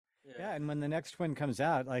Yeah, and when the next one comes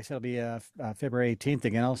out, like I said, it'll be February 18th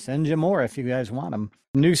again. I'll send you more if you guys want them.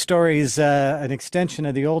 New story's an extension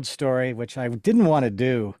of the old story, which I didn't want to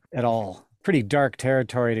do at all. Pretty dark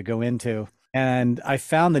territory to go into. And I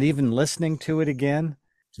found that even listening to it again,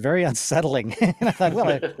 it's very unsettling. And I thought,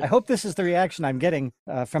 well, I hope this is the reaction I'm getting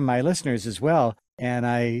from my listeners as well. And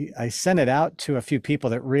I sent it out to a few people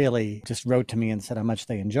that really just wrote to me and said how much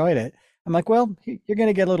they enjoyed it. I'm like, well, you're going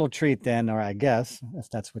to get a little treat then, or I guess, if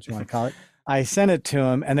that's what you want to call it. I sent it to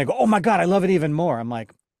them and they go, oh my God, I love it even more. I'm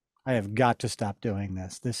like, I have got to stop doing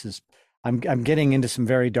this. I'm getting into some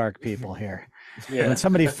very dark people here. Yeah. And when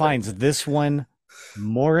somebody finds this one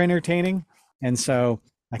more entertaining, and so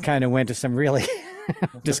I kind of went to some really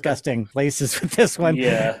disgusting places with this one.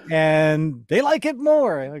 Yeah. And they like it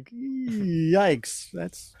more. Like, yikes.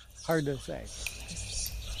 That's hard to say.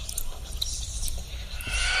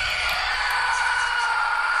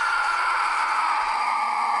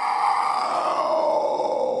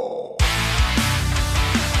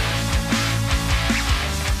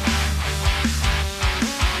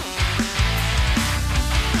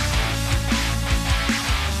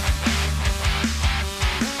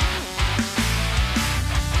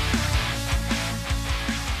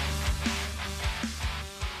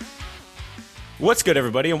 What's good,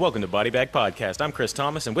 everybody, and welcome to Body Bag Podcast. I'm Chris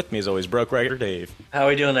Thomas, and with me, as always, Broke Writer Dave. How are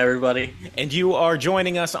we doing, everybody? And you are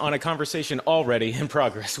joining us on a conversation already in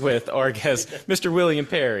progress with our guest, Mr. William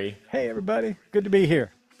Perry. Hey, everybody. Good to be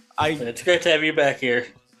here. It's great to have you back here.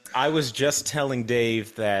 I was just telling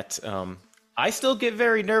Dave that I still get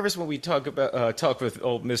very nervous when we talk with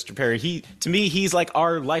old Mr. Perry. To me, he's like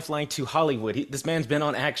our lifeline to Hollywood. This man's been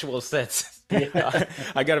on actual sets. Yeah.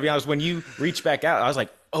 I got to be honest, when you reached back out, I was like,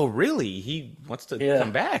 oh, really? He wants to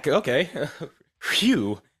come back? Okay.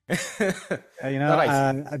 Phew. It's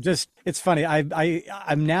funny.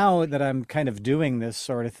 I'm now that I'm kind of doing this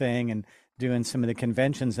sort of thing and doing some of the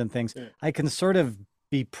conventions and things, I can sort of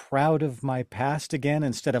be proud of my past again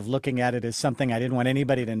instead of looking at it as something I didn't want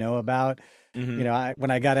anybody to know about. Mm-hmm. You know,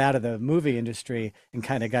 when I got out of the movie industry and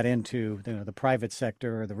kind of got into the private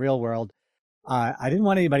sector or the real world, I didn't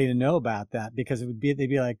want anybody to know about that because they'd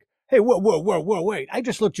be like, hey, whoa, wait, I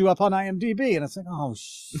just looked you up on IMDb. And it's like, oh,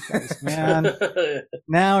 shucks, man.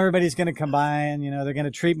 Now everybody's going to come by and, they're going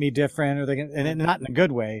to treat me different, or and not in a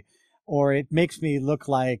good way. Or it makes me look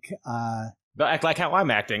like... They'll act like how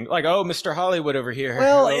I'm acting. Like, oh, Mr. Hollywood over here.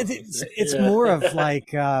 Well, it's more of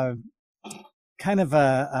like kind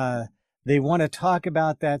of they want to talk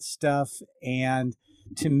about that stuff. And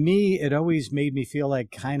to me, it always made me feel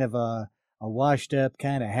like kind of a washed up,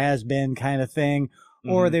 kind of has-been kind of thing.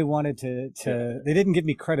 Or they wanted they didn't give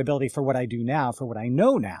me credibility for what I do now, for what I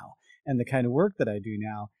know now, and the kind of work that I do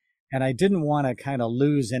now. And I didn't want to kind of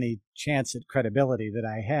lose any chance at credibility that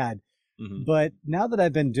I had. Mm-hmm. But now that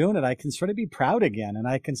I've been doing it, I can sort of be proud again. And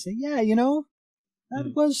I can say, yeah,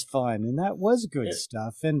 that was fun and that was good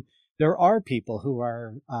stuff. And there are people who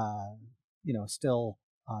are, still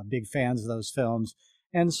big fans of those films.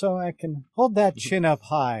 And so I can hold that chin up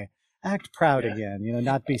high. Act proud again,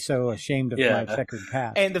 not be so ashamed of my checkered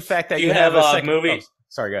past. And the fact that you have a second movie. Oh,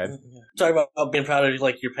 sorry, go ahead. Talk about being proud of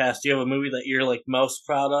like your past. Do you have a movie that you're like most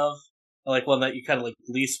proud of, or like one that you kind of like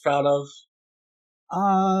least proud of?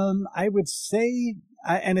 I would say,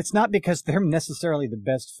 and it's not because they're necessarily the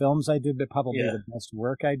best films I did, but probably the best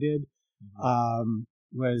work I did.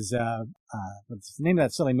 Was what's the name of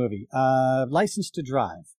that silly movie? License to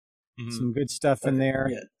Drive. Mm-hmm. Some good stuff in there.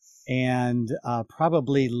 Yeah. And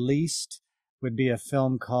probably least would be a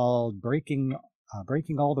film called Breaking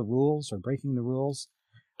All the Rules or Breaking the Rules.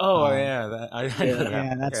 Oh, I know that.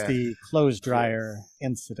 And that's the clothes dryer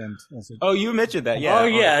incident. Oh, you mentioned that, yeah. Oh,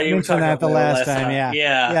 yeah. You mentioned that the last time, yeah.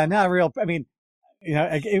 Yeah. Yeah, not real. I mean,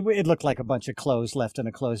 it looked like a bunch of clothes left in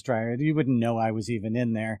a clothes dryer. You wouldn't know I was even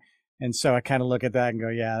in there. And so I kind of look at that and go,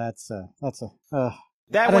 yeah, that's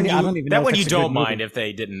that one you don't mind if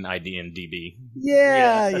they didn't IMDb.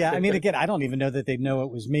 Yeah. I mean, again, I don't even know that they'd know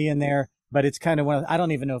it was me in there, but it's kind of I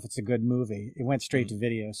don't even know if it's a good movie. It went straight to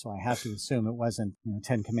video, so I have to assume it wasn't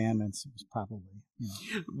 10 Commandments. It was probably.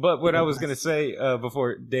 But what I was going to say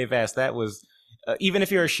before Dave asked that was, even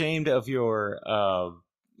if you're ashamed of your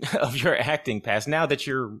acting past, now that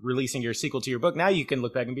you're releasing your sequel to your book, now you can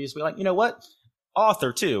look back and be like, you know what?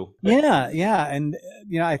 Author too. Yeah. And,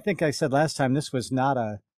 I think I said last time, this was not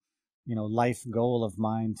a, life goal of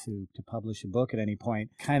mine to publish a book at any point.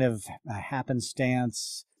 Kind of a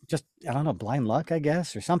happenstance, just, I don't know, blind luck, I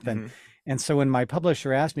guess, or something. Mm-hmm. And so when my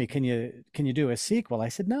publisher asked me, can you do a sequel? I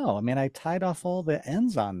said, no. I mean, I tied off all the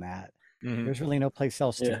ends on that. Mm-hmm. There's really no place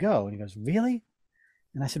else to go. And he goes, really?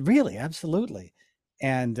 And I said, really? Absolutely.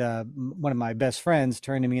 And one of my best friends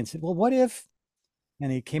turned to me and said, well, what if,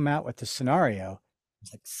 and he came out with the scenario. I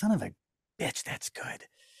was like, son of a bitch, that's good.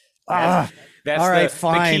 That's all right, the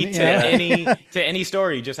fine. key to any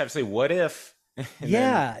story. You just have to say, what if?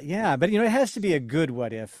 Yeah. But, it has to be a good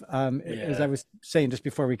what if. As I was saying just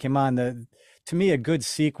before we came on, to me, a good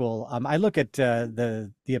sequel, I look at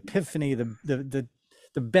the epiphany, the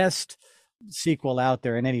best sequel out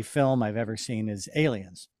there in any film I've ever seen is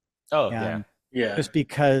Aliens. Oh, yeah. Just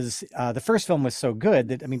because the first film was so good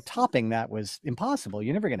that, topping that was impossible.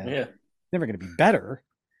 You're never gonna be better.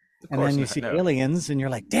 And then you see Aliens, and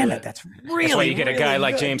you're like, "Damn it, that's really." That's why you get a guy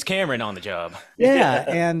like good. James Cameron on the job. Yeah,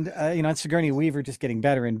 and and Sigourney Weaver just getting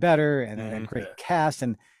better and better, and a great cast,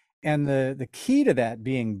 and the key to that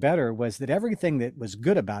being better was that everything that was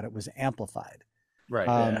good about it was amplified.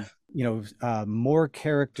 Right. More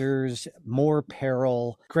characters, more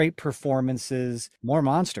peril, great performances, more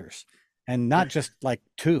monsters, and not just like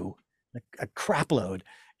two, like a crap load.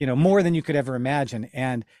 More than you could ever imagine.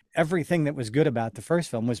 And everything that was good about the first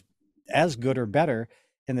film was as good or better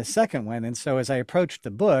in the second one. And so as I approached the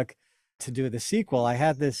book to do the sequel, I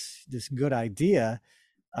had this good idea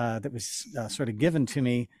that was sort of given to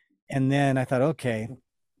me. And then I thought, okay,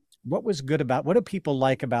 what do people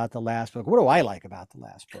like about the last book? What do I like about the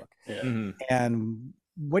last book? Yeah. And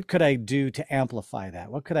what could I do to amplify that?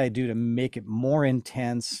 What could I do to make it more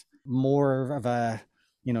intense, more of a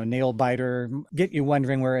nail biter, get you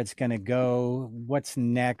wondering where it's going to go, what's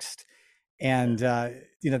next. And,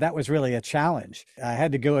 that was really a challenge. I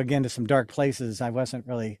had to go again to some dark places I wasn't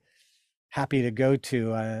really happy to go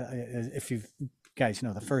to. If you guys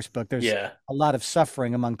know the first book, there's a lot of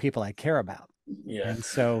suffering among people I care about. Yeah. And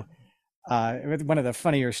so one of the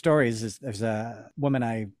funnier stories is there's a woman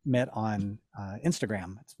I met on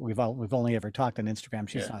Instagram. We've only ever talked on Instagram.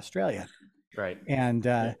 She's in Australia. Right. And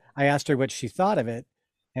I asked her what she thought of it.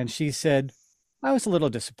 And she said, I was a little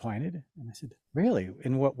disappointed. And I said, really?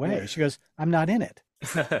 In what way? She goes, I'm not in it.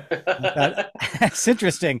 That's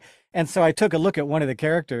interesting. And so I took a look at one of the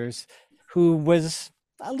characters who was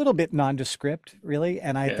a little bit nondescript, really.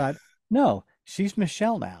 And I thought, no, she's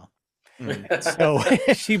Michelle now. So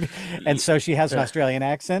she has an Australian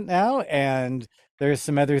accent now. And there's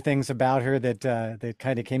some other things about her that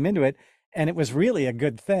kind of came into it. And it was really a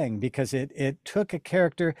good thing because it took a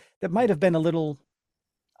character that might have been a little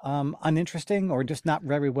uninteresting or just not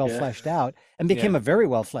very well fleshed out and became a very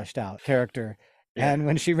well fleshed out character. And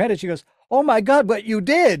when she read it, she goes, oh my God, what you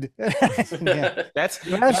did. That's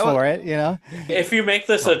for it, If you make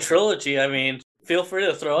this a trilogy, feel free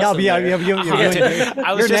to throw us in there.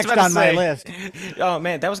 You're next on my list. Oh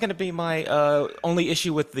man, that was going to be my only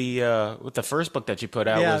issue with the first book that you put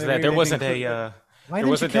out was that there wasn't a why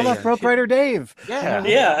didn't you kill off Rope Rider Dave?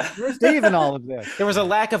 Yeah. Where's Dave in all of this? There was a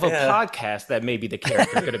lack of a podcast that maybe the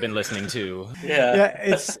character could have been listening to.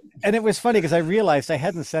 And it was funny because I realized I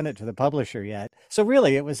hadn't sent it to the publisher yet. So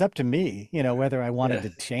really, it was up to me, whether I wanted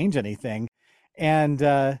to change anything. And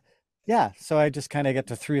so I just kind of get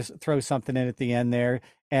to throw something in at the end there.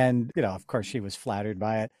 And, of course, she was flattered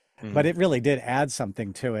by it. But it really did add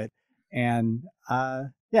something to it. And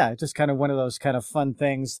just kind of one of those kind of fun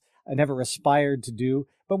things I never aspired to do,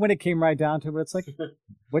 but when it came right down to it, it's like,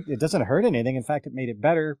 it doesn't hurt anything. In fact, it made it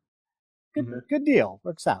better. Good deal.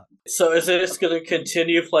 Works out. So is it just going to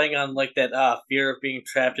continue playing on like that fear of being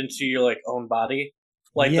trapped into your own body,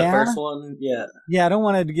 like the first one? Yeah. I don't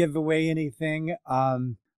want to give away anything,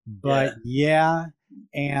 but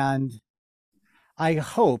and I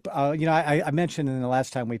hope. I mentioned in the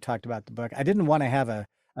last time we talked about the book, I didn't want to have a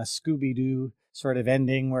Scooby-Doo sort of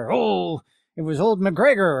ending where it was old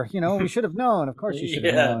McGregor, we should have known. Of course you should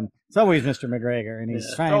have known. It's always Mr. McGregor, and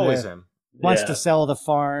he's wants to sell the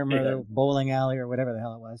farm or the bowling alley or whatever the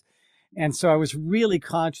hell it was. And so I was really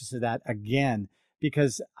conscious of that again,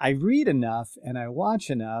 because I read enough and I watch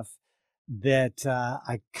enough that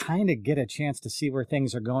I kind of get a chance to see where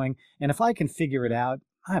things are going. And if I can figure it out,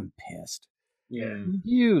 I'm pissed. Yeah.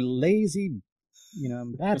 You lazy,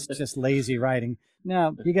 that's just lazy writing.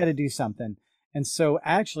 No, you got to do something. And so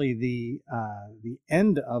actually the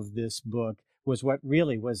end of this book was what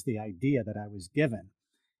really was the idea that I was given.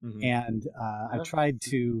 And I tried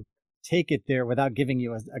to take it there without giving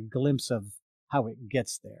you a glimpse of how it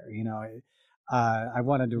gets there. I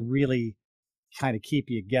wanted to really kind of keep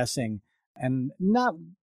you guessing, and not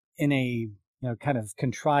in a kind of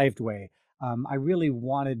contrived way. I really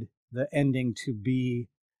wanted the ending to be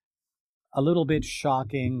a little bit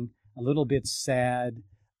shocking, a little bit sad,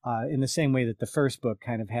 in the same way that the first book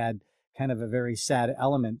kind of had kind of a very sad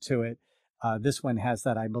element to it. This one has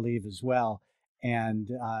that, I believe, as well. and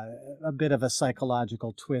a bit of a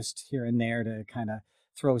psychological twist here and there to kind of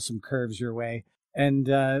throw some curves your way. And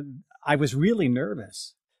I was really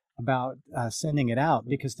nervous about sending it out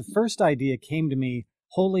because the first idea came to me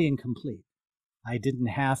wholly incomplete. I didn't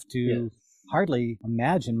have to hardly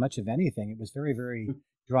imagine much of anything. It was very, very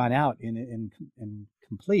drawn out and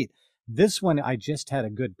complete. This one, I just had a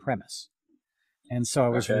good premise. And so I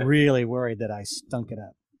was really worried that I stunk it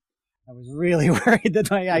up. I was really worried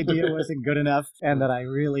that my idea wasn't good enough and that I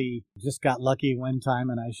really just got lucky one time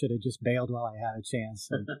and I should have just bailed while I had a chance.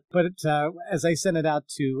 But as I sent it out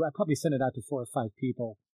I probably sent it out to 4 or 5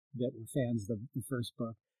 people that were fans of the first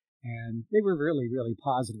book. And they were really, really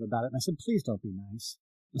positive about it. And I said, please don't be nice.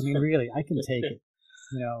 I mean, really, I can take it.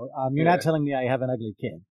 You're not telling me I have an ugly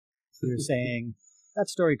kid. You're saying that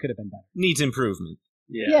story could have been better. Needs improvement.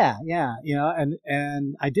 Yeah.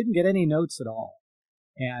 And I didn't get any notes at all.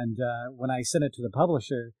 And when I sent it to the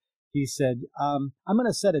publisher, he said, I'm going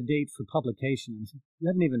to set a date for publication. I said, you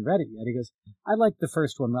haven't even read it yet. He goes, I liked the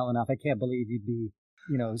first one well enough. I can't believe you'd be,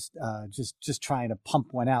 just trying to pump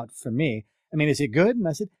one out for me. I mean, is it good? And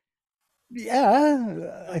I said,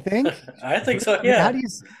 yeah, I think. I think so. Yeah.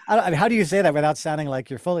 How do you say that without sounding like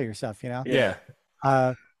you're full of yourself? Yeah.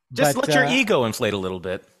 Just let your ego inflate a little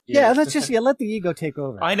bit. Yeah, let the ego take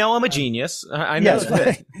over. I know I'm a genius. I know.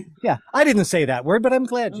 Yes, yeah, I didn't say that word, but I'm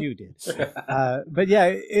glad you did. But yeah,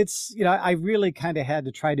 it's I really kind of had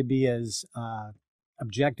to try to be as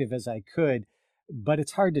objective as I could, but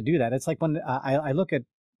it's hard to do that. It's like when I look at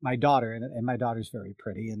my daughter, and my daughter's very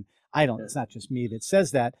pretty, and it's not just me that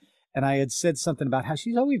says that. And I had said something about how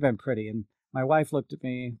she's always been pretty, and my wife looked at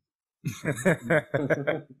me.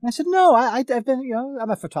 I said, no, I've been, I'm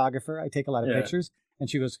a photographer. I take a lot of pictures. And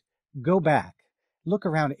she goes, go back, look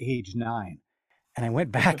around age 9. And I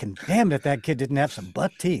went back and damn it, that kid didn't have some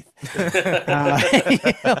buck teeth. But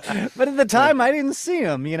at the time I didn't see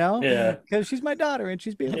them, because she's my daughter and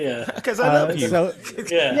she's beautiful. Yeah. Because I love you. So,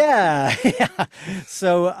 yeah.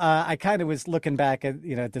 So I kind of was looking back at,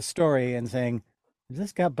 at the story and saying, has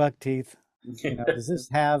this got buck teeth? Does this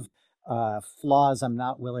have flaws I'm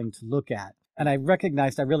not willing to look at? And I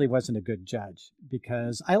recognized I really wasn't a good judge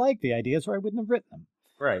because I liked the ideas or I wouldn't have written them.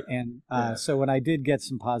 Right. And so when I did get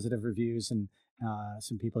some positive reviews and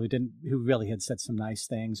some people who really had said some nice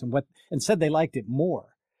things and said they liked it more,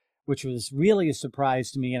 which was really a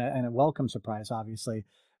surprise to me and a welcome surprise, obviously.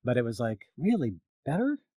 But it was like, really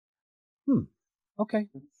better? Okay,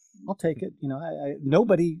 I'll take it.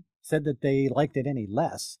 Nobody said that they liked it any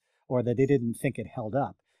less or that they didn't think it held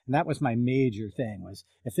up. And that was my major thing was,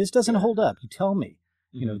 if this doesn't hold up, you tell me,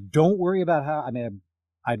 don't worry about how,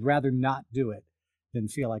 I'd rather not do it than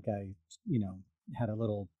feel like I, had a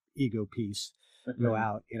little ego piece go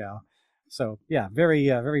out, So yeah, very,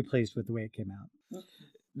 very pleased with the way it came out.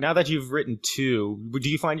 Now that you've written 2, do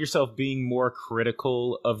you find yourself being more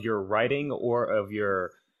critical of your writing or of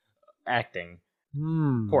your acting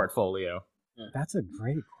portfolio? That's a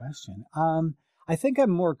great question. I think I'm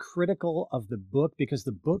more critical of the book because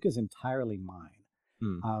the book is entirely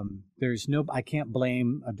mine. I can't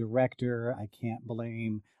blame a director. I can't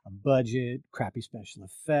blame a budget, crappy special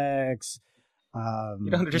effects. You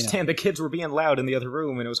don't understand. The kids were being loud in the other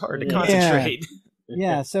room and it was hard to concentrate.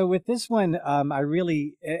 Yeah. So with this one,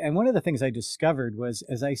 and one of the things I discovered was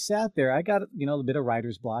as I sat there, I got, a bit of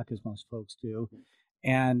writer's block as most folks do.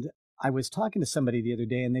 And I was talking to somebody the other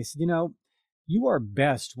day and they said, you are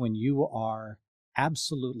best when you are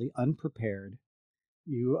absolutely unprepared.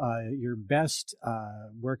 Your best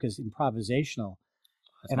work is improvisational.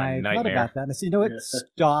 That's and my I nightmare. Thought about that and I said,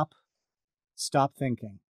 stop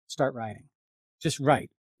thinking, start writing. Just write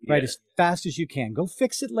as fast as you can. Go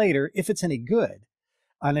fix it later if it's any good.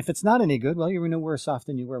 And if it's not any good, well, you're no worse off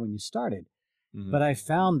than you were when you started. But I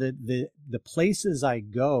found that the places I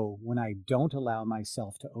go when I don't allow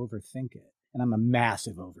myself to overthink it, and I'm a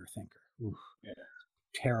massive overthinker. Oof,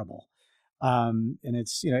 terrible. And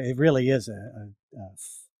it's, it really is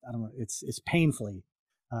I don't know, it's painfully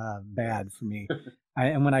bad for me.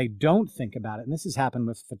 And when I don't think about it, and this has happened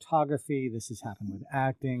with photography, this has happened with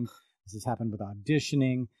acting, this has happened with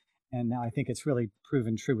auditioning, and now I think it's really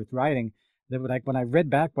proven true with writing, that when I read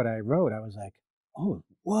back what I wrote, I was like, oh,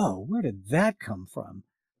 whoa, where did that come from?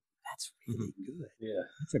 That's really good. Yeah.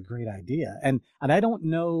 That's a great idea. And I don't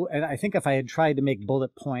know, and I think if I had tried to make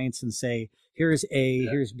bullet points and say, here's A,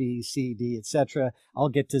 here's B, C, D, etc., I'll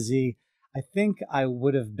get to Z, I think I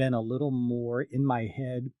would have been a little more in my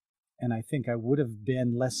head, and I think I would have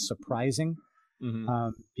been less surprising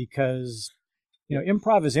because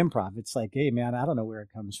improv is improv. It's like, hey, man, I don't know where it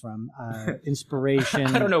comes from.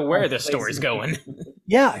 Inspiration. I don't know where this story's going.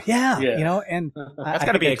 Yeah. And that's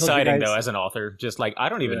got to be exciting, though, as an author. Just like, I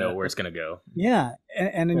don't even know where it's going to go. Yeah.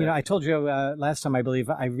 And I told you last time, I believe,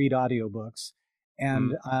 I read audiobooks.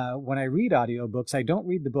 And when I read audiobooks, I don't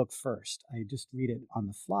read the book first. I just read it on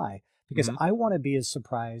the fly because I want to be as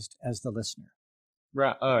surprised as the listener.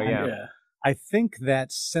 Right. Oh, yeah. I think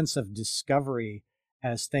that sense of discovery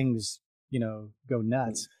as things, go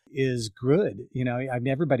nuts is good. I mean,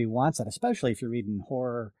 everybody wants that, especially if you're reading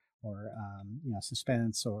horror or,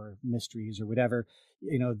 suspense or mysteries or whatever.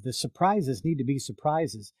 The surprises need to be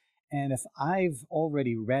surprises. And if I've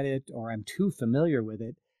already read it or I'm too familiar with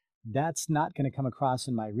it, that's not going to come across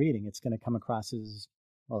in my reading. It's going to come across as,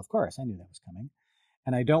 well, of course, I knew that was coming.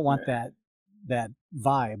 And I don't want that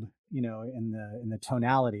vibe, in the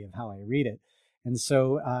tonality of how I read it. And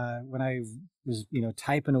so when I was,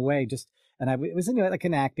 typing away, it was like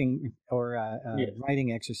an acting or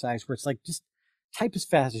writing exercise where it's like, just type as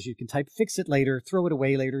fast as you can type, fix it later, throw it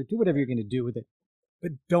away later, do whatever you're going to do with it.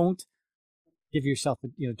 But don't give yourself,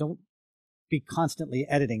 don't be constantly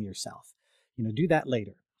editing yourself. Do that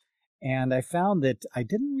later. And I found that I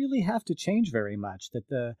didn't really have to change very much, that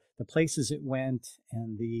the places it went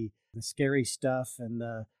and the scary stuff and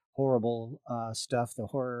the horrible stuff, the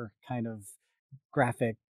horror kind of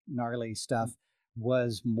graphic, gnarly stuff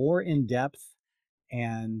was more in depth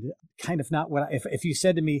and kind of not what if you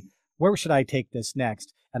said to me, where should I take this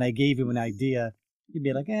next? And I gave you an idea, you'd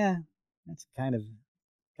be like, that's kind of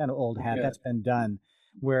old hat. That's been done.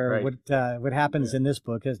 Where what happens in this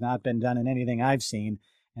book has not been done in anything I've seen.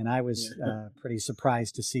 And I was pretty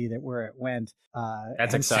surprised to see that where it went.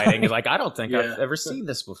 That's exciting. Like, I don't think I've ever seen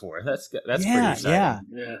this before. That's pretty exciting.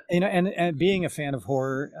 Yeah. And being a fan of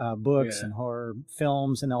horror books and horror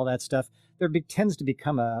films and all that stuff, there tends to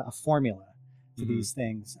become a formula to these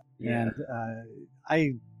things. Yeah. And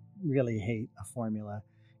I really hate a formula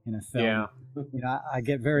in a film. Yeah. I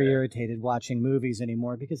get very irritated watching movies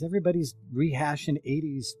anymore because everybody's rehashing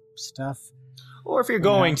 80s stuff. Or if you're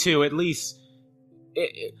going to, at least...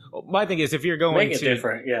 my thing is, if you're going make it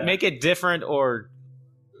different, make it different, or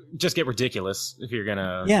just get ridiculous if you're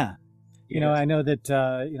gonna. Yeah, I know that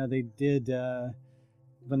they did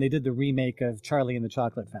when they did the remake of Charlie and the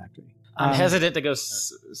Chocolate Factory. I'm hesitant to go.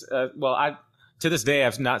 To this day,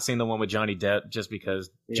 I've not seen the one with Johnny Depp just because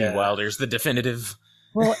Gene Wilder's the definitive.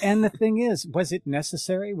 Well, and the thing is, was it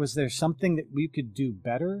necessary? Was there something that we could do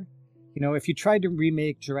better? If you tried to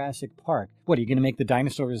remake Jurassic Park, what are you going to make the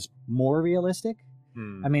dinosaurs more realistic?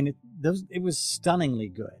 I mean, it was stunningly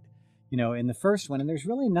good, in the first one, and there's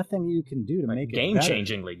really nothing you can do to make it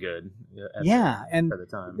game-changingly good. And for the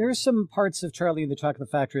time. There's some parts of Charlie and the Chocolate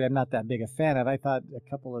Factory I'm not that big a fan of. I thought a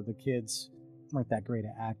couple of the kids weren't that great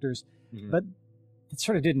at actors, but it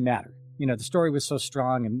sort of didn't matter. The story was so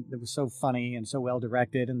strong and it was so funny and so well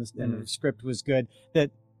directed, and the script was good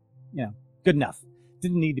that, good enough.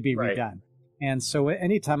 Didn't need to be redone. And so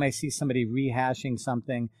anytime I see somebody rehashing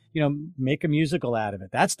something, make a musical out of it.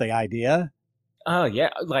 That's the idea. Oh yeah,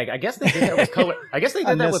 like I guess they did that with Color. I guess they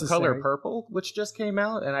did that with Color Purple, which just came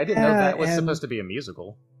out, and I didn't know that was supposed to be a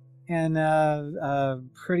musical. And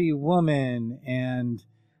Pretty Woman and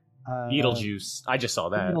Beetlejuice. I just saw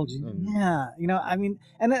that. Yeah, I mean,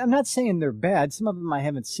 and I'm not saying they're bad. Some of them I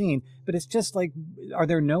haven't seen, but it's just like, are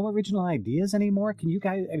there no original ideas anymore? Can you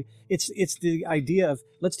guys? I mean, it's the idea of,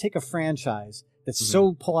 let's take a franchise that's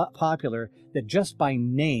so popular that just by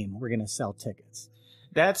name we're going to sell tickets.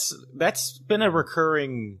 That's been a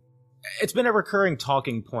recurring. It's been a recurring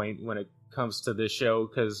talking point when it comes to this show,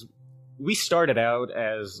 because we started out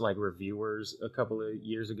as like reviewers a couple of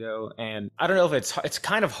years ago, and I don't know if it's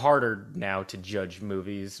kind of harder now to judge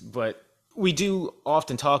movies, but we do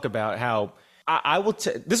often talk about how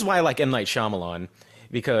this is why I like M. Night Shyamalan,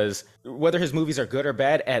 because whether his movies are good or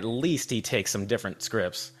bad, at least he takes some different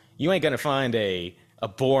scripts. You ain't gonna find a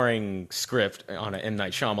boring script on an M.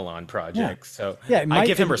 Night Shyamalan project. So I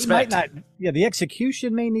give him respect. The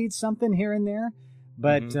execution may need something here and there,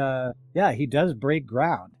 but he does break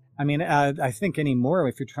ground. I mean, I think anymore,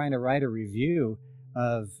 if you're trying to write a review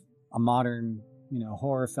of a modern,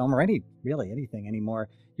 horror film or anything anymore,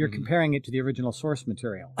 you're comparing it to the original source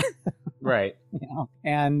material. Right.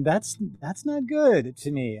 And that's not good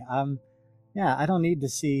to me. I don't need to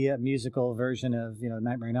see a musical version of,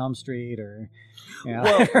 Nightmare on Elm Street or,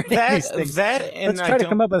 well, that and let's try to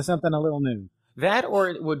come up with something a little new. That, or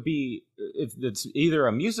it would be, if it's either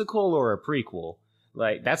a musical or a prequel.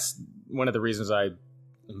 Like, that's one of the reasons I'm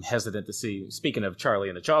hesitant to see, speaking of Charlie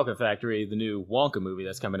and the Chocolate Factory, the new Wonka movie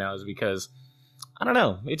that's coming out, is because, I don't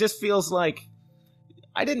know, it just feels like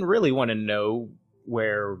I didn't really want to know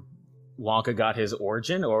where Wonka got his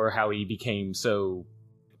origin or how he became so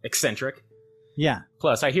eccentric. Yeah.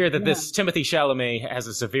 Plus, I hear that this Timothée Chalamet has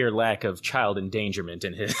a severe lack of child endangerment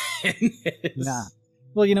in his. Yeah.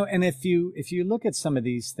 Well, and if you look at some of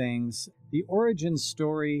these things, the origin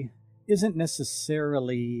story isn't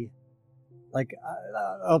necessarily like.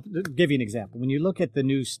 I'll give you an example. When you look at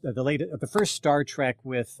the first Star Trek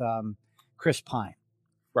with Chris Pine,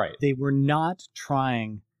 right? They were not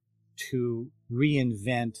trying to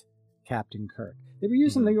reinvent Captain Kirk. They were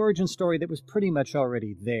using the origin story that was pretty much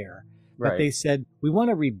already there. But they said, we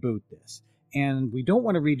want to reboot this, and we don't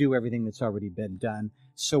want to redo everything that's already been done.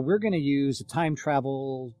 So we're going to use a time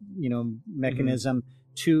travel, mechanism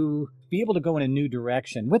to be able to go in a new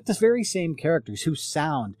direction with the very same characters who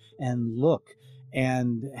sound and look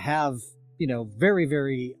and have, very,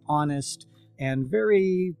 very honest and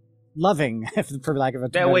very loving, for lack of a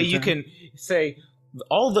better term. That way term. You can say,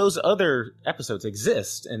 all those other episodes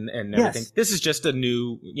exist and everything. Yes. This is just a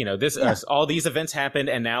new, all these events happened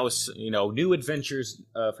and now it's, new adventures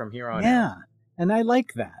from here on. Yeah. And I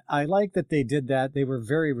like that. I like that they did that. They were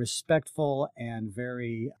very respectful and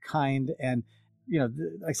very kind and,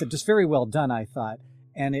 like I said, just very well done, I thought.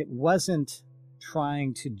 And it wasn't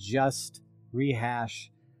trying to just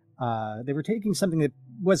rehash. They were taking something that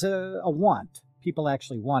was a want. People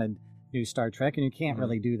actually wanted new Star Trek, and you can't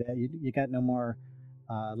really do that. You got no more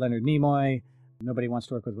Leonard Nimoy. Nobody wants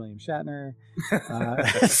to work with William Shatner.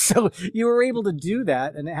 So you were able to do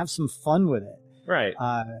that and have some fun with it. Right.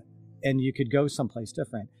 And you could go someplace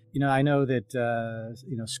different. I know that,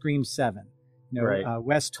 Scream 7.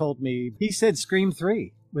 Wes told me, he said Scream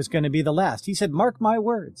 3 was going to be the last. He said, mark my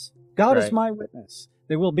words. God is my witness.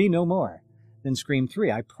 There will be no more than Scream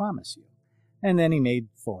 3, I promise you. And then he made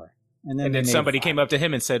 4. And then somebody came up to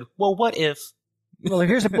him and said, well, what if... no,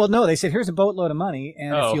 they said, here's a boatload of money,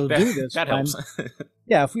 and if you'll do this, that helps.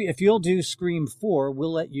 if you'll do Scream 4,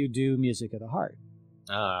 we'll let you do Music of the Heart.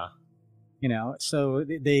 So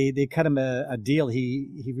they cut him a deal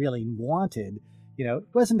he really wanted.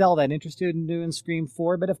 Wasn't all that interested in doing Scream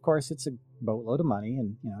 4, but of course it's a boatload of money,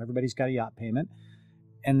 and everybody's got a yacht payment.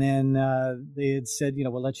 And then they had said,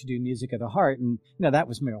 we'll let you do Music of the Heart, and that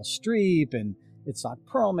was Meryl Streep and Itzhak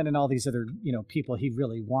Perlman and all these other, people he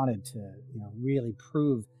really wanted to, really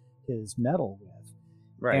prove his mettle with.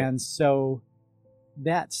 Right. And so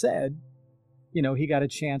that said, he got a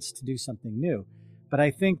chance to do something new. But I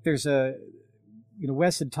think there's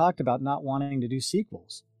Wes had talked about not wanting to do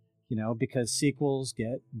sequels, because sequels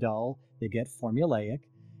get dull, they get formulaic,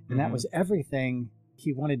 and that was everything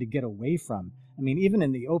he wanted to get away from. I mean, even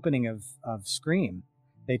in the opening of Scream,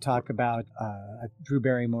 they talk about Drew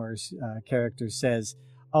Barrymore's character says,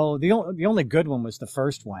 "Oh, the only good one was the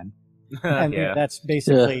first one," and that's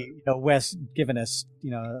basically Wes giving us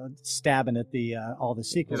stabbing at the all the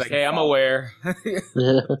sequels. He's like, "Hey, I'm aware."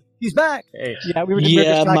 He's back. Hey. Yeah, we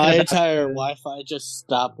were. My entire Wi-Fi just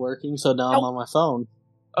stopped working, so now I'm on my phone.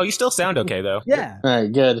 Oh, you still sound okay though. Yeah. All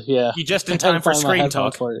right, good. Yeah. You just in time for Scream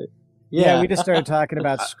talk. Yeah, we just started talking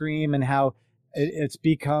about Scream and how it's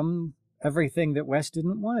become everything that Wes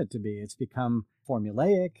didn't want it to be. It's become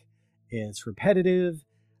formulaic. It's repetitive.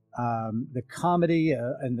 The comedy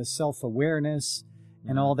and the self-awareness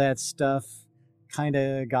and all that stuff kind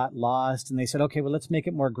of got lost. And they said, okay, well, let's make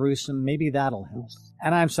it more gruesome. Maybe that'll help.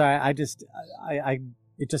 And I'm sorry,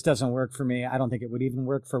 it just doesn't work for me. I don't think it would even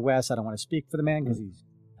work for Wes. I don't want to speak for the man because he's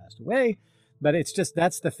passed away. But it's just,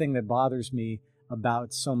 that's the thing that bothers me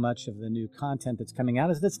about so much of the new content that's coming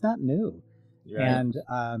out is that's not new. Right. And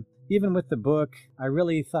even with the book, I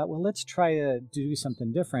really thought, well, let's try to do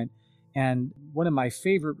something different. And one of my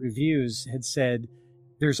favorite reviews had said,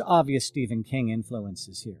 there's obvious Stephen King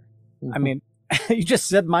influences here. Mm-hmm. I mean, you just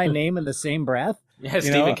said my name in the same breath. Yeah,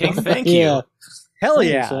 Stephen King, thank you. Yeah. Hell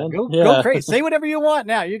yeah. Go crazy. Say whatever you want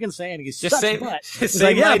now. You can say anything. Just say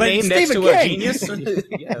my name next to a genius.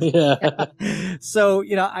 Yeah. So,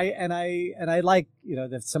 I like,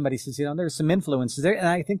 that somebody says, there's some influences there. And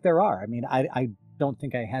I think there are. I mean, I don't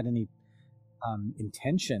think I had any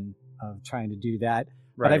intention of trying to do that.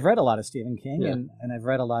 Right. But I've read a lot of Stephen King and I've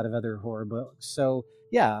read a lot of other horror books. So,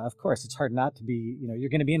 yeah, of course, it's hard not to be, you're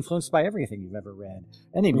going to be influenced by everything you've ever read.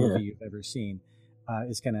 Any movie you've ever seen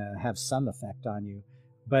is going to have some effect on you.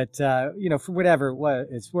 But, for whatever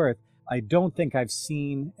it's worth, I don't think I've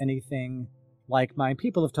seen anything like mine.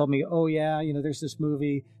 People have told me, oh, yeah, there's this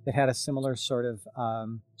movie that had a similar sort of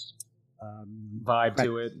vibe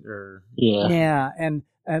to it. Or Yeah,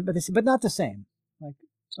 but not the same. Like,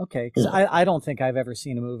 okay, because I don't think I've ever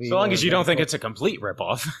seen a movie. So long as you don't think it's a complete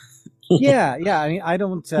ripoff. Yeah. I mean, I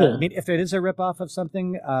don't. I mean, if it is a ripoff of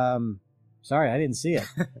something, sorry, I didn't see it.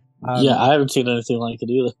 Yeah, I haven't seen anything like it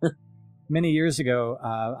either. Many years ago,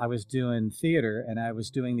 I was doing theater and I was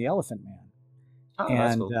doing The Elephant Man. Oh,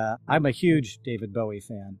 that's And cool. I'm a huge David Bowie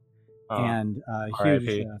fan and a huge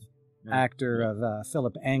R.I.P. actor of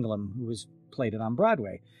Philip Anglem, who was played it on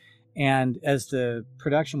Broadway. And as the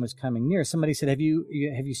production was coming near, somebody said, "Have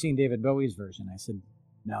you seen David Bowie's version?" I said,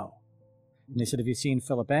 "No." And they said, "Have you seen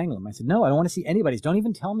Philip Anglem?" I said, "No, I don't want to see anybody's. Don't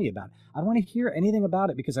even tell me about it. I don't want to hear anything about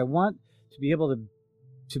it because I want to be able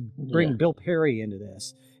to bring Bill Perry into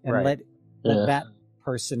this and Right. let that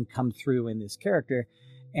person come through in this character."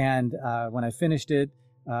 And when I finished it,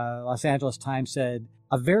 Los Angeles Times said,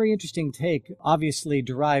 "A very interesting take, obviously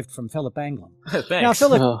derived from Philip Anglem." Thanks. Now,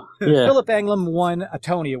 Philip Anglem won a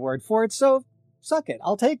Tony Award for it, so suck it.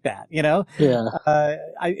 I'll take that, you know? Yeah.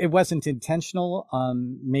 It wasn't intentional.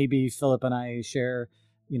 Maybe Philip and I share,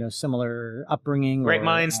 similar upbringing. Great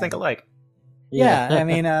minds think alike. Yeah, I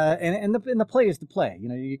mean, and the play is the play.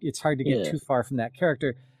 It's hard to get too far from that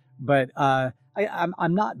character, but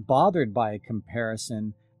I'm not bothered by a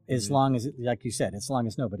comparison as long as, like you said, as long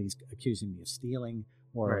as nobody's accusing me of stealing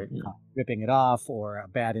or ripping it off or a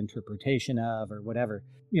bad interpretation of or whatever.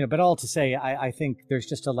 But all to say, I think there's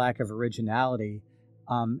just a lack of originality,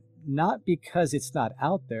 not because it's not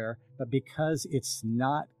out there, but because it's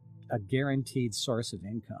not a guaranteed source of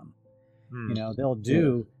income. They'll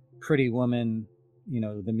do Pretty Woman,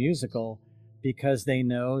 the musical, because they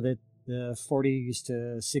know that the 40s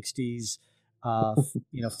to 60s,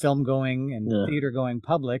 film going and theater going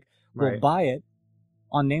public will buy it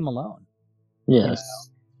on name alone. Yes.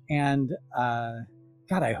 And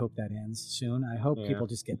God, I hope that ends soon. I hope people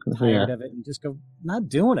just get tired of it and just go, not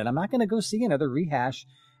doing it. I'm not going to go see another rehash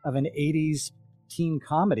of an 80s teen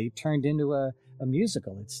comedy turned into a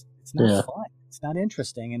musical. It's not fun. It's not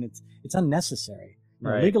interesting, and it's unnecessary.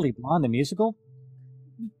 Legally Blonde, the musical.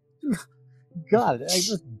 God,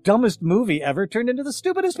 the dumbest movie ever turned into the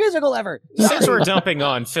stupidest musical ever. Since we're dumping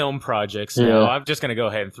on film projects now, I'm just going to go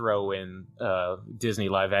ahead and throw in Disney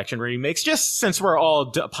live action remakes, just since we're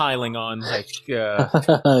all piling on,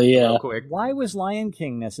 real quick. Why was Lion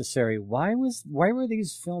King necessary? Why were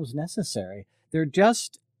these films necessary? They're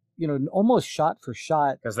just, almost shot for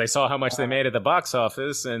shot. Because they saw how much they made at the box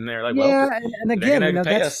office, and they're like, and again,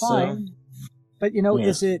 that's fine. But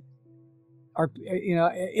is it?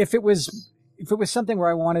 If it was something where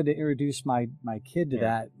I wanted to introduce my kid to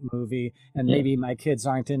that movie, and maybe my kids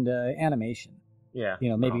aren't into animation,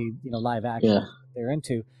 maybe live action they're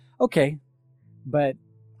into, okay, but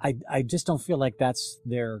I just don't feel like that's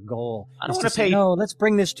their goal. I don't want to pay. No, let's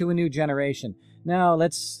bring this to a new generation. No,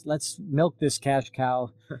 let's milk this cash cow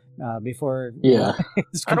before.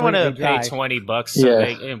 It's I don't want to dry. pay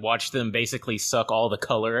 $20 and watch them basically suck all the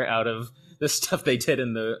color out of the stuff they did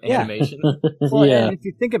in the animation. Well, and if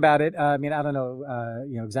you think about it, I mean, I don't know,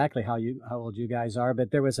 exactly how old you guys are, but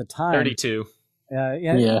there was a time. 32. I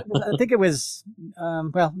think it was.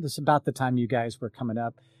 This is about the time you guys were coming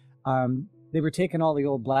up. They were taking all the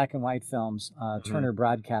old black and white films. Turner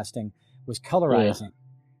Broadcasting was colorizing.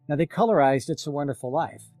 Now they colorized "It's a Wonderful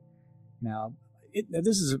Life." Now,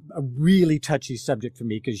 this is a really touchy subject for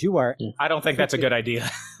me because you are. I don't think that's a good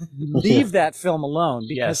idea. Leave that film alone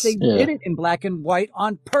because they did it in black and white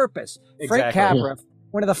on purpose. Frank Capra,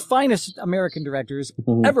 one of the finest American directors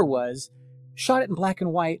ever was, shot it in black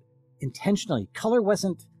and white intentionally. Color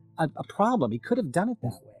wasn't a problem. He could have done it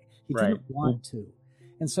that way. He didn't want to.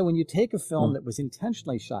 And so when you take a film that was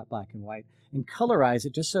intentionally shot black and white and colorize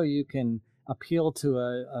it just so you can appeal to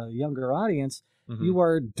a younger audience, you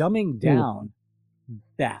are dumbing down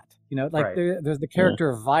that. There's the character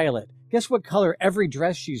of Violet. Guess what color every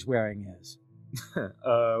dress she's wearing is?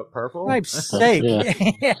 Purple? For Christ's sake.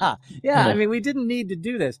 Yeah. I mean, we didn't need to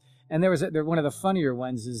do this. And there was one of the funnier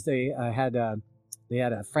ones is they had a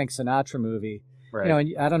Frank Sinatra movie. Right.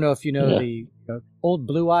 And I don't know if you know the Old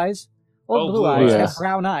Blue Eyes. Old Blue Eyes had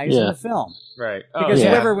brown eyes in the film. Right. Because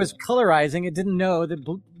whoever was colorizing it didn't know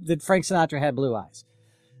that Frank Sinatra had blue eyes.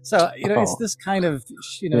 So, it's this kind of,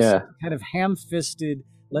 kind of ham-fisted,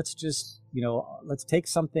 let's take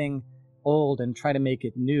something old and try to make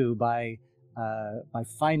it new by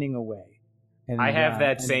finding a way. And, I have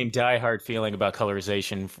that same diehard feeling about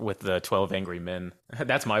colorization with the 12 Angry Men.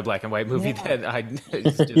 That's my black and white movie that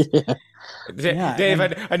Dave,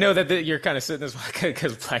 I know that you're kind of sitting this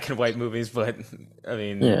because black and white movies, but I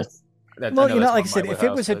mean, like I said, if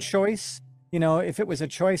it was a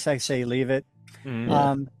choice, I say leave it.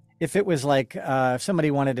 Mm-hmm. If it was like if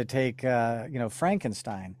somebody wanted to take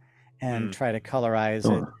Frankenstein and try to colorize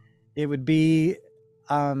it, it would be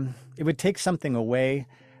it would take something away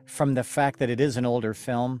from the fact that it is an older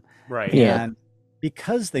film, right? And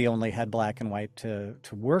because they only had black and white to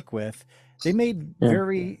work with, they made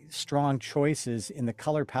very strong choices in the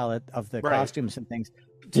color palette of the costumes and things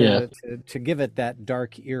to give it that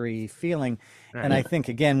dark, eerie feeling. And I think,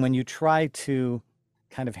 again, when you try to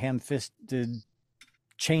kind of ham-fisted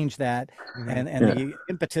change that, and the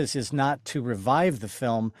impetus is not to revive the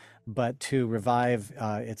film, but to revive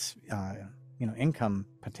its income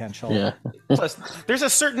potential. Yeah. Plus, there's a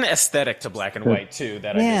certain aesthetic to black and white too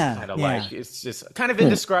that I just kind of like. It's just kind of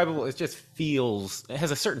indescribable. It just feels. It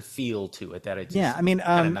has a certain feel to it that it. Just I mean,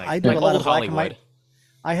 nice. I do like a lot of black and white.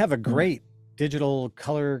 I have a great digital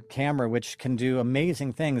color camera which can do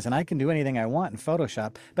amazing things, and I can do anything I want in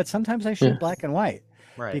Photoshop. But sometimes I shoot black and white,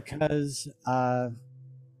 because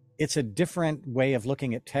it's a different way of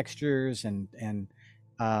looking at textures and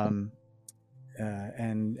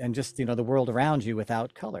just the world around you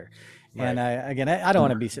without color. And I don't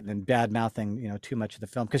want to be sitting and bad mouthing too much of the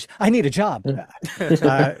film, because I need a job.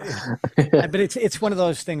 But it's one of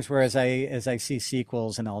those things where as I see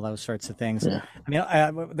sequels and all those sorts of things, I mean,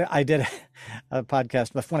 I did a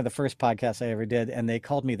podcast, one of the first podcasts I ever did, and they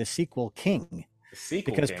called me the sequel king.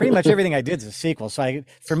 Because pretty much everything I did is a sequel. So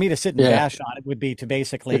for me to sit and bash on it would be to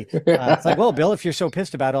basically, it's like, well, Bill, if you're so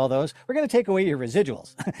pissed about all those, we're going to take away your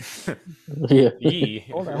residuals.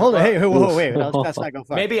 Hold on. Hey, whoa, wait. Let's not go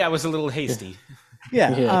far. Maybe I was a little hasty.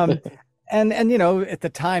 And at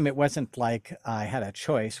the time, it wasn't like I had a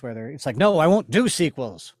choice whether it's like, no, I won't do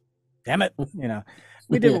sequels. Damn it.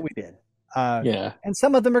 We did what we did. And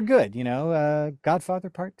some of them are good, Godfather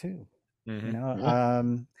Part 2,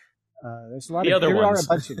 there's a lot there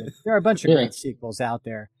are a bunch of great sequels out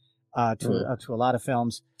there to a lot of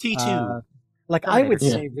films. T2. I would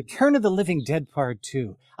say Return of the Living Dead Part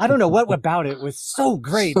 2. I don't know what about it was so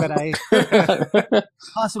great, but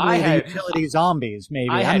possibly the utility zombies, maybe.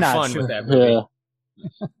 I'm not fun sure. With that movie.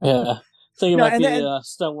 Think about the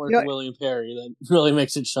stunt work of William Perry that really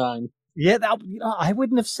makes it shine. Yeah, I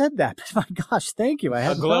wouldn't have said that, but my gosh, thank you. I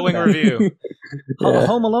have a glowing review.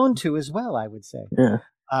 Home Alone 2 as well, I would say. Yeah.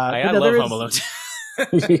 I love Home Alone.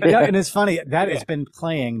 And it's funny that has been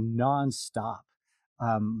playing nonstop.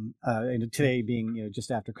 Today being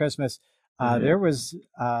just after Christmas, there was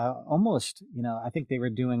almost I think they were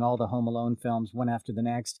doing all the Home Alone films one after the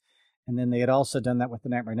next, and then they had also done that with the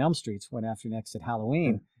Nightmare on Elm Streets one after next at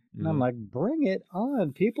Halloween. And I'm like, bring it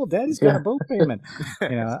on, people! Daddy's got a boat payment.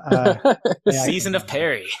 Season of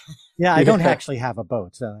Perry. Yeah, I don't actually have a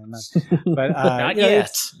boat, so I'm not, but not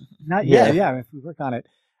yet. Not yet. Yeah, if we work on it.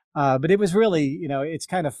 But it was really, it's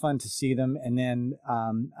kind of fun to see them. And then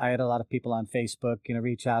I had a lot of people on Facebook,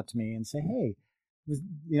 reach out to me and say, hey,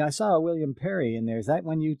 I saw a William Perry in there. Is that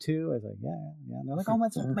one you too? I was like, yeah. And they're like, oh,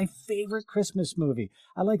 that's my favorite Christmas movie.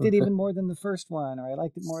 I liked it even more than the first one, or I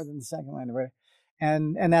liked it more than the second one.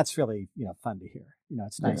 And that's really, fun to hear.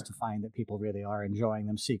 It's nice to find that people really are enjoying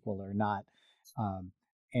them, sequel or not.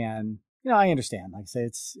 And I understand. Like I say,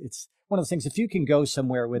 it's one of those things. If you can go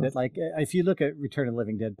somewhere with it, like if you look at Return of the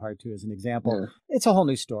Living Dead Part 2 as an example, it's a whole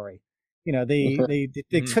new story.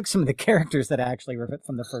 They took some of the characters that actually were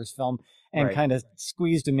from the first film and kind of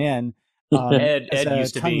squeezed them in. Ed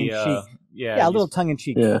used to be a little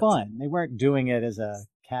tongue-in-cheek fun. They weren't doing it as a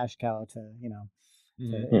cash cow to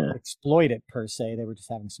exploit it per se. They were just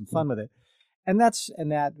having some fun with it. And that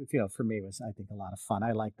for me was, I think, a lot of fun.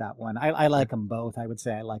 I like that one. I like them both. I would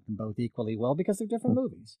say I like them both equally well because they're different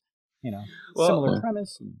movies. Similar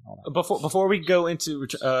premise and all that. Before we go into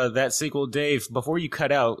that sequel, Dave, before you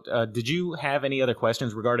cut out, did you have any other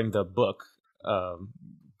questions regarding the book?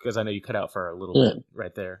 Because I know you cut out for a little bit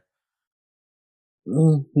right there.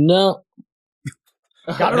 No.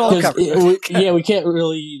 Got it all covered. We can't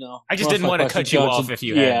really, I just didn't want to cut you off if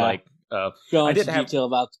you had go into detail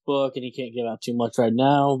about the book, and you can't give out too much right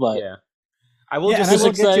now. But I will just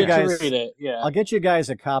excited you guys to read it. Yeah, I'll get you guys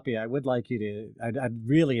a copy. I would like you to. I'd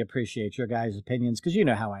really appreciate your guys' opinions because you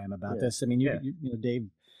know how I am about this. I mean, you Dave,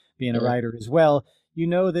 being a writer as well,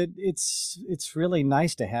 that it's really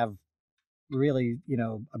nice to have really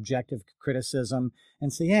objective criticism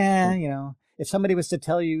and say, if somebody was to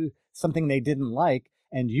tell you something they didn't like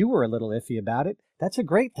and you were a little iffy about it, that's a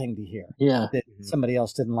great thing to hear. Yeah, that somebody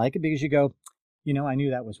else didn't like it because you go, I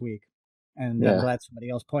knew that was weak, and I'm glad somebody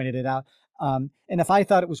else pointed it out. And if I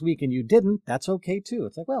thought it was weak and you didn't, that's okay too.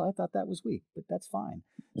 It's like, well, I thought that was weak, but that's fine.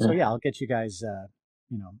 So I'll get you guys,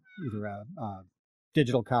 either a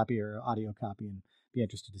digital copy or audio copy, and be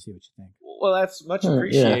interested to see what you think. Well, that's much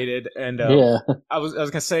appreciated. And I was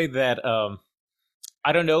gonna say that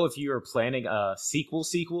I don't know if you are planning a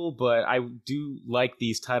sequel, but I do like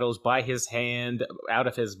these titles by his hand, out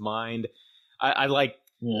of his mind. I like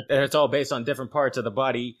that it's all based on different parts of the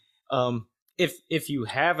body. if you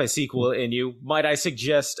have a sequel in you, might I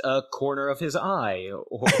suggest a corner of his eye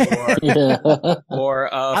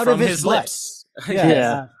or out from of his butt. lips?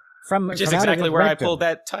 Yeah. Which is exactly where I pulled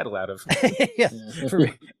that title out of.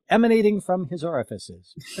 Emanating from his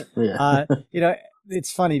orifices. Yeah.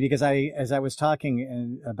 It's funny because as I was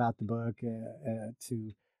talking about the book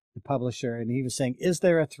to the publisher, and he was saying, "Is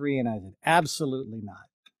there a 3?" And I said, "Absolutely not,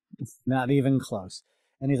 not even close."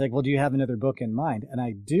 And he's like, "Well, do you have another book in mind?" And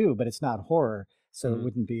I do, but it's not horror, so it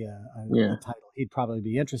wouldn't be a title he'd probably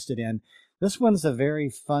be interested in. This one's a very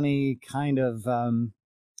funny kind of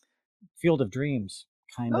Field of Dreams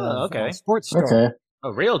kind of sports story. Okay.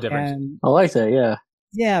 Oh, real different. And, I like that. Yeah.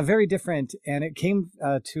 Yeah, very different. And it came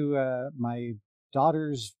to my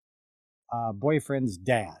daughter's boyfriend's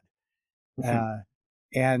dad.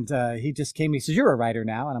 And he just came, he says, "You're a writer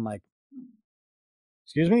now." And I'm like,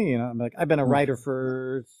 "Excuse me?" I'm like, "I've been a writer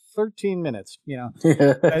for 13 minutes,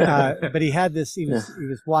 but he had this, he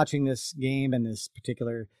was watching this game and this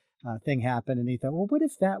particular thing happened. And he thought, well, what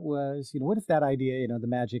if that was, what if that idea, the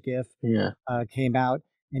magic if came out?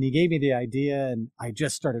 And he gave me the idea, and I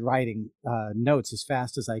just started writing notes as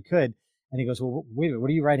fast as I could. And he goes, "Well, wait a minute, what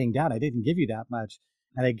are you writing down? I didn't give you that much."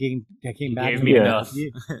 And I came back gave me enough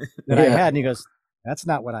that I had. And he goes, "That's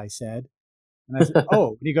not what I said." And I said,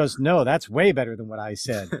 "Oh," and he goes, "No, that's way better than what I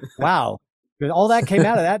said." Wow. All that came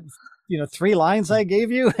out of that, 3 lines I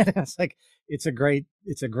gave you. And it's like, it's a great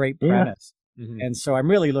premise. Mm-hmm. And so I'm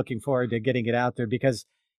really looking forward to getting it out there, because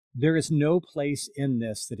there is no place in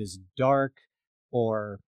this that is dark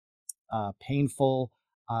or painful.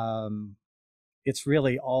 It's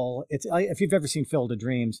really all, if you've ever seen Field of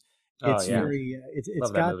Dreams, it's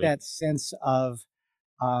it's got that sense of,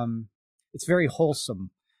 it's very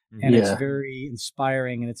wholesome, and it's very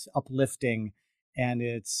inspiring, and it's uplifting, and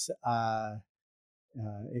it's,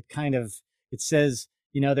 it says,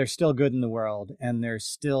 there's still good in the world, and there's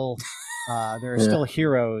still, there are still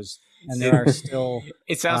heroes, and there are still.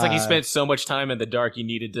 It sounds like you spent so much time in the dark you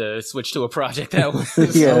needed to switch to a project that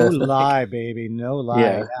was. No lie, baby, no lie.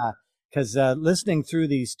 Yeah. Because listening through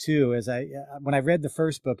these two, when I read the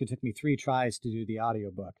first book, it took me 3 tries to do the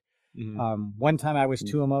audiobook. Mm-hmm. One time I was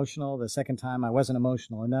too emotional. The second time I wasn't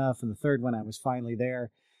emotional enough, and the third one I was finally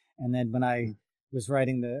there. And then when I was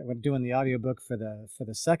doing the audiobook for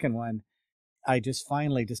the second one, I just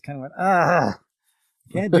finally just kind of went, I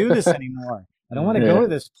can't do this anymore. I don't want to go to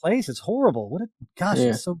this place. It's horrible.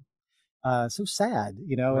 It's so sad,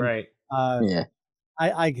 And, right.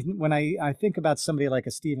 When I think about somebody like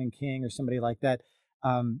a Stephen King or somebody like that,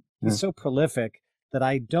 he's so prolific that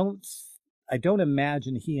I don't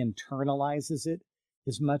imagine he internalizes it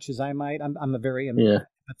as much as I might. I'm a very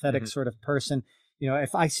empathetic sort of person.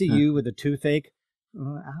 If I see you with a toothache,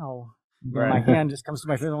 ow. My hand just comes to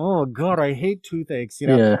my face. Oh God, I hate toothaches.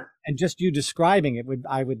 And just you describing it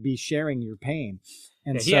I would be sharing your pain.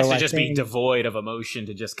 And he has to just be devoid of emotion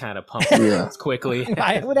to just kind of pump it quickly.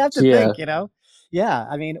 I would have to think, Yeah,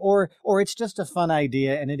 I mean, or it's just a fun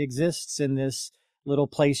idea, and it exists in this little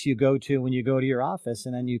place you go to when you go to your office,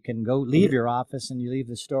 and then you can go leave your office, and you leave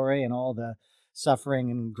the story and all the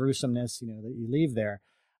suffering and gruesomeness, that you leave there.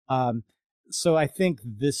 So I think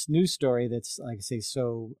this new story that's, like I say,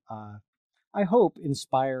 so I hope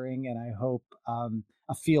inspiring, and I hope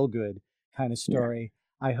a feel-good kind of story.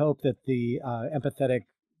 I hope that the empathetic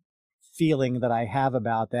feeling that I have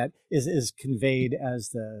about that is conveyed as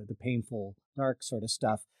the painful, dark sort of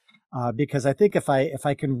stuff. Because I think if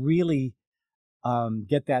I can really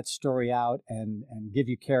get that story out and give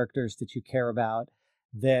you characters that you care about,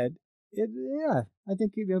 I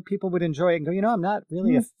think people would enjoy it and go, I'm not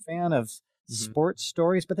really a fan of sports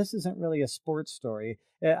stories, but this isn't really a sports story.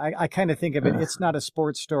 I kind of think of it, it's not a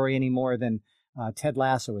sports story any more than Ted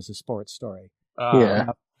Lasso is a sports story.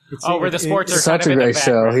 Where the sports are such kind a of great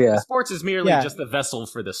show. Yeah, the sports is merely just the vessel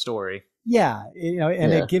for the story. Yeah,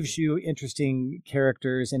 and it gives you interesting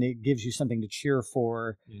characters, and it gives you something to cheer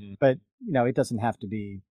for. Mm-hmm. But it doesn't have to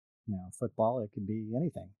be, football. It could be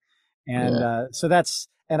anything. And so that's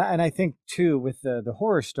and I think too with the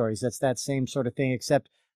horror stories, that's that same sort of thing, except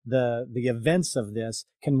the events of this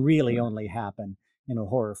can really only happen in a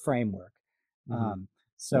horror framework. Mm-hmm.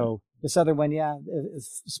 So this other one,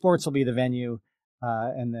 sports will be the venue.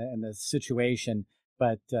 And the situation,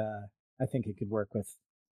 but I think it could work with,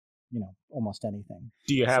 almost anything.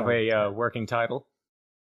 Do you have a working title?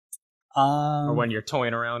 Or one you're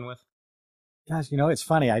toying around with? Gosh, it's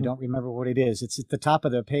funny. I don't remember what it is. It's at the top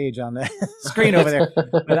of the page on the screen over there.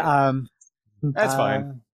 But that's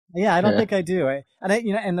fine. Yeah, I don't think I do.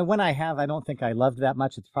 And the one I have, I don't think I loved that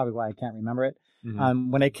much. It's probably why I can't remember it.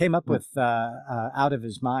 Mm-hmm. When I came up with Out of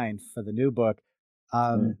His Mind for the new book.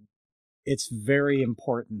 it's very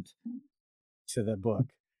important to the book.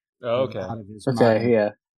 Okay. Out of his Okay, mind.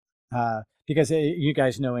 yeah. Because you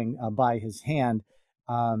guys knowing by his hand,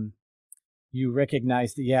 you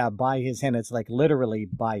recognize that, by his hand, it's like literally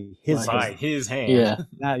by his hand. His hand.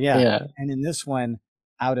 Yeah. Yeah. And in this one,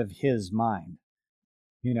 out of his mind.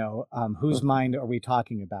 Whose mind are we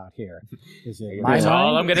talking about here? Is it my That's mind?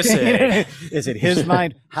 all I'm going to say. Is it his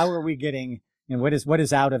mind? How are we getting, what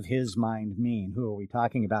does out of his mind mean? Who are we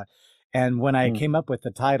talking about? And when I came up with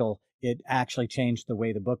the title, it actually changed the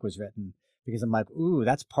way the book was written, because I'm like, ooh,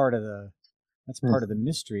 that's part of the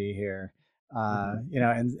mystery here.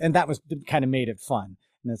 And that was kind of made it fun.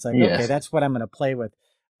 And it's like, okay, that's what I'm going to play with.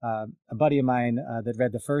 A buddy of mine that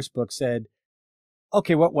read the first book said,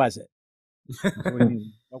 okay, what was it? What do you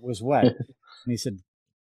mean? What was what? And he said,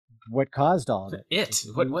 what caused all of it?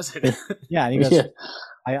 What was it? Yeah. And he goes,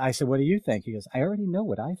 I said, what do you think? He goes, I already know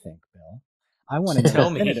what I think, Bill. I want to know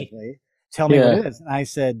definitively. Tell me what it is. And I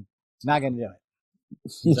said, not going to do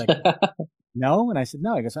it. He's like, no? And I said,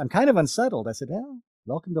 no. He goes, I'm kind of unsettled. I said, well,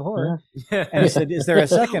 welcome to horror. And he said, is there a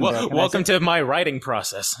second book? Welcome to my writing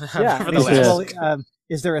process. Yeah.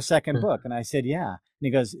 Is there a second book? And I said, yeah. And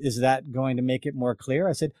he goes, is that going to make it more clear?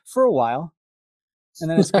 I said, for a while. And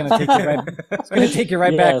then it's going to take you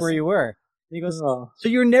right back where you were. And he goes, so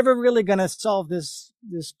you're never really going to solve this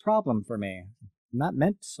problem for me. I'm not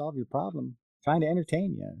meant to solve your problem. I'm trying to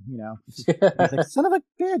entertain you, I was like, son of a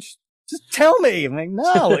bitch. Just tell me. I'm like,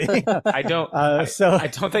 no. I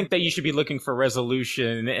don't think that you should be looking for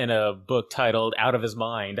resolution in a book titled "Out of His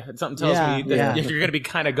Mind." Something tells me that if you're going to be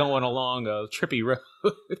kind of going along a trippy road.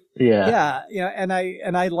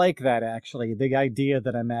 And I like that, actually. The idea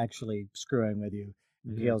that I'm actually screwing with you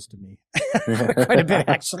appeals to me quite a bit,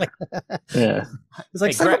 actually. It's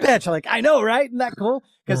like, son of a bitch. I'm like, I know, right? Isn't that cool?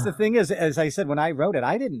 Because the thing is, as I said, when I wrote it,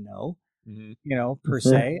 I didn't know, per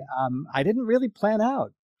se. I didn't really plan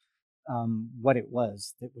out what it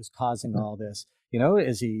was that was causing all this.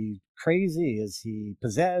 Is he crazy? Is he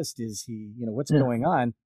possessed? Is he, what's going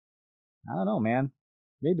on? I don't know, man.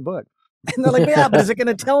 Read the book. And they're like, yeah, but is it going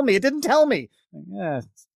to tell me? It didn't tell me. Like, yeah,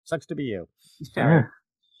 sucks to be you. Sorry.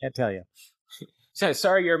 Can't tell you.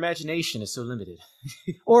 Sorry, your imagination is so limited.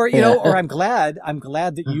 Or, or I'm glad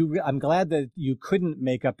that you couldn't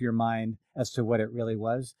make up your mind as to what it really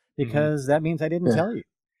was, because that means I didn't tell you.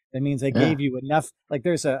 That means I gave you enough. Like,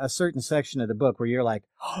 there's a certain section of the book where you're like,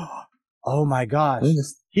 oh my gosh,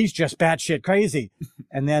 he's just batshit crazy.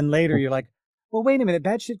 And then later you're like, well, wait a minute,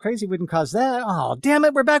 batshit crazy wouldn't cause that. Oh, damn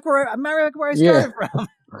it, we're back where I started from.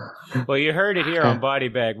 Well, you heard it here on Body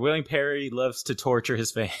Bag. William Perry loves to torture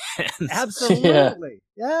his fans. Absolutely.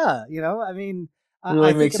 Yeah. I mean,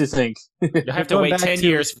 really makes you think. You have to wait 10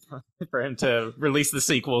 years for him to release the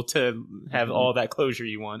sequel to have all that closure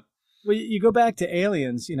you want. Well, you go back to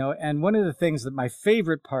Aliens, and one of the things that my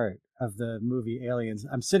favorite part of the movie Aliens,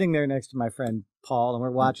 I'm sitting there next to my friend Paul, and we're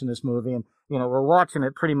watching this movie, and, we're watching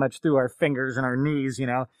it pretty much through our fingers and our knees,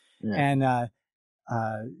 and,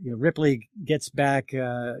 Ripley gets back,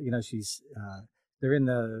 she's, they're in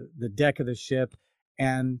the deck of the ship,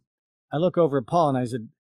 and I look over at Paul and I said,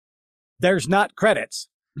 there's not credits.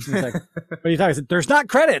 He's like, what are you talking? I said, there's not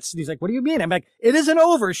credits. And he's like, what do you mean? I'm like, it isn't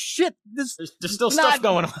over. Shit. There's still stuff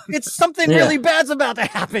going on. It's something really bad's about to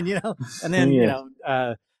happen, And then,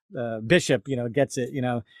 Bishop, gets it,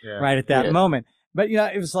 right at that moment. But,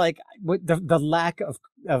 it was like the lack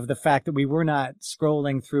of the fact that we were not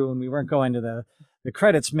scrolling through and we weren't going to the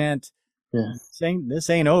credits meant saying this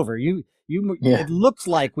ain't over. It looks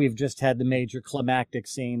like we've just had the major climactic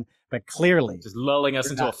scene, but clearly just lulling us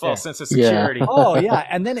into a false sense of security. Oh yeah.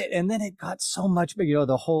 And then it got so much bigger,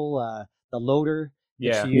 the whole, the loader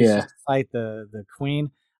that she used to fight the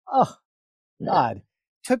queen. Oh God.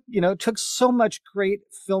 Took so much great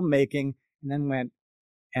filmmaking and then went,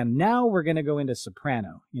 and now we're going to go into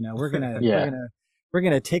soprano. We're going to, we're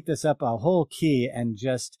going to take this up a whole key and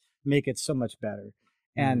just make it so much better.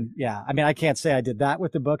 And I mean, I can't say I did that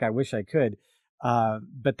with the book. I wish I could.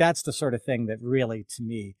 But that's the sort of thing that really, to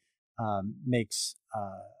me, makes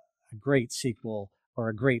a great sequel or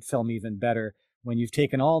a great film even better. When you've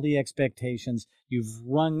taken all the expectations, you've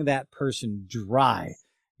wrung that person dry,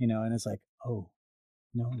 and it's like, oh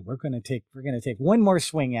no, we're going to take one more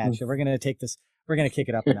swing at you. We're going to take this. We're going to kick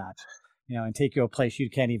it up a notch, and take you a place you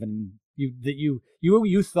can't even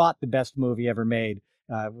you thought the best movie ever made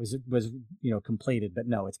was completed, but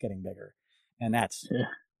no, it's getting bigger, and that's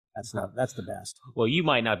the best. Well, you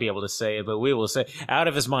might not be able to say it, but we will say, Out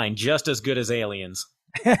of His Mind, just as good as Aliens.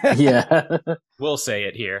 Yeah, we'll say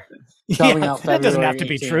it here. That doesn't have to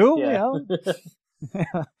be true.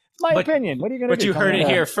 It's my opinion. What are you going to do? But you heard it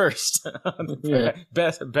here first.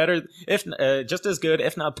 Better, if just as good,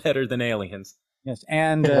 if not better than Aliens. Yes,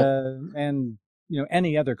 and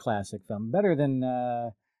any other classic film, better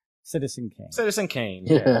than Citizen Kane. Citizen Kane.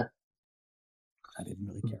 Yeah. I didn't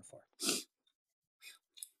really care for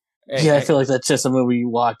it. I feel like that's just a movie you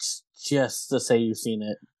watch just to say you've seen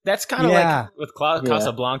it. That's kind of like with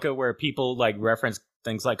Casablanca, where people like reference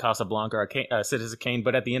things like Casablanca or Citizen Kane,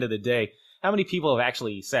 but at the end of the day, how many people have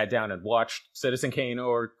actually sat down and watched Citizen Kane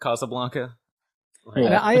or Casablanca?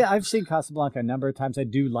 And I've seen Casablanca a number of times. I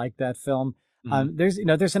do like that film. Mm-hmm.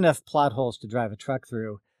 There's enough plot holes to drive a truck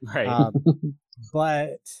through, right?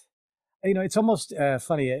 But it's almost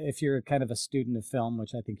funny if you're kind of a student of film,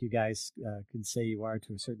 which I think you guys could say you are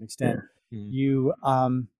to a certain extent.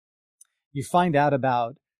 Mm-hmm. You find out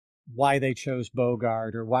about why they chose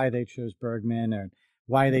Bogart or why they chose Bergman or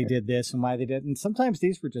why they did this and why they did. And sometimes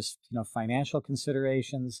these were just, financial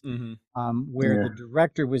considerations, where the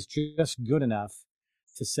director was just good enough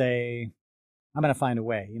to say, I'm going to find a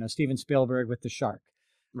way. Steven Spielberg with The Shark.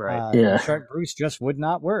 Right. The Shark, Bruce just would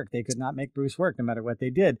not work. They could not make Bruce work no matter what they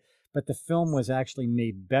did. But the film was actually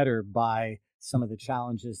made better by some of the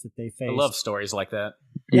challenges that they faced. I love stories like that.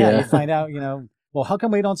 Yeah. You find out, well, how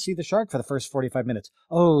come we don't see the shark for the first 45 minutes?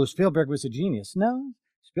 Oh, Spielberg was a genius. No,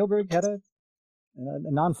 Spielberg had a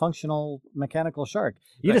non-functional mechanical shark.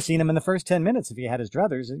 You'd have seen him in the first 10 minutes if he had his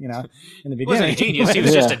druthers, in the beginning. He wasn't a genius. He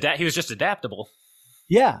was just adaptable.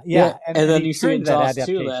 Yeah. And then you see in Jaws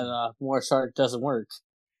too that more shark doesn't work.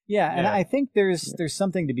 Yeah, and I think there's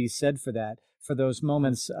something to be said for that, for those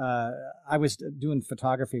moments. I was doing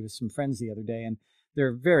photography with some friends the other day, and they're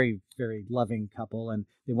a very, very loving couple, and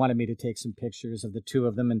they wanted me to take some pictures of the two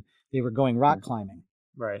of them, and they were going rock climbing.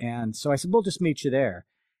 Right. And so I said, we'll just meet you there.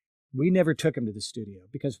 We never took them to the studio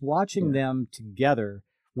because watching them together,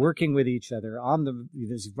 working with each other on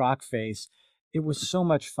this rock face, it was so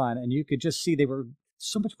much fun, and you could just see they were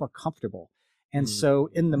so much more comfortable. And so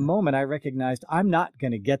in the moment, I recognized I'm not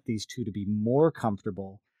going to get these two to be more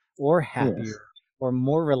comfortable or happier or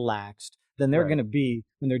more relaxed than they're going to be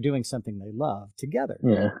when they're doing something they love together.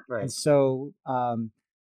 Yeah. Right. And so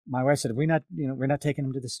my wife said, we're not taking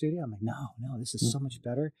them to the studio. I'm like, no, this is so much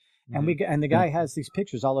better. And the guy has these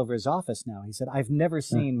pictures all over his office now. He said, I've never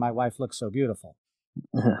seen my wife look so beautiful.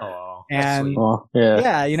 Oh, and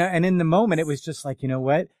and in the moment, it was just like, you know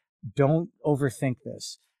what? Don't overthink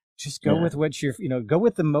this. Just go with what go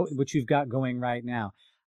with what you've got going right now.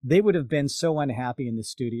 They would have been so unhappy in the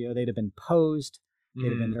studio. They'd have been posed. They'd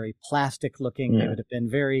have been very plastic looking. They would have been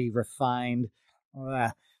very refined.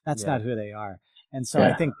 That's not who they are. And so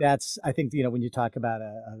I think when you talk about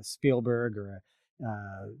a Spielberg or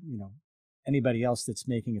anybody else that's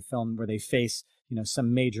making a film where they face,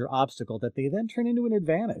 some major obstacle that they then turn into an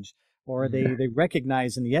advantage, or they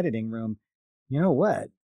recognize in the editing room, you know what?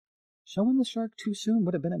 Showing the shark too soon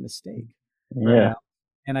would have been a mistake. Yeah.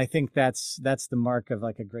 And I think that's the mark of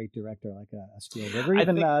like a great director, like a Spielberg, or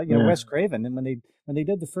even Wes Craven. And when they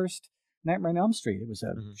did the first Nightmare on Elm Street, it was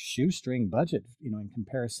a shoestring budget, in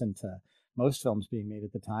comparison to most films being made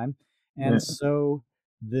at the time. And so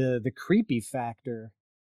the creepy factor,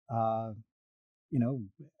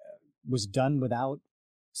 was done without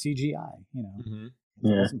CGI.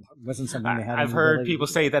 It wasn't something they had. I've heard people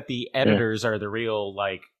say that the editors are the real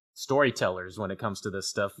storytellers when it comes to this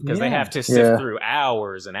stuff, because they have to sift through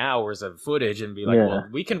hours and hours of footage and be like, well,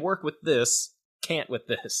 we can work with this, can't with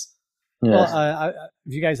this. Well, have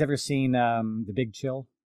you guys ever seen The Big Chill?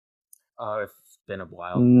 It's been a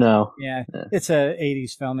while. No. Yeah, it's a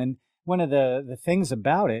 80s film, and one of the things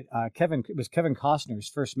about it, it was Kevin Costner's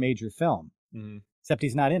first major film, except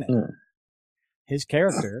he's not in it. His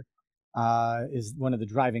character is one of the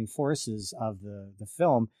driving forces of the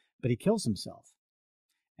film, but he kills himself.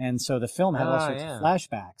 And so the film had all sorts of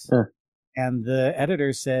flashbacks. And the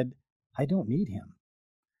editor said, I don't need him.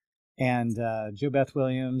 And Jo Beth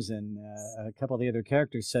Williams and a couple of the other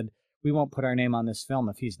characters said, we won't put our name on this film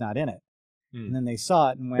if he's not in it. And then they saw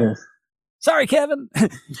it and went, sorry, Kevin.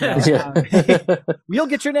 You'll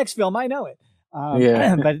get your next film. I know it.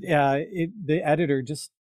 But the editor just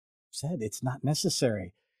said it's not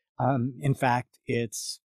necessary. In fact,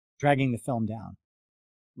 it's dragging the film down.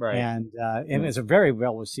 Right. And it was a very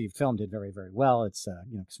well received film, did very, very well. It's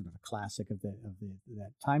sort of a classic of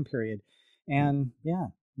that time period. And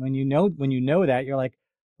when you know that, you're like,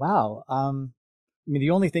 wow. The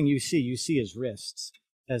only thing you see his wrists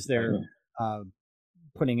as they're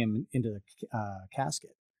putting him into the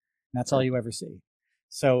casket. And that's all you ever see.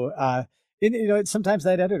 So sometimes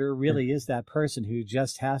that editor really is that person who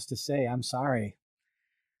just has to say, I'm sorry.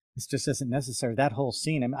 This just isn't necessary. That whole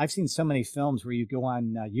scene. I mean, I've seen so many films where you go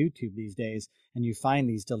on YouTube these days and you find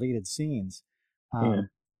these deleted scenes.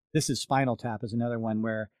 This is Spinal Tap is another one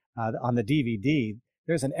where on the DVD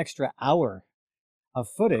there's an extra hour of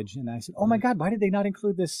footage, and I said, "Oh my God, why did they not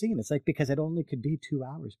include this scene?" It's like, because it only could be 2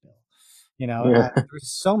 hours, Bill. There's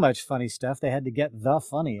so much funny stuff. They had to get the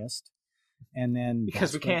funniest, and then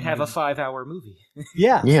because we can't have a 5-hour movie.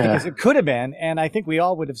 Yeah, because it could have been, and I think we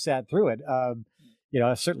all would have sat through it.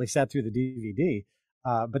 I certainly sat through the DVD.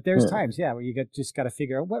 But there's times, where you just got to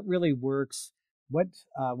figure out what really works. What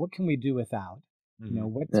can we do without?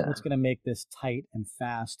 What's going to make this tight and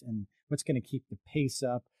fast, and what's going to keep the pace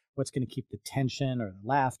up? What's going to keep the tension or the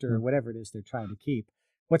laughter or whatever it is they're trying to keep?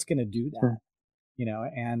 What's going to do that?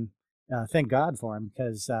 And thank God for him,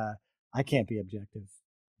 because I can't be objective,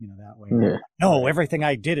 that way. Yeah. No, everything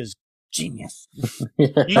I did is genius. You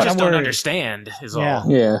just don't understand, is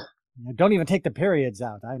all. Yeah. Don't even take the periods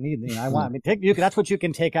out. I need. That's what you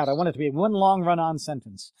can take out. I want it to be one long run-on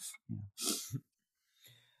sentence.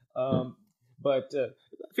 But I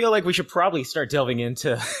feel like we should probably start delving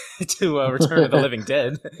into Return of the Living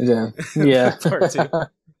Dead. Yeah. Part 2.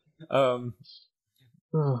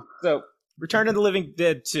 So, Return of the Living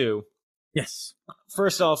Dead 2. Yes.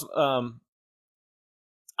 First off,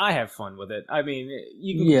 I have fun with it. I mean,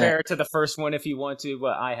 you can compare it to the first one if you want to,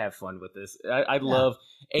 but I have fun with this. I love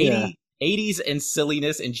 80s and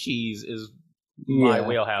silliness and cheese is my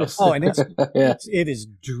wheelhouse. Oh, and it is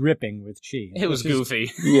dripping with cheese. It was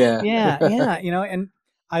goofy. Yeah. And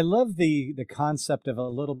I love the concept of a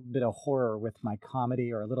little bit of horror with my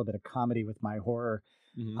comedy, or a little bit of comedy with my horror.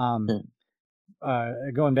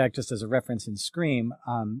 Going back just as a reference in Scream,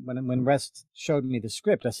 when Rest showed me the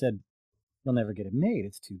script, I said, "You'll never get it made.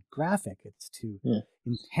 It's too graphic. It's too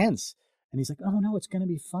intense." And he's like, "Oh no, it's going to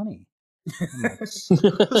be funny." Like,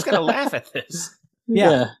 who's going to laugh at this?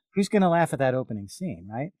 Yeah. Who's going to laugh at that opening scene,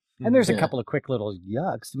 right? And there's a couple of quick little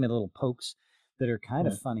yucks, little pokes that are kind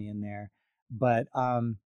of funny in there. But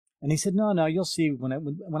and he said, "No, you'll see when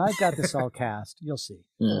I've got this all cast, you'll see."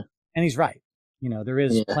 Yeah. And he's right. There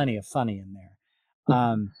is plenty of funny in there.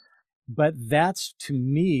 But that's, to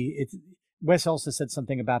me, Wes also said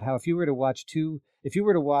something about how if you were to walk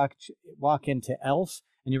into Elf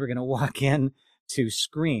and you were going to walk in to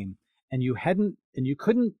Scream, and you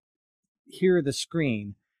couldn't hear the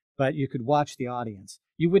screen, but you could watch the audience,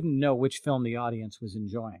 you wouldn't know which film the audience was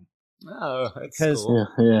enjoying. Oh, that's because cool.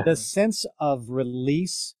 The sense of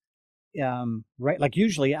release, right? Like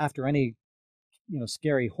usually after any,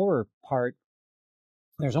 scary horror part,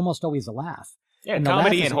 there's almost always a laugh. Yeah, and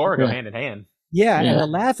comedy and horror go hand in hand. Yeah, and the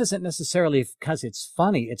laugh isn't necessarily because it's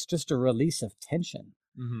funny; it's just a release of tension.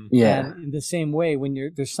 Yeah. And in the same way,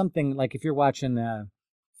 when there's something like if you're watching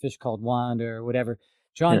Fish Called Wanda or whatever,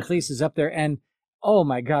 John Cleese is up there, and oh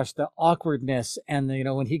my gosh, the awkwardness, and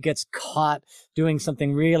when he gets caught doing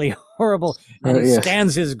something really horrible, and he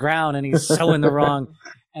stands his ground, and he's so in the wrong.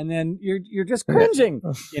 And then you're just cringing,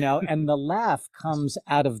 and the laugh comes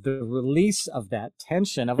out of the release of that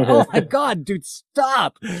tension of, oh my God, dude,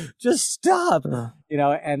 stop, just stop,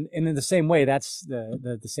 and in the same way, that's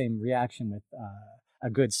the same reaction with a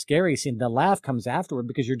good scary scene. The laugh comes afterward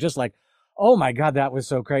because you're just like, oh my God, that was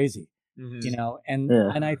so crazy,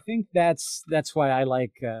 and I think that's why I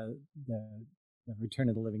like the Return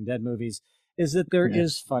of the Living Dead movies, is that there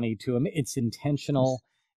is funny to them. It's intentional.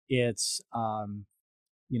 It's a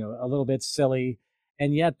little bit silly,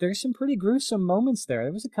 and yet there's some pretty gruesome moments there.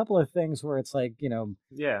 There was a couple of things where it's like,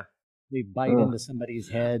 they bite into somebody's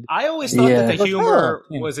head. I always thought that the humor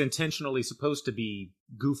was intentionally supposed to be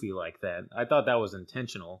goofy like that. I thought that was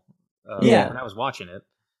intentional when I was watching it.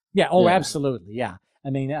 Yeah, absolutely, yeah. I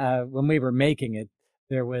mean, when we were making it,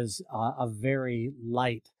 there was a very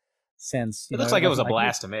light sense. It looks like it was a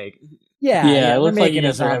blast to make. Yeah, it looks like you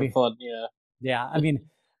guys guys are having fun, Yeah, I mean,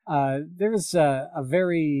 there was it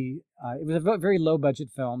was a very low budget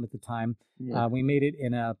film at the time. We made it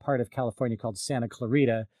in a part of California called Santa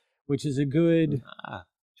Clarita, which is a good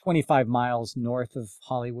 25 miles north of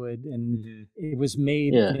Hollywood. And it was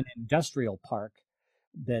made in an industrial park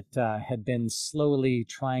that had been slowly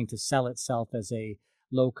trying to sell itself as a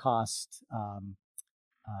low cost,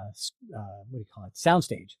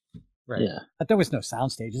 soundstage. Right. Yeah. But there was no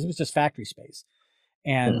soundstage. It was just factory space.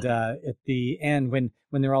 And at the end, when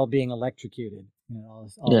they're all being electrocuted, all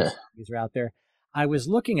these are out there, I was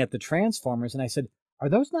looking at the Transformers and I said, "Are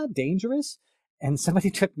those not dangerous?" And somebody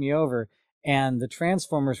took me over, and the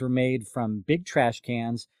Transformers were made from big trash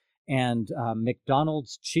cans and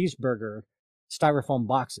McDonald's cheeseburger styrofoam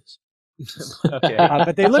boxes. Okay,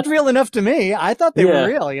 but they looked real enough to me. I thought they were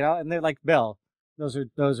real, and they're like, "Bill, those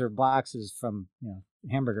are boxes from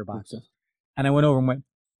hamburger boxes. And I went over and went,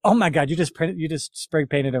 "Oh my God, you just spray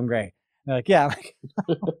painted them gray." And they're like, "Yeah."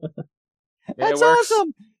 That's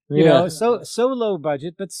awesome. You know, so low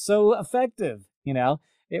budget, but so effective. You know,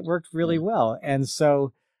 it worked really well. And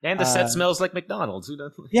so, and the set smells like McDonald's. Who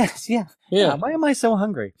doesn't? Yes, yeah. Why am I so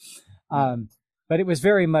hungry? But it was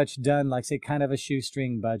very much done, like say, kind of a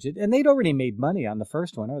shoestring budget, and they'd already made money on the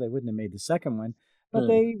first one, or they wouldn't have made the second one. But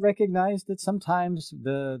they recognized that sometimes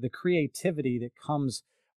the creativity that comes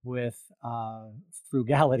with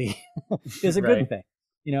frugality is a good thing,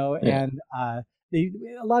 you know. And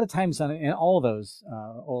a lot of times in all those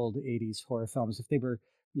old 80s horror films, if they were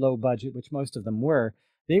low budget, which most of them were,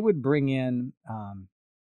 they would bring in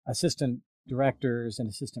assistant directors and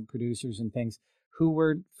assistant producers and things who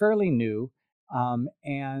were fairly new,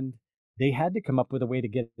 and they had to come up with a way to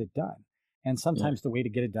get it done. And sometimes the way to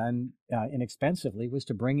get it done inexpensively was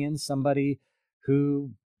to bring in somebody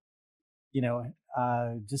who, you know,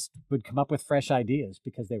 just would come up with fresh ideas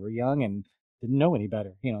because they were young and didn't know any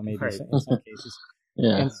better, you know, maybe in some cases.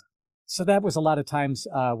 And so that was a lot of times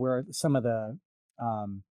where some of the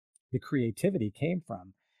creativity came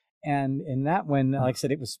from. And in that one, like I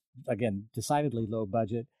said, it was, again, decidedly low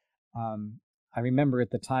budget. I remember at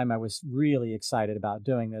the time I was really excited about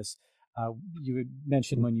doing this. You had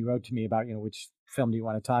mentioned when you wrote to me about, you know, which film do you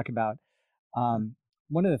want to talk about?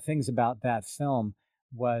 One of the things about that film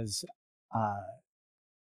was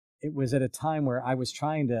it was at a time where I was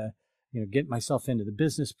trying to, you know, get myself into the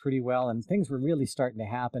business pretty well, and things were really starting to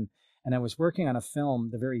happen. And I was working on a film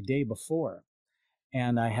the very day before,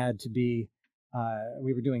 and I had to be,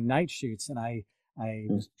 we were doing night shoots, and I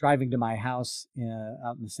was driving to my house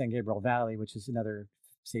out in the San Gabriel Valley, which is another,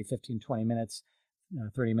 say, 15, 20 minutes,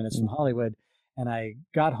 30 minutes from Hollywood. And I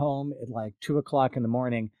got home at like 2:00 in the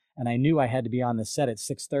morning, and I knew I had to be on the set at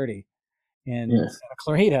 6:30 in Santa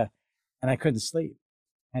Clarita, and I couldn't sleep.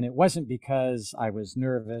 And it wasn't because I was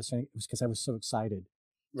nervous, it was because I was so excited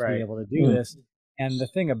to be able to do this. And the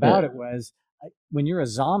thing about it was, when you're a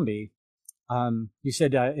zombie, you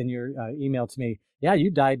said in your email to me, yeah,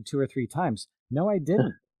 you died 2 or 3 times. No, I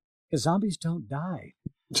didn't, because zombies don't die,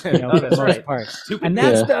 you know, for the most part. And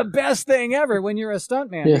that's the best thing ever when you're a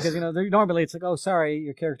stuntman, because, you know, normally it's like, oh, sorry,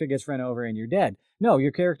 your character gets run over and you're dead. No,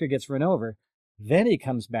 your character gets run over, then he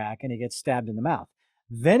comes back and he gets stabbed in the mouth.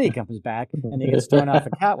 Then he comes back and he gets thrown off a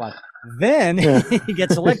catwalk. Then he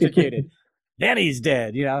gets electrocuted. Then he's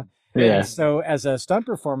dead, you know. And so as a stunt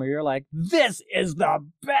performer, you're like, this is the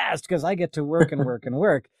best, because I get to work and work and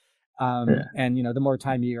work. And, you know, the more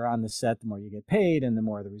time you're on the set, the more you get paid, and the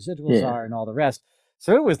more the residuals are and all the rest.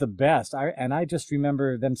 So it was the best. I just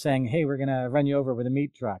remember them saying, hey, we're going to run you over with a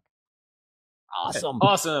meat truck. Awesome.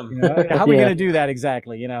 Awesome. You know, how are we going to do that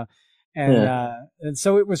exactly, you know? And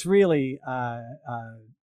so it was really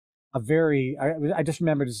a very, I just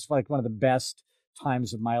remember it's like one of the best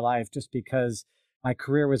times of my life, just because my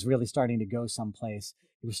career was really starting to go someplace.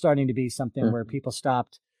 It was starting to be something where people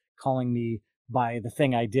stopped calling me by the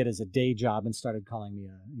thing I did as a day job and started calling me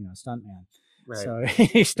a stuntman. Right. So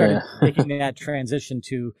he started making that transition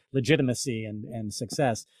to legitimacy and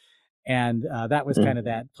success. And that was kind of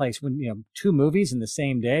that place when, you know, 2 movies in the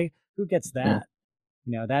same day, who gets that?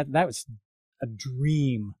 You know, that was a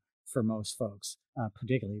dream for most folks,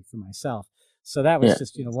 particularly for myself. So that was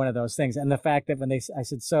just, you know, one of those things. And the fact that when I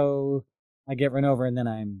said, so I get run over and then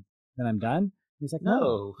I'm done. He's like,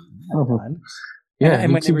 no, I'm done.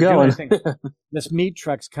 And when they were doing things, this meat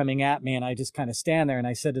truck's coming at me, and I just kind of stand there, and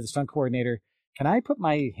I said to the stunt coordinator, can I put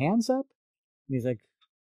my hands up? And he's like,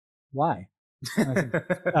 why? Said,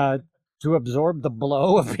 to absorb the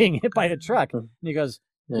blow of being hit by a truck. And he goes,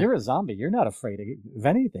 you're a zombie. You're not afraid of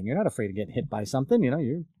anything. You're not afraid of getting hit by something. You know,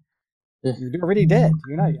 you're already dead.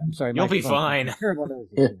 You're not. I'm sorry. You'll be fine.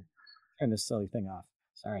 Turn this silly thing off.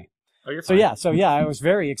 Sorry. Oh, you're fine. I was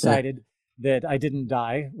very excited that I didn't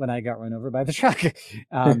die when I got run over by the truck.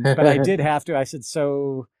 But I did have to. I said,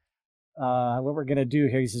 so what we're going to do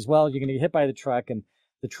here? He says, well, you're going to get hit by the truck, and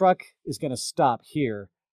the truck is going to stop here,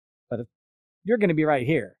 but you're going to be right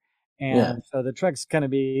here. And so the truck's going to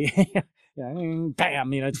be,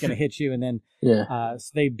 bam, you know, it's going to hit you. And then so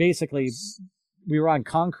they basically, we were on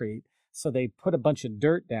concrete, so they put a bunch of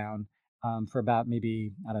dirt down for about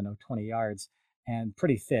maybe, 20 yards, and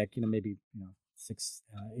pretty thick, you know, maybe, 6,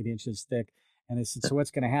 8 inches thick. And they said, so what's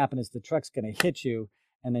going to happen is the truck's going to hit you,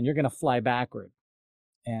 and then you're going to fly backward.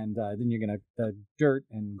 And then the dirt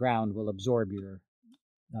and ground will absorb your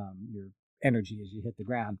energy as you hit the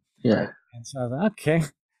ground. Yeah. And so I was like, okay,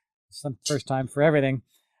 some first time for everything.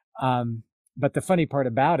 But the funny part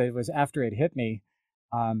about it was, after it hit me,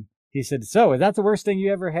 he said, so is that the worst thing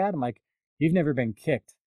you ever had? I'm like, you've never been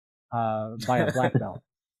kicked. by a black belt.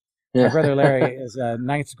 Yeah. My brother Larry is a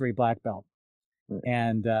 9th degree black belt.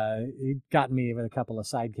 And he got me with a couple of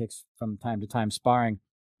sidekicks from time to time sparring.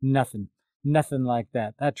 Nothing like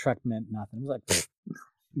that. That truck meant nothing. It was like,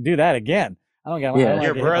 do that again. I don't get. Yeah.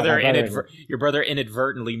 Your brother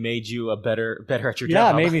inadvertently made you better at your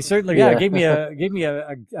job. Yeah, made me certainly. Yeah, gave me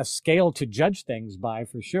a scale to judge things by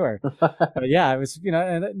for sure. But yeah, it was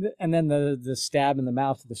and then the stab in the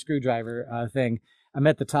mouth with the screwdriver thing. I'm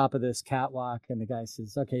at the top of this catwalk, and the guy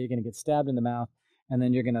says, "Okay, you're going to get stabbed in the mouth, and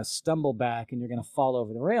then you're going to stumble back, and you're going to fall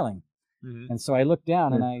over the railing." Mm-hmm. And so I look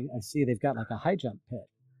down, and I see they've got like a high jump pit,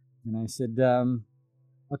 and I said,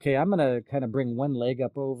 "Okay, I'm going to kind of bring one leg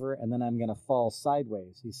up over, and then I'm going to fall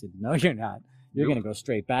sideways." He said, "No, you're not. You're going to go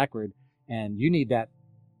straight backward, and you need that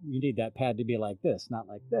pad to be like this, not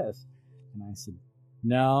like this." And I said,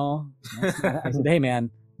 "No." I said, "Hey,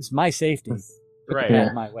 man, this is my safety.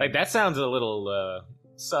 Right. My way." Like that sounds a little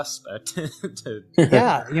suspect.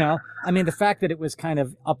 Yeah, I mean, the fact that it was kind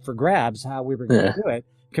of up for grabs how we were going to do it.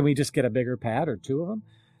 Can we just get a bigger pad or two of them?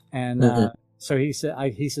 And so he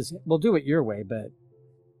says, "We'll do it your way, but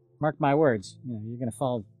mark my words, you're going to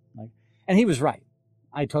fall." And he was right.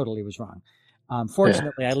 I totally was wrong.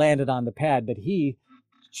 Fortunately, I landed on the pad, but he,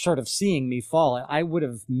 sort of seeing me fall, I would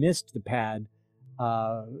have missed the pad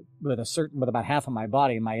with about half of my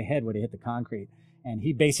body, and my head would have hit the concrete. And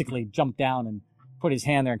he basically jumped down and put his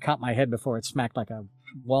hand there and caught my head before it smacked like a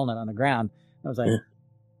walnut on the ground. I was like,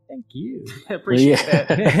 "Thank you." I appreciate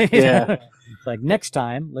that. Yeah. It's like, next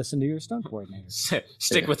time, listen to your stunt coordinator.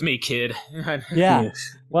 Stick with me, kid. Yeah.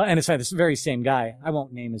 Well, and it's like this very same guy. I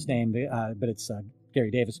won't name his name, but it's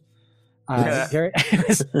Gary Davis. Gary,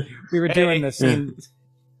 we were doing the scene.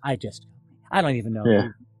 I don't even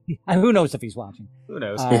know. Yeah. Who knows if he's watching? Who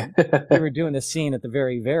knows? We were doing the scene at the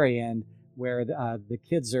very, very end where the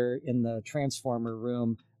kids are in the transformer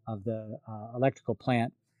room of the electrical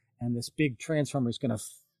plant, and this big transformer is going to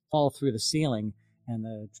fall through the ceiling, and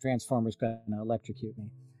the transformer is going to electrocute me.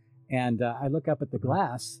 And I look up at the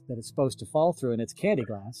glass that it's supposed to fall through, and it's candy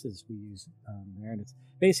glass, as we use there, and it's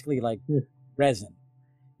basically like resin.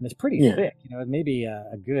 And it's pretty thick, maybe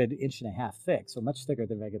a good 1.5 inches thick, so much thicker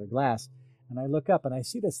than regular glass. And I look up, and I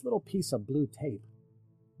see this little piece of blue tape.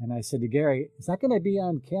 And I said to Gary, "Is that going to be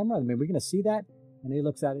on camera? I mean, we're going to see that?" And he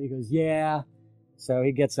looks at it, he goes, "Yeah." So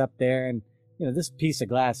he gets up there, and, this piece of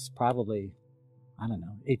glass is probably, I don't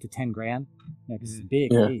know, 8 to 10 grand. It's a big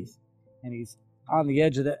piece. And he's on the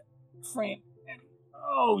edge of the frame, and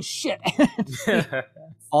oh, shit.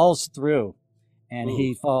 Falls through, and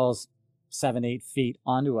he falls 7-8 feet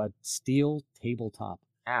onto a steel tabletop.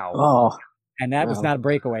 Ow. Oh. And that was not a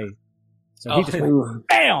breakaway. So he just went,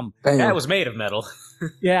 bam! That was made of metal.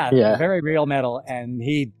 Yeah, very real metal. And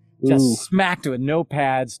he just smacked it with no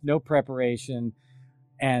pads, no preparation,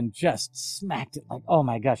 and just smacked it like, oh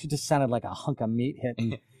my gosh, it just sounded like a hunk of meat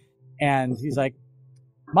hitting. And he's like,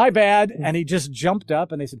 "My bad." And he just jumped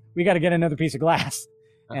up, and they said, "We got to get another piece of glass."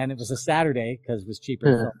 And it was a Saturday, because it was cheaper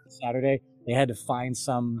to film Saturday. They had to find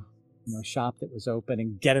some shop that was open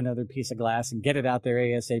and get another piece of glass and get it out there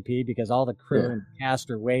ASAP, because all the crew and cast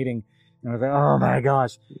are waiting. And I was like, oh my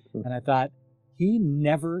gosh. And I thought, he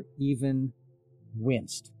never even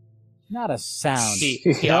winced. Not a sound.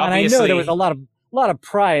 And I know there was a lot of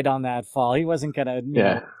pride on that fall. He wasn't gonna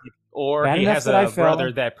or he has a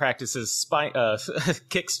brother that practices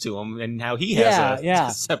kicks to him, and now he has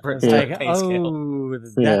a separate pay scale.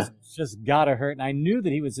 That's just gotta hurt. And I knew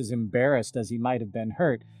that he was as embarrassed as he might have been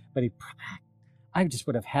hurt, but I just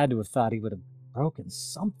would have had to have thought he would have broken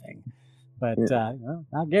something. But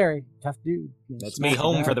not Gary, tough dude. That's me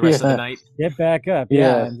home for the rest of the night. Get back up,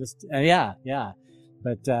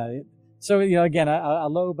 But so again, a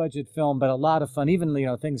low budget film, but a lot of fun. Even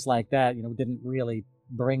things like that, didn't really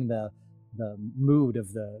bring the mood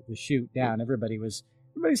of the shoot down. Everybody's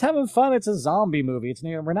having fun. It's a zombie movie. It's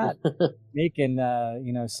we're not making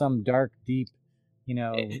some dark, deep.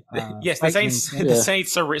 Yes, this ain't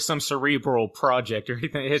some cerebral project or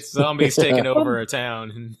anything. It's zombies taking over a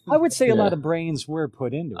town. I would say a lot of brains were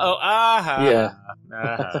put into it. Oh,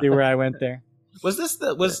 See where I went there? Was this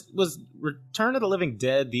was Return of the Living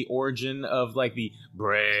Dead the origin of like the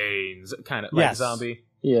brains kind of like zombie?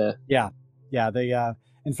 Yeah.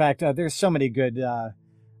 In fact, there's so many good.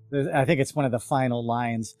 I think it's one of the final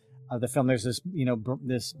lines of the film. There's this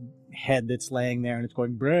this head that's laying there, and it's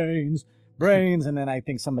going brains. And then I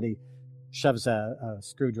think somebody shoves a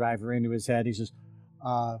screwdriver into his head. He says,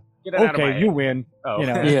 "Okay, you win." Oh.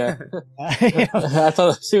 I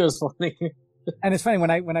thought she was funny. And it's funny when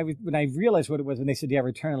I realized what it was when they said, "Yeah,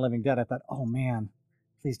 Return of the Living Dead," I thought, "Oh man,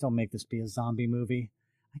 please don't make this be a zombie movie."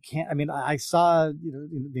 I can't. I mean, I saw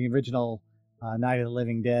the original Night of the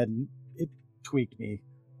Living Dead, and it tweaked me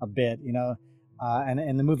a bit,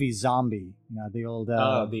 and the movie Zombie, the old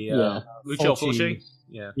Lucio Fulci.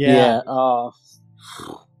 Yeah.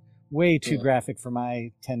 Way too graphic for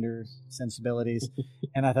my tender sensibilities.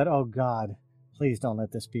 And I thought, oh God, please don't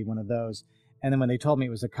let this be one of those. And then when they told me it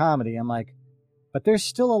was a comedy, I'm like, but there's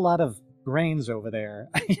still a lot of brains over there.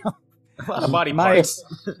 A lot of body parts.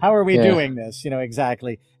 How are we doing this?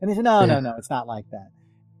 Exactly. And they said, no, it's not like that.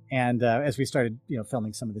 And as we started,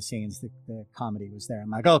 filming some of the scenes, the comedy was there.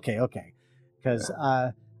 I'm like, okay. Because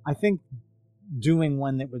I think doing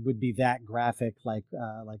one that would be that graphic, like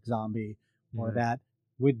Zombie or that,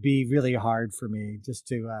 would be really hard for me just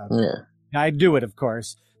to I'd do it, of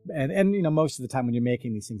course, and most of the time when you're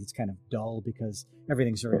making these things, it's kind of dull because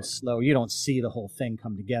everything's very slow. You don't see the whole thing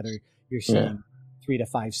come together. You're seeing 3 to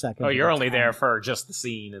 5 seconds. Oh, you're only there for just the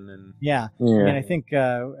scene, and then and I think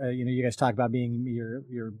you guys talk about being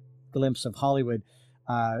your glimpse of Hollywood.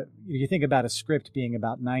 You think about a script being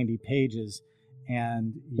about 90 pages,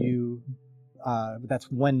 and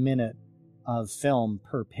that's 1 minute of film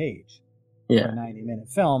per page. A 90-minute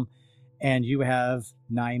film, and you have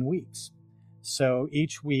 9 weeks. So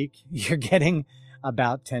each week you're getting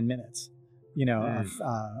about 10 minutes,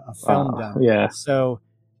 of film done. Yeah. So,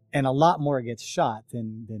 and a lot more gets shot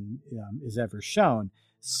than is ever shown.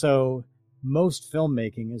 So most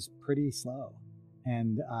filmmaking is pretty slow,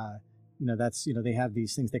 and that's they have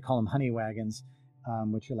these things, they call them honey wagons,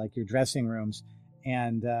 which are like your dressing rooms,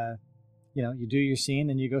 and you do your scene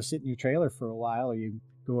and you go sit in your trailer for a while, or you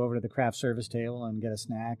go over to the craft service table and get a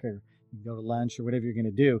snack, or you go to lunch, or whatever you're going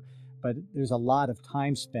to do. But there's a lot of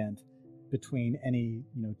time spent between any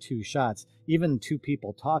 2 shots. Even 2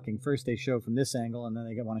 people talking, first they show from this angle, and then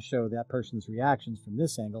they want to show that person's reactions from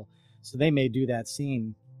this angle. So they may do that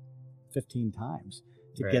scene 15 times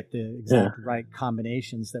to get the exact right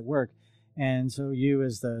combinations that work. And so you,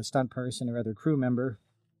 as the stunt person or other crew member,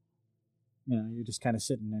 you're just kind of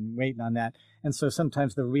sitting and waiting on that. And so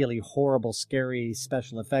sometimes the really horrible, scary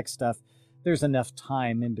special effects stuff, there's enough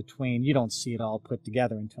time in between. You don't see it all put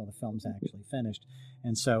together until the film's actually finished.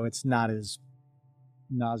 And so it's not as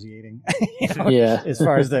nauseating as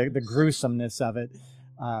far as the gruesomeness of it.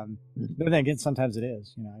 But then again, sometimes it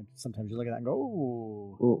is. Sometimes you look at that and go,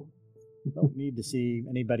 "Ooh, don't need to see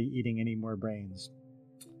anybody eating any more brains."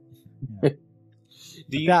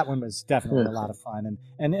 That one was definitely a lot of fun,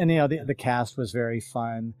 and the cast was very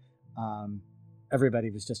fun.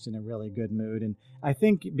 Everybody was just in a really good mood, and I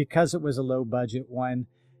think because it was a low budget one,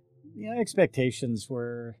 expectations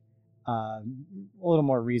were a little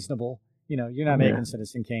more reasonable. You're not making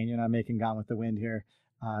Citizen Kane, you're not making Gone with the Wind here.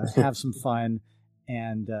 Have some fun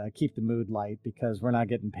and keep the mood light, because we're not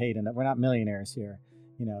getting paid enough. We're not millionaires here.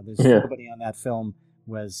 There's nobody on that film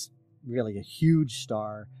was really a huge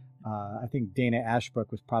star. I think Dana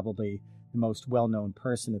Ashbrook was probably the most well-known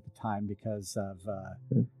person at the time because of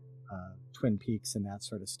Twin Peaks and that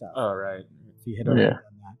sort of stuff. Oh, right. If he had already done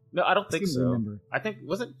that. No, I don't think so. Remember. I think,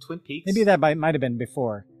 was it Twin Peaks? Maybe that might have been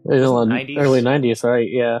before. Early 90s, right?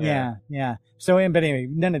 Yeah. So, but anyway,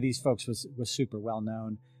 none of these folks was super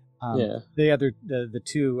well-known. The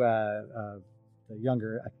 2, the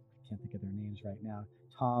younger, I can't think of their names right now,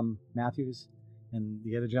 Tom Matthews and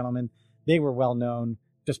the other gentleman, they were well-known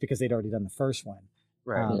just because they'd already done the first one.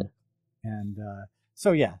 Right.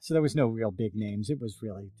 So there was no real big names. It was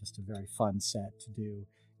really just a very fun set to do,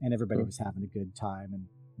 and everybody was having a good time, and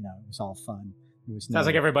it was all fun. It was sounds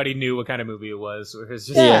like everybody knew what kind of movie it was. It was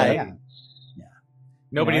just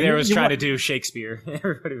nobody there was trying to do Shakespeare.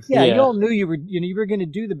 Everybody was, you all knew you were going to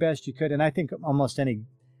do the best you could, and I think almost any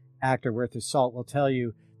actor worth his salt will tell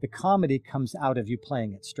you the comedy comes out of you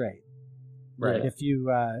playing it straight. Right. If you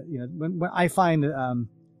when I find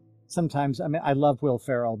sometimes, I mean, I love Will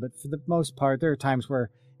Ferrell, but for the most part, there are times where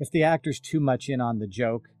if the actor's too much in on the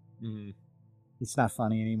joke, it's not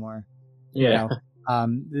funny anymore. Yeah.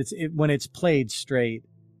 When it's played straight,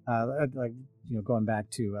 like going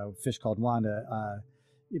back to Fish Called Wanda,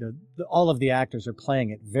 all of the actors are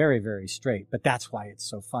playing it very, very straight, but that's why it's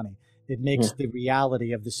so funny. It makes the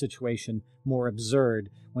reality of the situation more absurd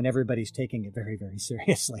when everybody's taking it very, very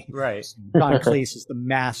seriously. Right. John Cleese is the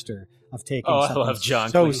master of taking something I love John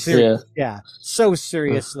so Cleese. serious. Yeah, so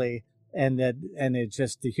seriously, and it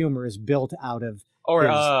just, the humor is built out of. Or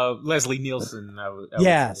Leslie Nielsen.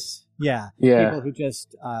 Yes. Yeah. People who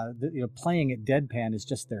just playing it deadpan is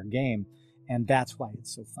just their game, and that's why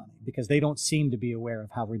it's so funny, because they don't seem to be aware of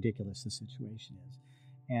how ridiculous the situation is.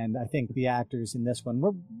 And I think the actors in this one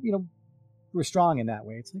were strong in that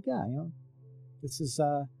way. It's like, this is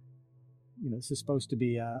this is supposed to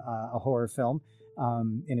be a horror film,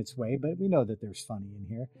 in its way, but we know that there's funny in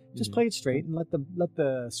here. Just play it straight and let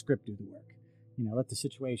the script do the work. Let the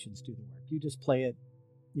situations do the work. You just play it,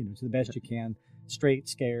 to the best you can, straight,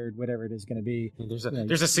 scared, whatever it is going to be.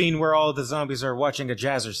 There's a scene where all the zombies are watching a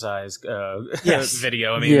Jazzercise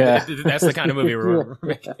video. I mean, that's the kind of movie we're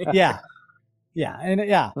making. Yeah.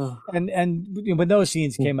 And when those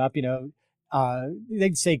scenes came up,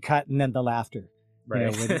 they'd say cut and then the laughter.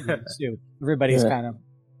 Right. Everybody's kind of,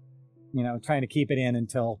 trying to keep it in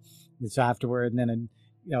until it's afterward, and then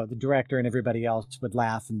the director and everybody else would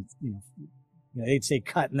laugh, and they'd say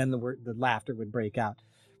cut, and then the laughter would break out,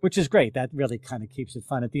 which is great. That really kind of keeps it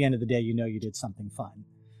fun. At the end of the day, you did something fun,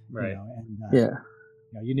 right?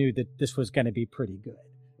 You knew that this was going to be pretty good.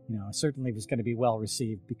 It certainly was going to be well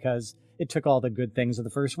received because it took all the good things of the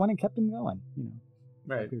first one and kept them going.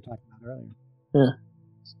 Right? Like we were talking about earlier.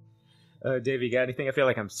 Yeah. Dave, you got anything? I feel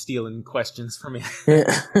like I'm stealing questions from you.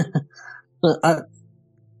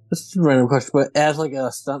 This is a random question, but as like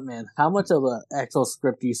a stuntman, how much of the actual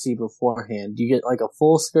script do you see beforehand? Do you get like a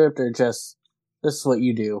full script, or just this is what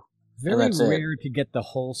you do? Very rare to get the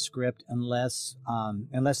whole script unless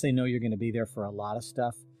they know you're going to be there for a lot of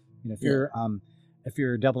stuff. If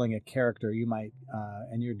you're doubling a character, you might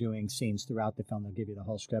and you're doing scenes throughout the film, they'll give you the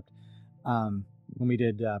whole script. When we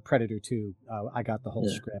did Predator 2, I got the whole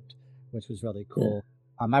script, which was really cool.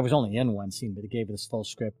 I was only in one scene, but it gave us full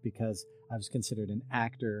script because I was considered an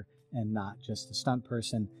actor and not just a stunt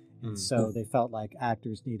person. And so they felt like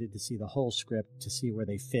actors needed to see the whole script to see where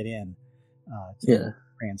they fit in to the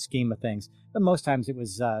grand scheme of things. But most times it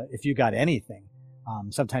was if you got anything,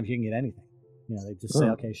 sometimes you can get anything. They just say,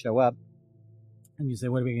 okay, show up. And you say,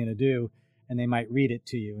 what are we going to do? And they might read it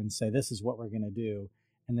to you and say, this is what we're going to do.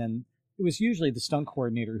 And then it was usually the stunt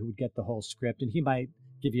coordinator who would get the whole script, and he might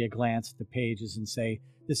give you a glance at the pages and say,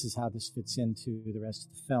 this is how this fits into the rest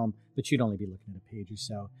of the film, but you'd only be looking at a page or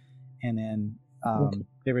so. And then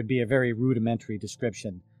there would be a very rudimentary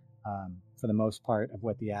description for the most part of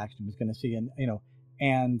what the action was going to see.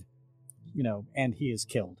 And he is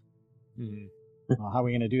killed. How are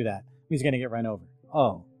we going to do that? He's going to get run over.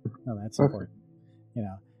 Oh, no, that's important.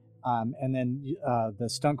 And then the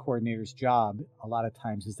stunt coordinator's job a lot of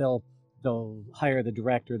times is they'll hire the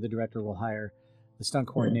director will hire the stunt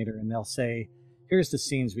coordinator, and they'll say, here's the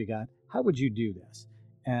scenes we got, how would you do this?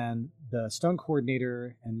 And the stunt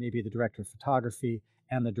coordinator and maybe the director of photography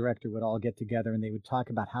and the director would all get together, and they would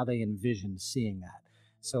talk about how they envisioned seeing that.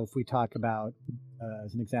 So if we talk about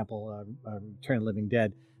as an example, Return of the Living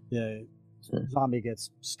Dead, the zombie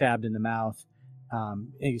gets stabbed in the mouth,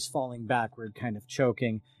 he's falling backward, kind of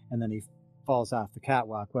choking, and then he falls off the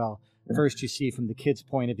catwalk. Well, first you see from the kid's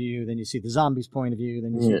point of view, then you see the zombie's point of view,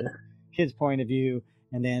 then you see the kid's point of view,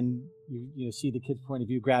 and then you see the kid's point of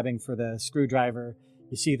view grabbing for the screwdriver.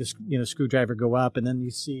 You see the screwdriver go up, and then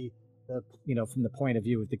you see from the point of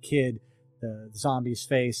view of the kid, the zombie's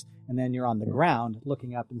face, and then you're on the ground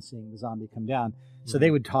looking up and seeing the zombie come down. So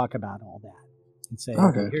they would talk about all that and say,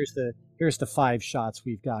 okay, here's the 5 shots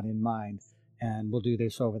we've got in mind, and we'll do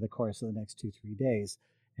this over the course of the next 2-3 days.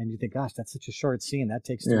 And you think, gosh, that's such a short scene. That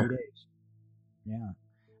takes 3 days. Yeah.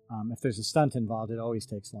 If there's a stunt involved, it always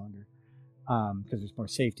takes longer because there's more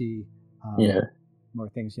safety, more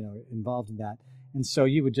things, involved in that. And so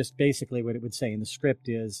you would just basically, what it would say in the script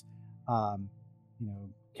is,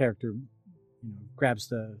 character, grabs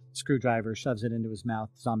the screwdriver, shoves it into his mouth,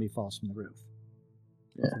 zombie falls from the roof.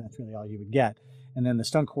 So that's really all you would get. And then the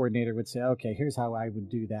stunt coordinator would say, okay, here's how I would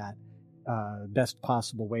do that. Best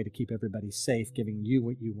possible way to keep everybody safe, giving you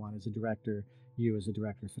what you want as a director, you as a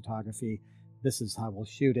director of photography. This is how we'll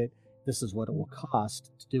shoot it. This is what it will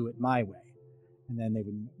cost to do it my way. And then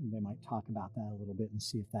they might talk about that a little bit and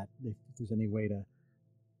see if there's any way to,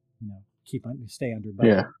 stay under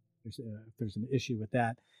budget. If there's an issue with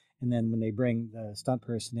that. And then when they bring the stunt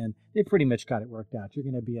person in, they pretty much got it worked out. You're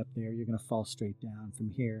going to be up there. You're going to fall straight down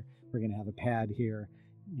from here. We're going to have a pad here.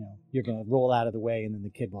 You're going to roll out of the way, and then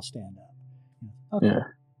the kid will stand up. Okay.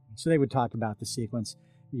 So they would talk about the sequence.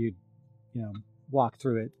 You'd, walk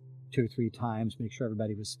through it 2 or 3 times, make sure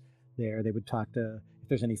everybody was there. They would talk to, if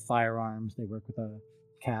there's any firearms, they work with a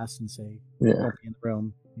cast and say, don't be in the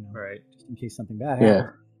room, just in case something bad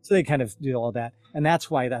happens. So they kind of do all that. And that's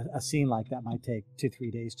why a scene like that might take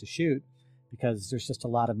 2-3 days to shoot, because there's just a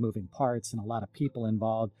lot of moving parts and a lot of people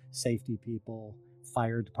involved, safety people,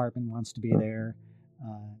 fire department wants to be there.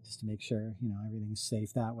 Just to make sure, everything's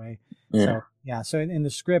safe that way. So in the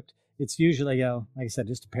script, it's usually, like I said,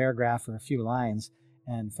 just a paragraph or a few lines.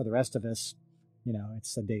 And for the rest of us,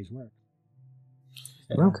 it's a day's work.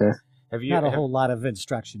 Okay. Not a whole lot of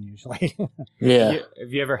instruction usually. Yeah.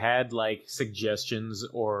 Have you ever had like suggestions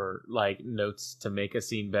or like notes to make a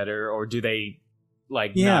scene better, or do they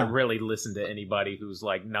like not really listen to anybody who's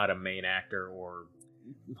like not a main actor or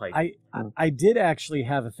like? I did actually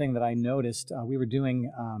have a thing that I noticed. We were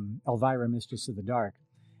doing Elvira, Mistress of the Dark,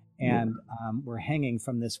 and we're hanging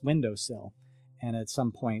from this windowsill, and at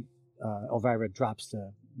some point Elvira drops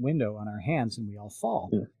the window on our hands and we all fall.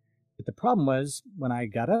 Yeah. But the problem was, when I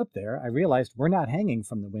got up there, I realized we're not hanging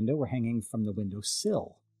from the window, we're hanging from the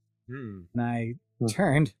windowsill. And I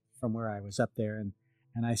turned from where I was up there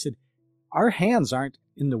and I said, our hands aren't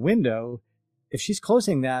in the window. If she's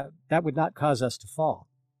closing that would not cause us to fall.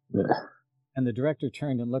 Yeah. And the director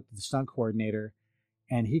turned and looked at the stunt coordinator,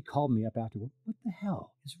 and he called me up afterward. What the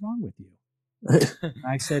hell is wrong with you?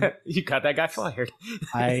 I said, you got that guy fired.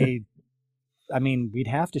 I mean, we'd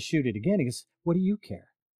have to shoot it again. He goes, what do you care?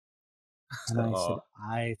 And I said,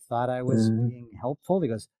 I thought I was being helpful. He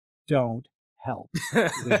goes, don't help.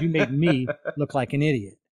 Because you made me look like an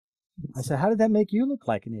idiot. I said, how did that make you look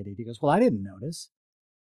like an idiot? He goes, well, I didn't notice.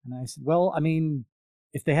 And I said, well, I mean,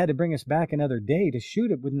 if they had to bring us back another day to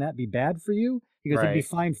shoot it, wouldn't that be bad for you? He goes, it'd be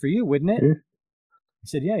fine for you, wouldn't it? I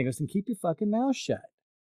said, yeah. He goes, then keep your fucking mouth shut.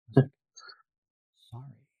 I was like,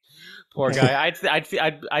 sorry. Poor guy.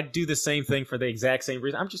 I'd do the same thing for the exact same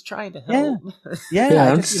reason. I'm just trying to help.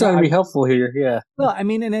 Yeah. I'm just trying to be helpful here. Yeah. Well, I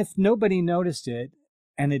mean, and if nobody noticed it,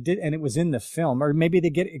 and it was in the film, or maybe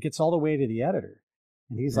it gets all the way to the editor,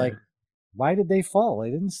 and he's like, "Why did they fall?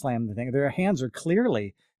 They didn't slam the thing. Their hands are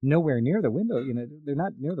clearly nowhere near the window. You know, they're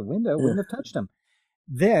not near the window. Wouldn't have touched them."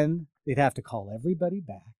 Then they'd have to call everybody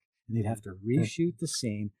back, and they'd have to reshoot the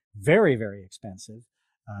scene. Very, very expensive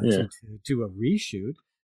to do a reshoot.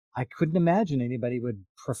 I couldn't imagine anybody would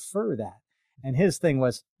prefer that. And his thing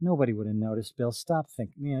was, nobody would have noticed, Bill. Stop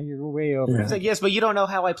thinking. You know, you're way over. He's like, yes, but you don't know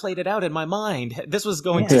how I played it out in my mind. This was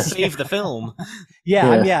going to save the film.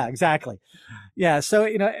 Yeah, exactly. Yeah, so,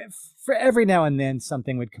 you know, for every now and then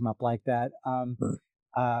something would come up like that.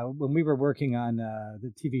 When we were working on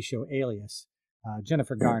the TV show Alias,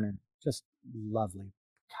 Jennifer Garner, just lovely.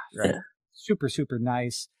 Gosh, super, super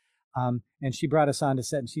nice. And she brought us on to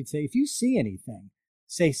set, and she'd say, if you see anything,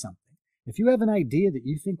 say something. If you have an idea that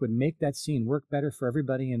you think would make that scene work better for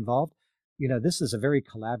everybody involved, you know, this is a very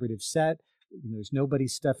collaborative set. There's nobody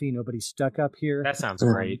stuffy, nobody stuck up here. That sounds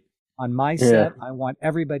great. On my set, I want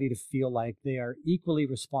everybody to feel like they are equally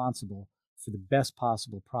responsible for the best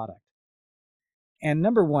possible product. And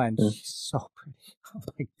number one, she's so pretty. Oh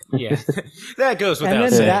my God. Yeah, that goes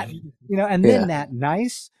without saying. That, you know, and then that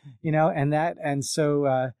nice, you know, and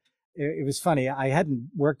so it was funny. I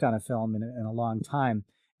hadn't worked on a film in a long time,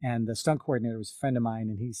 and the stunt coordinator was a friend of mine,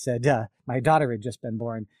 and he said, my daughter had just been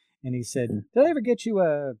born, and he said, did I ever get you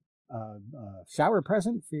a shower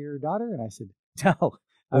present for your daughter? And I said, no.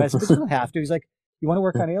 I said, but you don't have to. He's like, you want to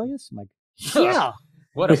work on Alias? I'm like, yeah.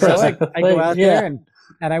 What a present. So I go out there,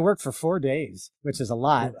 and I worked for 4 days, which is a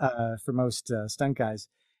lot for most stunt guys.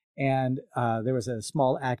 And there was a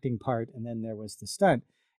small acting part, and then there was the stunt.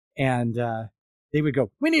 And they would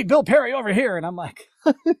go, we need Bill Perry over here. And I'm like,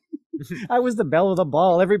 I was the belle of the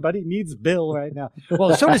ball. Everybody needs Bill right now.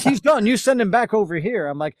 Well, as soon as he's done, you send him back over here.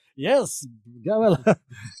 I'm like, yes.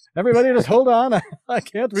 Everybody just hold on. I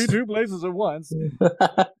can't be two places at once.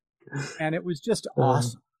 And it was just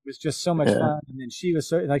awesome. It was just so much fun. And then she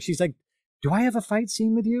was she's like, do I have a fight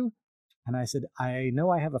scene with you? And I said, I know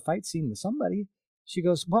I have a fight scene with somebody. She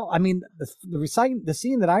goes, well, I mean, the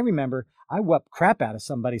scene that I remember, I whooped crap out of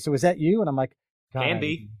somebody. So is that you? And I'm like, can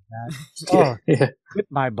be. Whip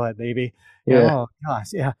my butt, baby. Oh gosh,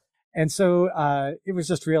 yeah. And so it was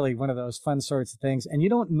just really one of those fun sorts of things. And you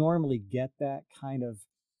don't normally get that kind of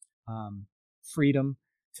freedom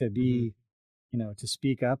to be, you know, to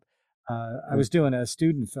speak up. I was doing a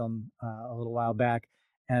student film a little while back,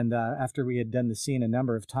 and after we had done the scene a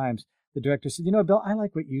number of times, the director said, you know, Bill, I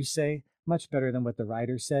like what you say much better than what the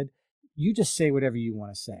writer said. You just say whatever you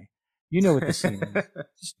want to say. You know what the scene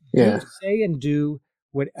is. Just say and do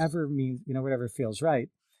whatever means, you know, whatever feels right.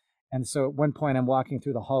 And so at one point I'm walking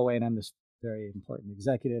through the hallway, and I'm this very important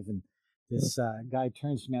executive, and this guy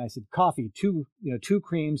turns to me, and I said, coffee, 2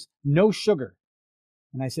 creams, no sugar.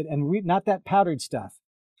 And I said, and not that powdered stuff.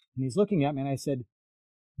 And he's looking at me, and I said,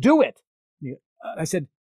 do it. I said,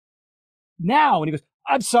 now. And he goes,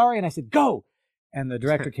 I'm sorry. And I said, go. And the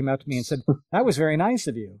director came up to me and said, that was very nice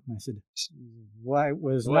of you. And I said, why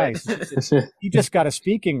was nice? Said, he just got a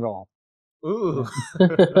speaking role. Ooh.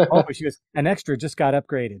 She goes, an extra just got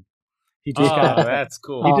upgraded. He just that's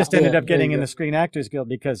cool. He just ended up getting in the Screen Actors Guild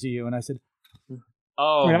because of you. And I said,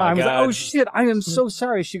 oh, I was like, oh shit, I am so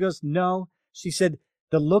sorry. She goes, no. She said,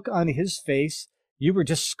 the look on his face, you were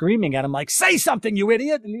just screaming at him like, say something, you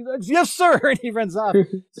idiot. And he's like, yes, sir. And he runs off.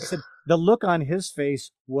 So I said, the look on his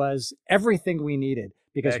face was everything we needed,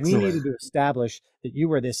 because we needed to establish that you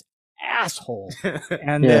were this asshole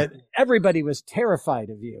and that everybody was terrified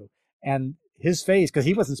of you. And his face, because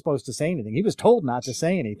he wasn't supposed to say anything. He was told not to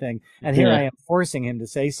say anything. And here I am forcing him to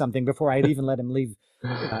say something before I'd even let him leave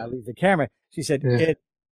the camera. She said,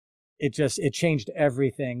 it changed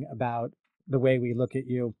everything about the way we look at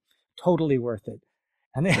you. Totally worth it.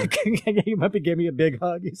 And then he came up and gave me a big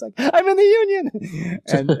hug. He's like, I'm in the union.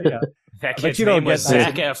 And that kid's name was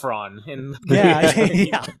Zac Efron.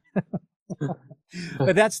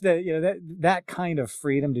 But that's that kind of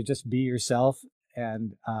freedom to just be yourself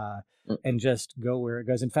and just go where it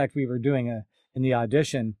goes. In fact, we were doing in the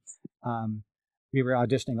audition, we were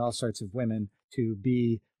auditioning all sorts of women to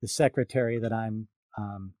be the secretary that I'm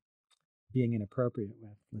being inappropriate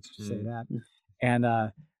with. Let's just say that.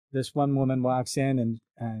 And this one woman walks in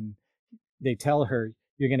and they tell her,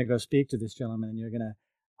 you're going to go speak to this gentleman, and you're going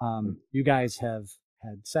to, you guys have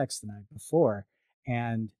had sex the night before,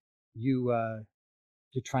 and you're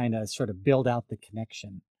trying to sort of build out the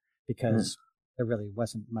connection because there really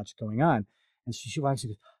wasn't much going on. And she walks in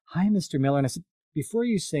and goes, hi, Mr. Miller. And I said, before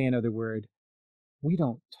you say another word, we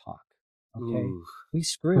don't talk. Okay. Ooh. We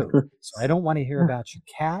screw. So I don't want to hear about your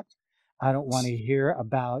cat. I don't want to hear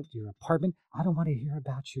about your apartment. I don't want to hear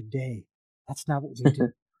about your day. That's not what we do.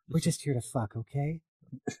 We're just here to fuck, okay?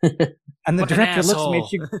 And the director looks at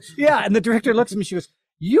me. And the director looks at me. She goes,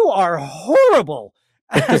 you are horrible.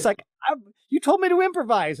 And I was like, you told me to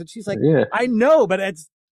improvise. And she's like, I know, but it's,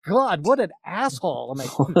 God, what an asshole. I'm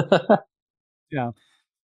like,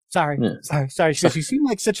 sorry. She goes, you seem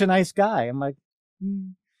like such a nice guy. I'm like,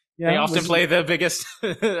 they often play the biggest.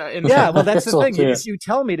 Well, that's the thing. You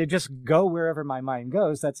tell me to just go wherever my mind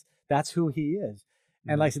goes. That's who he is.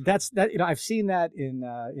 And like I said, that's that. I've seen that in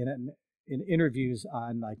interviews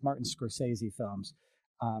on like Martin Scorsese films,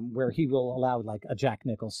 where he will allow like a Jack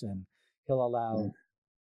Nicholson. He'll allow,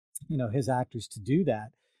 his actors to do that.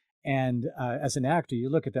 And as an actor, you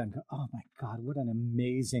look at that and go, oh my God, what an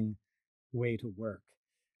amazing way to work.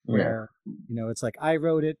 Where, it's like, I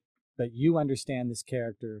wrote it, but you understand this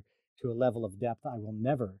character to a level of depth I will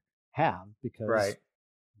never have because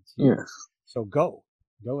so go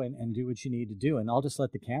and do what you need to do, and I'll just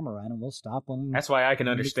let the camera run and we'll stop them. That's why I can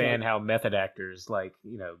understand how method actors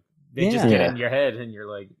they just get in your head and you're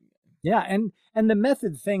like and the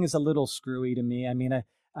method thing is a little screwy to me. I mean,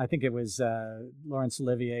 I think it was Laurence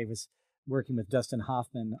Olivier was working with Dustin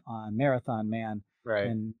Hoffman on Marathon Man, right?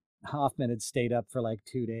 And Hoffman had stayed up for like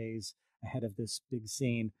 2 days ahead of this big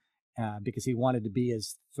scene. Because he wanted to be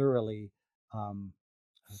as thoroughly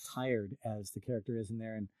tired as the character is in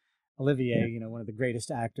there. And Olivier, one of the greatest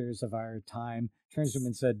actors of our time, turns to him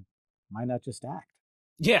and said, why not just act?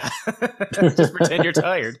 Yeah. Just pretend you're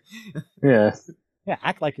tired. Yeah,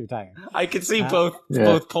 act like you're tired. I can see both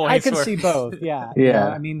points. I can see both, yeah.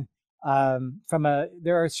 I mean,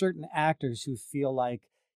 there are certain actors who feel like,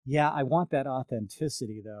 I want that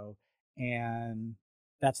authenticity, though, and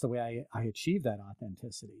that's the way I achieve that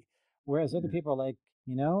authenticity. Whereas other people are like,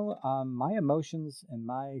 my emotions and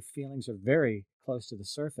my feelings are very close to the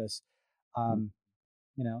surface. I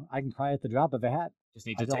can cry at the drop of a hat. Just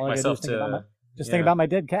need to take myself to think about my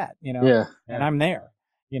dead cat, and I'm there,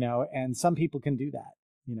 and some people can do that,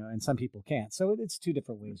 and some people can't. So it's two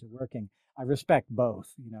different ways of working. I respect both,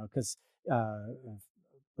 because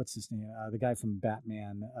what's his name? The guy from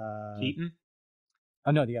Batman. Keaton?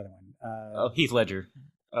 Oh, no, the other one. Heath Ledger.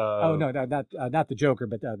 No, not the Joker,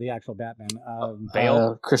 but the actual Batman.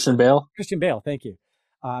 Bale? Christian Bale? Christian Bale, thank you.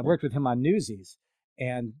 I worked with him on Newsies,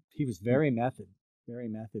 and he was very method,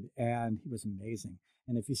 and he was amazing.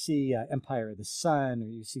 And if you see Empire of the Sun, or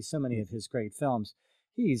you see so many of his great films,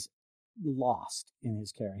 he's lost in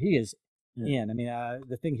his character. He is in. I mean,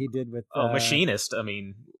 the thing he did with... Machinist, I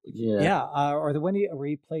mean... or the one where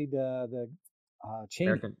he played the Cheney.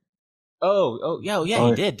 American.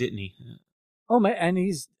 He did, didn't he? Oh man, and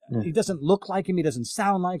he doesn't look like him. He doesn't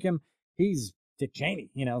sound like him. He's Dick Cheney,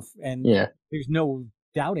 and there's no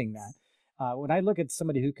doubting that. When I look at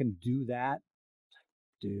somebody who can do that,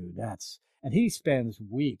 dude, and he spends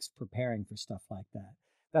weeks preparing for stuff like that.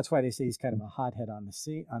 That's why they say he's kind of a hothead on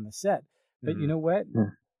the set. But you know what?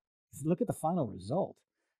 Look at the final result.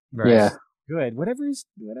 Right. Yeah. Good. Whatever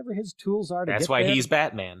his tools are to That's get why there, he's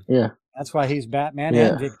Batman. Yeah. That's why he's Batman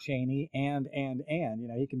and Dick Cheney and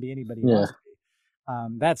he can be anybody he wants to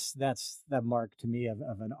be. That's the mark to me of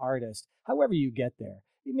an artist. However you get there,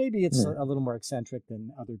 maybe it's a little more eccentric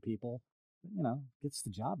than other people, but, gets the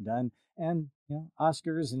job done. And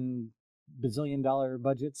Oscars and bazillion-dollar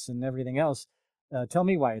budgets and everything else. Tell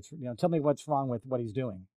me why tell me what's wrong with what he's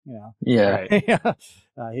doing. Yeah. Right.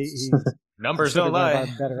 He's Numbers considered don't one of lie. our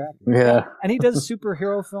better actors. Yeah. And he does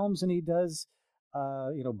superhero films, and he does,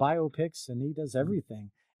 biopics, and he does everything,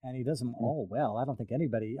 and he does them all well. I don't think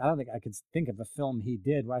I could think of a film he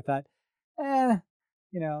did where I thought,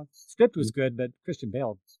 script was good, but Christian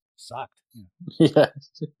Bale sucked. Yeah.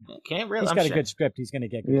 Can't really. He's got a good script. He's going to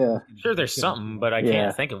get good. Yeah. Sure, there's something, but I Yeah.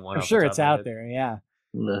 can't think of one. I'm off sure the it's top of my out head. there. Yeah.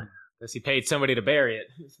 Unless he paid somebody to bury it.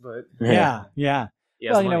 But Yeah. he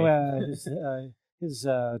has Well, money. his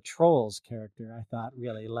Trolls character, I thought,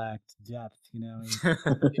 really lacked depth.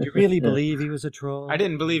 Did you really believe he was a troll? I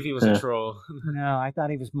didn't believe he was a troll. No, I thought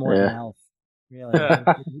he was more of an elf. Really,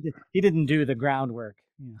 he didn't do the groundwork.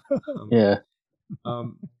 Yeah.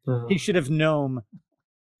 He should have known.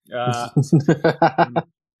 While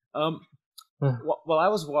I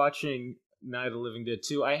was watching Night of the Living Dead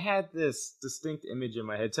 2, I had this distinct image in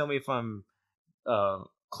my head. Tell me if I'm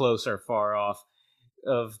close or far off,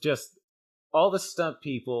 of just all the stunt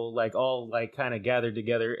people, all kind of gathered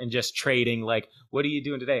together and just trading. What are you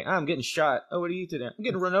doing today? I'm getting shot. Oh, what are you today? I'm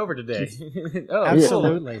getting run over today. Oh,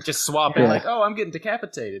 Absolutely. cool. Just swapping. I'm getting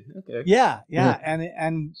decapitated. Okay. Yeah.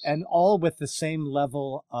 And all with the same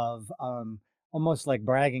level of almost like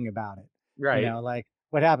bragging about it. Right.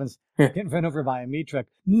 What happens? Getting run over by a meat truck.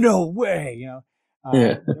 No way.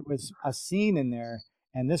 There was a scene in there,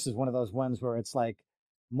 and this is one of those ones where it's like,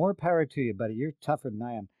 more power to you, buddy. You're tougher than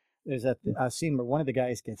I am. There's a scene where one of the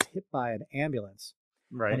guys gets hit by an ambulance,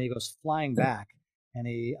 Right. and he goes flying back, and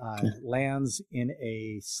he lands in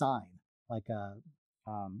a sign,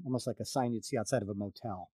 almost like a sign you'd see outside of a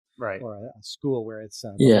motel, Right. or a school where it's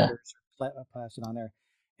letters plastered on there.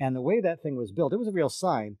 And the way that thing was built, it was a real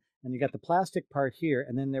sign, and you got the plastic part here,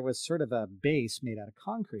 and then there was sort of a base made out of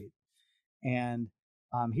concrete, and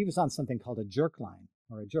he was on something called a jerk line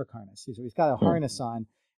or a jerk harness. So he's got a harness on.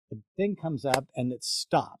 The thing comes up and it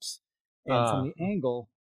stops. And from the angle,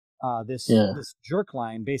 this jerk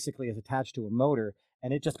line basically is attached to a motor,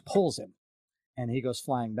 and it just pulls him, and he goes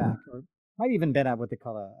flying back. Or might even been at what they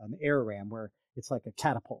call an air ram, where it's like a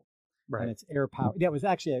catapult, Right. and it's air powered. Yeah, it was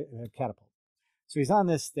actually a catapult. So he's on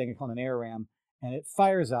this thing called an air ram, and it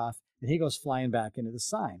fires off, and he goes flying back into the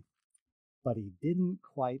sign. But he didn't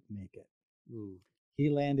quite make it. Ooh. He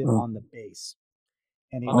landed on the base,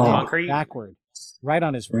 and he On the landed concrete? backward, right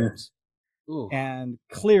on his ribs. Ooh. And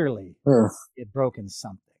clearly it had broken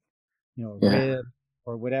something, a rib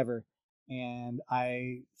or whatever. And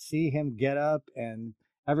I see him get up, and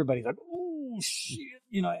everybody's like, "Oh shit!"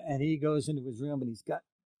 And he goes into his room, and he's got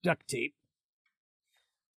duct tape,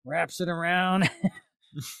 wraps it around,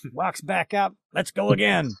 walks back out. Let's go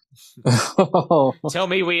again. Tell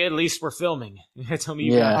me we at least were filming. Tell me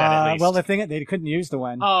you got that at least. Well, the thing, they couldn't use the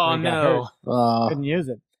one. Oh, They got no. hurt. Couldn't use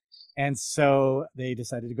it. And so they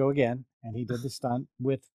decided to go again, and he did the stunt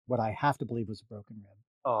with what I have to believe was a broken rib.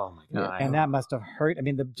 Oh my god! And that must have hurt. I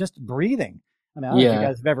mean, just breathing. I mean, I don't know if you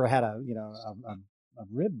guys have ever had a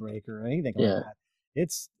rib break or anything like that.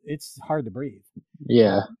 It's hard to breathe.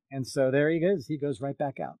 Yeah. And so there he goes. He goes right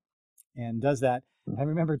back out and does that. I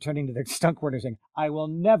remember turning to the stunt coordinator saying, "I will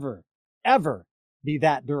never, ever be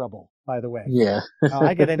that durable." By the way,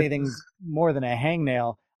 I get anything more than a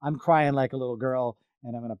hangnail, I'm crying like a little girl,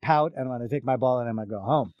 and I'm going to pout, and I'm going to take my ball, and I'm going to go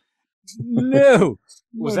home. No.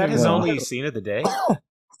 Was that his only scene of the day?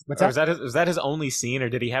 What's that? Was that his only scene, or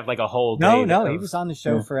did he have a whole day? No, he was on the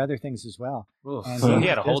show for other things as well. And so he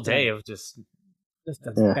had a whole day of just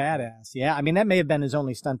a badass. Yeah, I mean, that may have been his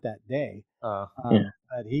only stunt that day.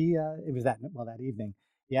 But it was that evening.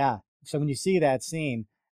 Yeah. So when you see that scene,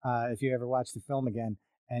 if you ever watch the film again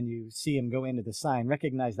and you see him go into the sign,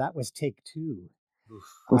 recognize that was take two.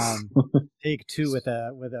 Take two with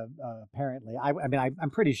a apparently. I'm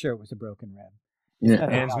pretty sure it was a broken rib. Yeah,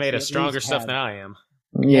 Man's made of stronger stuff than I am.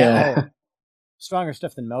 Yeah. Stronger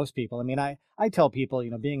stuff than most people. I mean, I tell people,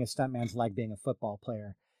 being a stuntman's like being a football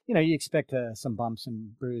player. You expect some bumps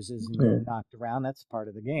and bruises and getting knocked around. That's part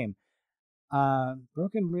of the game.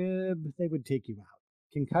 Broken rib, they would take you out.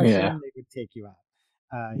 Concussion, they would take you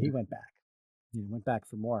out. He went back. Went back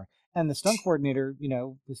for more. And the stunt coordinator,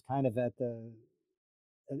 was kind of at the,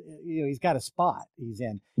 he's got a spot he's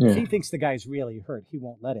in. If he thinks the guy's really hurt, he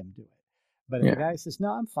won't let him do it. But if the guy says,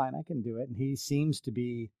 "No, I'm fine, I can do it," and he seems to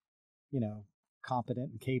be,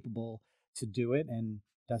 competent and capable to do it, and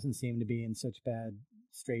doesn't seem to be in such bad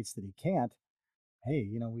straits that he can't. Hey,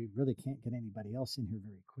 we really can't get anybody else in here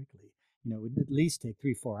very quickly. It would at least take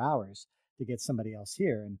 3-4 hours to get somebody else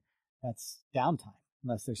here, and that's downtime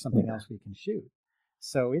unless there's something else we can shoot.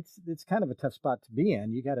 So it's kind of a tough spot to be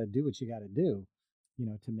in. You got to do what you got to do.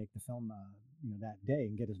 to make the film, that day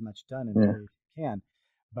and get as much done in the day as you can.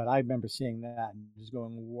 But I remember seeing that and just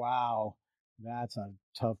going, wow, that's a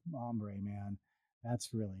tough hombre, man. That's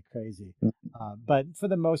really crazy. But for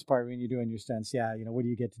the most part, when you're doing your stunts, what do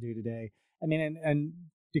you get to do today? I mean, and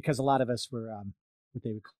because a lot of us were what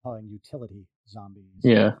they were calling utility zombies.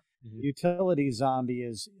 Yeah. Utility zombie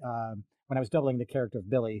is when I was doubling the character of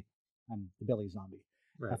Billy, I'm the Billy zombie.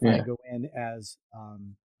 Right. If I go in as a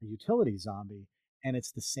utility zombie and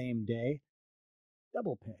it's the same day,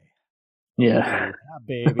 double pay. Yeah.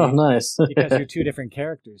 Baby. Oh, nice. Because you're two different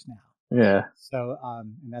characters now. Yeah. So,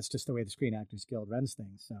 and that's just the way the Screen Actors Guild runs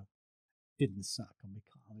things. So, didn't suck.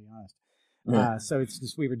 I'll be honest. So it's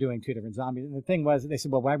just we were doing two different zombies, and the thing was, they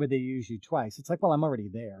said, "Well, why would they use you twice?" It's like, well, I'm already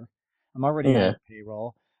there. I'm already on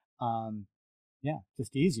payroll.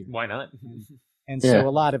 Just easier. Why not? And so a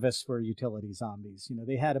lot of us were utility zombies.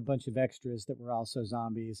 They had a bunch of extras that were also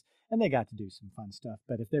zombies, and they got to do some fun stuff.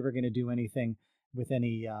 But if they were going to do anything with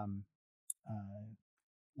any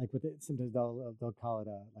like with it, sometimes they'll call it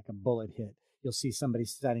like a bullet hit. You'll see somebody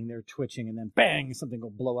standing there twitching, and then bang, something will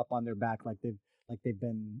blow up on their back like they've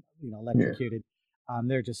been electrocuted.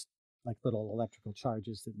 They're just like little electrical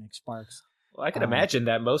charges that make sparks. Well, I could imagine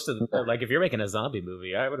that most of the, like if you're making a zombie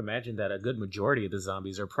movie, I would imagine that a good majority of the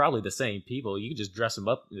zombies are probably the same people. You can just dress them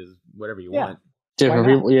up as whatever you want. Different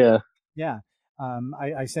people, yeah. Yeah.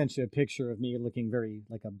 I sent you a picture of me looking very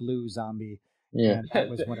like a blue zombie. Yeah. That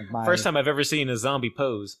was one of my first time I've ever seen a zombie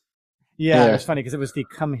pose. Yeah, it was funny because it was the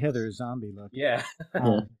come hither zombie look. Yeah.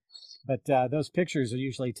 But those pictures are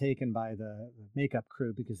usually taken by the makeup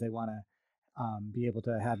crew because they want to be able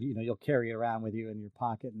to have, you'll carry it around with you in your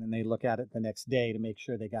pocket, and then they look at it the next day to make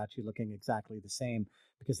sure they got you looking exactly the same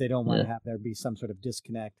because they don't want to have there be some sort of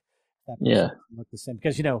disconnect. That person look the same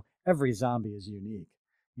because every zombie is unique.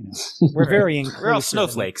 We're very inclusive. We're all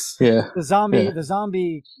snowflakes. Yeah. The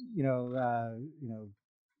zombie,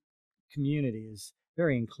 community is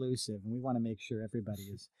very inclusive, and we want to make sure everybody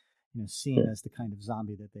is, seen as the kind of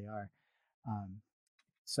zombie that they are.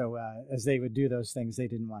 So as they would do those things, they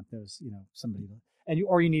didn't want those, somebody,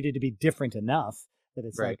 or you needed to be different enough that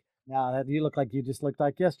it's like, no, you look like you just looked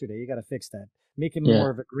like yesterday. You got to fix that. Make him more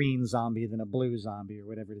of a green zombie than a blue zombie or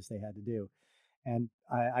whatever it is they had to do. And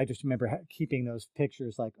I just remember keeping those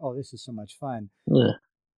pictures like, oh, this is so much fun. Yeah.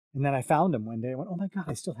 And then I found them one day. I went, oh my God,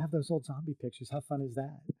 I still have those old zombie pictures. How fun is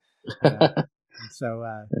that? So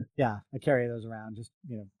I carry those around, just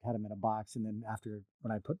had them in a box, and then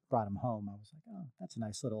when I brought them home, I was like, oh, that's a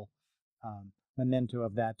nice little memento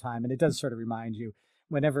of that time. And it does sort of remind you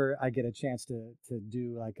whenever I get a chance to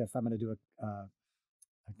do, like if I'm going to do a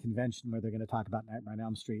convention where they're going to talk about Nightmare on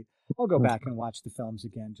Elm Street, I'll go back and watch the films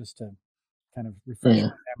again just to kind of refresh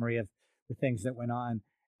my memory of the things that went on,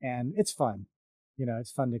 and it's fun.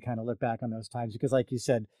 It's fun to kind of look back on those times because, like you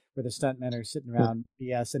said, where the stuntmen are sitting around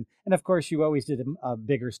BS, and of course you always did a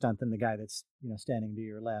bigger stunt than the guy that's standing to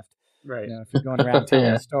your left. Right. If you're going around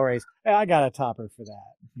telling stories, hey, I got a topper for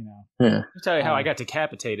that. Yeah. I'll tell you how I got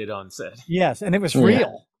decapitated on set. Yes, and it was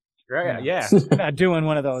real. Right. Yeah. Not doing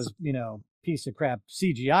one of those piece of crap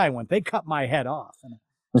CGI ones. They cut my head off. And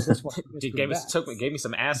gave me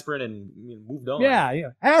some aspirin and moved on.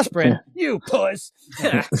 Yeah, aspirin, you puss.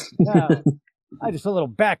 I just put a little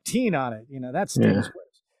Bactine on it. That stings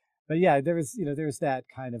worse. But yeah, there was that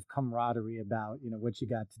kind of camaraderie about what you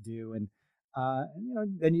got to do, and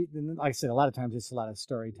then like I said, a lot of times it's a lot of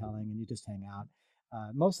storytelling, and you just hang out.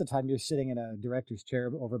 Most of the time, you're sitting in a director's chair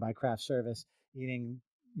over by craft service, eating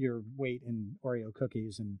your weight in Oreo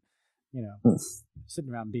cookies, and sitting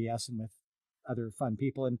around BSing with other fun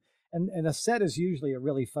people, and a set is usually a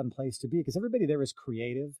really fun place to be because everybody there is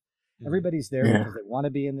creative. Everybody's there because they want to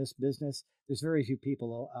be in this business. There's very few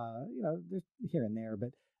people, here and there, but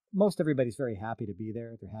most everybody's very happy to be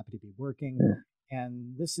there. They're happy to be working.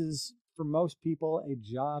 And this is, for most people, a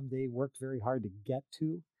job they worked very hard to get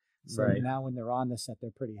to. So now when they're on the set, they're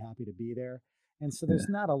pretty happy to be there. And so there's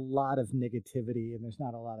not a lot of negativity, and there's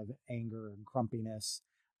not a lot of anger and grumpiness.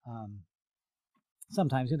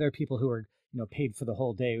 Sometimes there are people who are, paid for the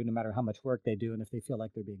whole day, no matter how much work they do. And if they feel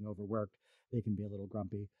like they're being overworked, they can be a little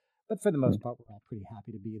grumpy. But for the most part, we're all pretty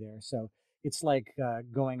happy to be there. So it's like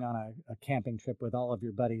going on a camping trip with all of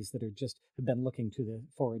your buddies that have been looking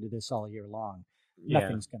forward to this all year long.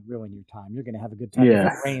 Nothing's going to ruin your time. You're going to have a good time. If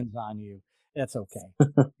it rains on you, that's okay.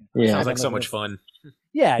 Sounds like so much fun.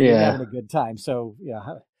 Yeah, you're having a good time. So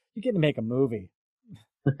you're getting to make a movie.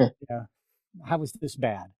 How is this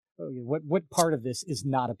bad? What part of this is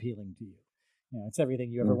not appealing to you? It's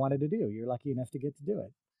everything you ever wanted to do. You're lucky enough to get to do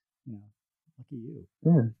it. Lucky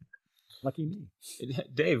you. Lucky me.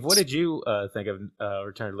 Dave, what did you think of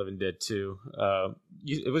Return of the Living Dead 2?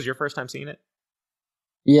 It was your first time seeing it?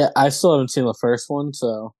 Yeah, I still haven't seen the first one,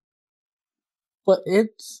 so. But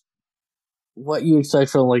it's what you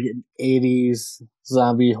expect from like an 80s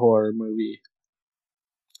zombie horror movie.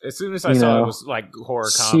 As soon as I saw it was like horror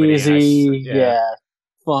comedy. Cheesy,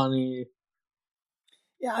 funny.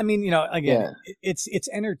 Yeah, I mean, again, it's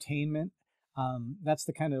entertainment. That's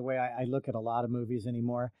the kind of way I look at a lot of movies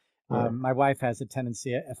anymore. My wife has a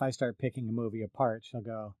tendency, if I start picking a movie apart, she'll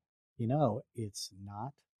go, it's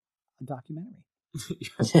not a documentary.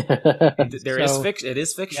 Is fiction. It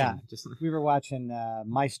is fiction. Yeah. We were watching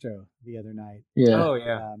Maestro the other night. Yeah. Oh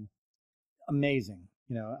yeah. Amazing.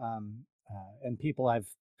 And people I've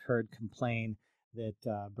heard complain that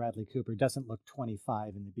Bradley Cooper doesn't look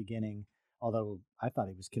 25 in the beginning, although I thought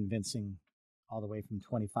he was convincing all the way from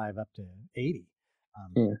 25 up to 80.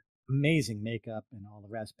 Amazing makeup and all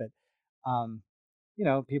the rest. But,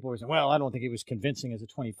 people were saying, well, I don't think he was convincing as a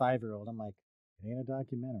 25-year-old. I'm like, it ain't a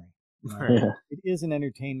documentary. It is an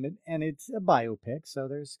entertainment, and it's a biopic, so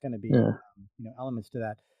there's going to be elements to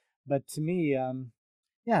that. But to me,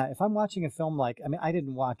 if I'm watching a film I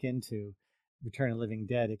didn't walk into Return of the Living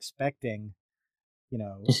Dead expecting,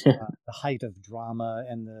 the height of drama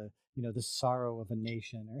and the sorrow of a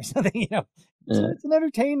nation or something. It's an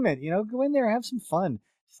entertainment. Go in there, have some fun.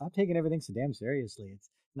 Stop taking everything so damn seriously. It's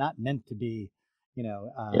not meant to be,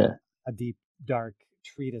 a deep, dark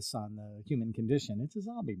treatise on the human condition. It's a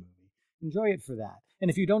zombie movie. Enjoy it for that.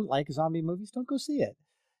 And if you don't like zombie movies, don't go see it.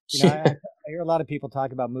 I hear a lot of people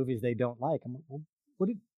talk about movies they don't like. I'm like, well,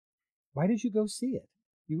 why did you go see it?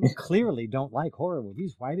 You clearly don't like horror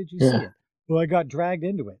movies. Why did you see it? Well, I got dragged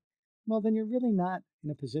into it. Well, then you're really not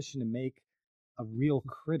in a position to make a real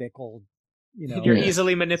critical, you're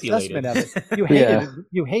easily manipulated. Assessment of it.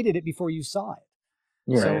 You hated it before you saw it.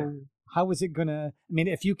 Yeah. So how is it gonna? I mean,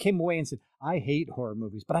 if you came away and said, "I hate horror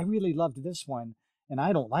movies, but I really loved this one, and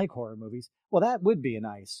I don't like horror movies," well, that would be a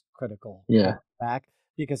nice critical back,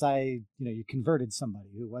 because you converted somebody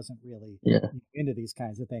who wasn't really into these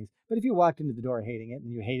kinds of things. But if you walked into the door hating it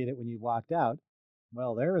and you hated it when you walked out,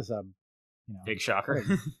 well, there is a big shocker.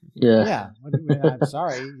 I'm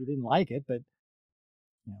sorry you didn't like it, but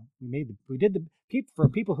for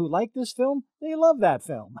people who like this film, they love that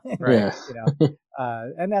film. Right.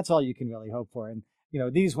 And that's all you can really hope for. And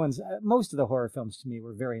these ones, most of the horror films to me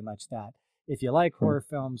were very much that. If you like horror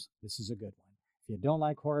films, this is a good one. If you don't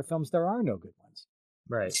like horror films, there are no good ones.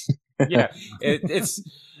 Right. Yeah. It's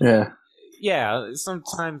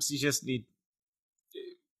sometimes you just need.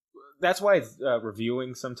 That's why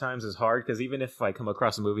reviewing sometimes is hard, because even if I come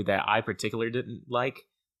across a movie that I particularly didn't like,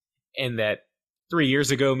 and that 3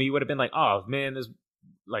 years ago me would have been like, oh man, there's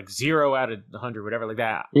like 0 out of 100, whatever, like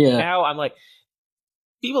that. Yeah. Now I'm like,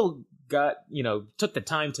 people took the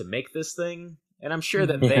time to make this thing, and I'm sure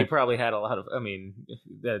that they probably had a lot of. I mean,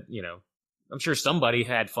 I'm sure somebody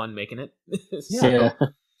had fun making it.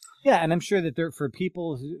 Yeah, and I'm sure that for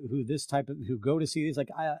people who go to see these, like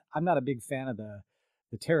I'm not a big fan of the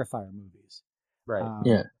Terrifier movies.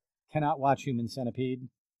 Right. Cannot watch Human Centipede.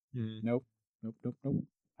 Nope.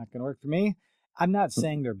 Not gonna work for me. I'm not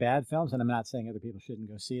saying they're bad films, and I'm not saying other people shouldn't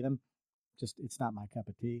go see them. Just it's not my cup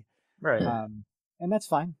of tea. Right. And that's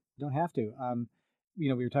fine. You don't have to.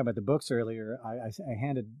 We were talking about the books earlier. I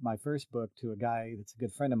handed my first book to a guy that's a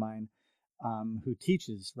good friend of mine, who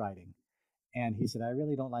teaches writing, and he said, "I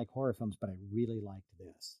really don't like horror films, but I really liked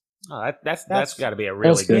this." Oh, that's got to be a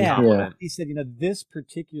really good compliment. He said, this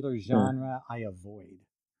particular genre I avoid.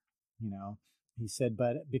 He said,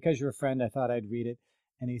 but because you're a friend, I thought I'd read it.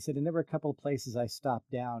 And he said, and there were a couple of places I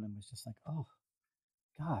stopped down and was just like, oh,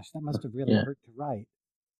 gosh, that must have really hurt to write.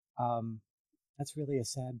 That's really a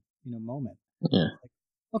sad, moment. Yeah. Like,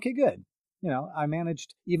 okay, good. I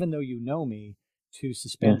managed, even though you know me, to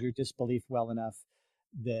suspend your disbelief well enough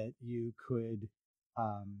that you could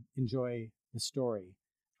enjoy the story.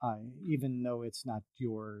 Even though it's not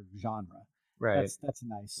your genre, right? That's a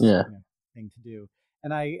nice thing to do.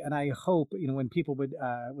 And I hope when people would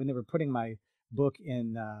when they were putting my book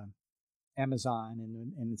in Amazon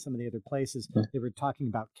and some of the other places, they were talking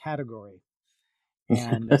about category,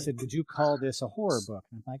 and I said, "Would you call this a horror book?"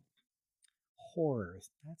 And I'm like, "Horror?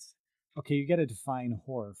 That's okay. You got to define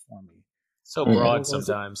horror for me." So broad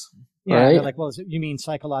sometimes. Yeah, right? They're like, "Well, you mean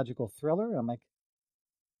psychological thriller?" I'm like,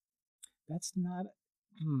 "That's not."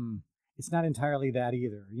 It's not entirely that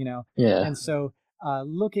either, Yeah. And so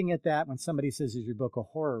looking at that, when somebody says, is your book a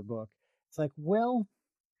horror book? It's like, well,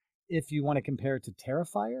 if you want to compare it to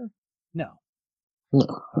Terrifier, no.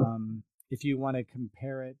 If you want to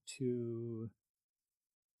compare it to,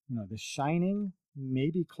 The Shining,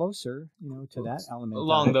 maybe closer, to that element.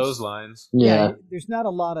 Along those lines. Yeah. There's not a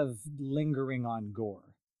lot of lingering on gore.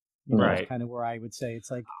 Right. That's kind of where I would say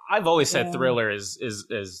it's like. I've always said thriller is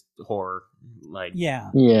horror. Like.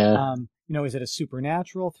 Yeah. Yeah. Is it a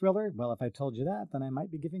supernatural thriller? Well, if I told you that, then I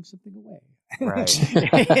might be giving something away.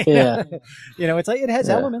 Right. Yeah. It's like it has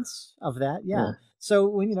Yeah. elements of that. Yeah. So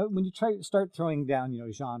when you start throwing down,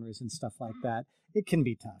 genres and stuff like that, it can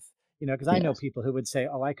be tough. Because I know people who would say,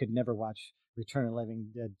 "Oh, I could never watch Return of the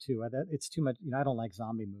Living Dead 2. It's too much. I don't like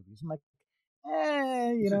zombie movies." I'm like,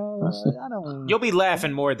 I don't. You'll be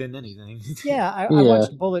laughing more than anything. Yeah, I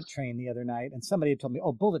watched Bullet Train the other night, and somebody had told me,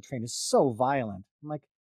 "Oh, Bullet Train is so violent." I'm like,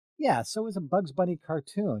 yeah, so is a Bugs Bunny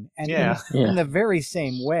cartoon, and in the very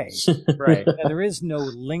same way, right? And there is no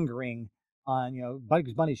lingering on.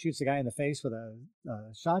 Bugs Bunny shoots a guy in the face with a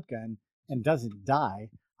shotgun and doesn't die.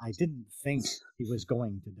 I didn't think he was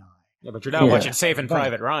going to die. Yeah, but you're not watching Saving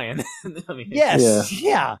Private Ryan. I mean, yes,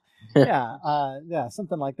 yeah,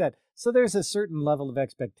 something like that. So there's a certain level of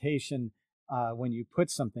expectation when you put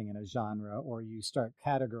something in a genre or you start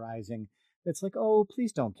categorizing. It's like, oh,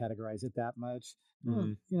 please don't categorize it that much,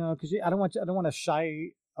 because I don't want to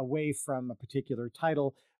shy away from a particular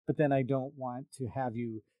title, but then I don't want to have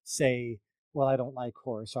you say, well, I don't like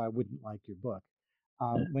horror, so I wouldn't like your book.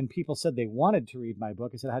 When people said they wanted to read my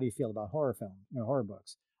book, I said, how do you feel about horror horror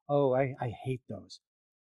books? Oh, I hate those.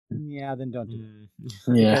 Yeah, then don't do it.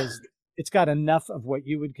 Because it's got enough of what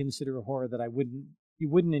you would consider a horror that you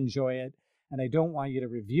wouldn't enjoy it, and I don't want you to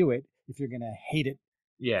review it if you're going to hate it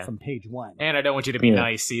from page one. And I don't want you to be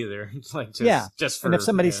nice either. Like just for, and if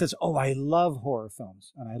somebody says, oh, I love horror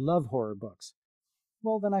films and I love horror books,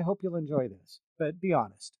 well, then I hope you'll enjoy this. But be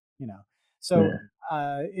honest, So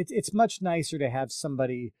it's much nicer to have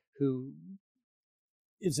somebody who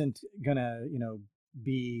isn't gonna,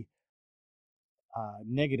 be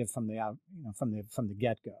negative from the from the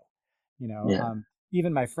get go.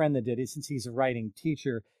 Even my friend that did it, since he's a writing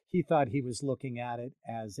teacher, he thought he was looking at it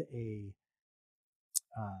as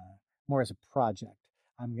more as a project.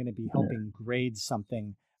 I'm going to be helping grade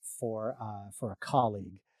something for a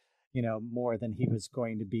colleague, more than he was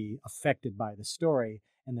going to be affected by the story.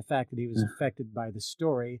 And the fact that he was affected by the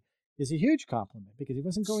story is a huge compliment because he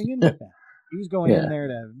wasn't going in with that. He was going in there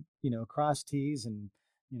to, cross T's and,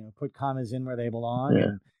 put commas in where they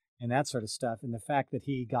belong and that sort of stuff. And the fact that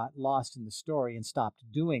he got lost in the story and stopped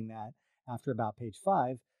doing that after about page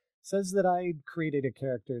 5 says that I created a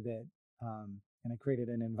character that, and I created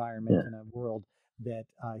an environment and a world that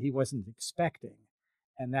he wasn't expecting.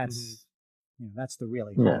 And that's, that's the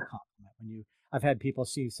really high compliment. I've had people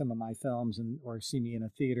see some of my films or see me in a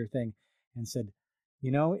theater thing and said,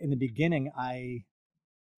 in the beginning, I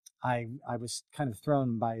was kind of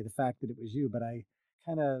thrown by the fact that it was you, but I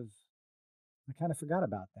kind of forgot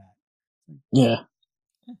about that. Yeah.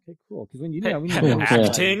 Okay, cool. Because when you know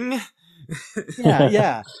acting.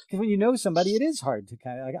 Because when you know somebody, it is hard to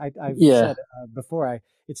kind of. I've said before,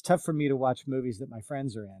 it's tough for me to watch movies that my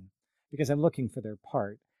friends are in because I'm looking for their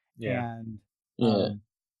part. Yeah. And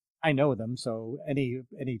I know them, so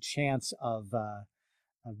any chance of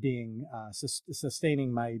being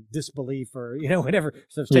sustaining my disbelief or whatever,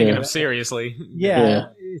 so taking them seriously,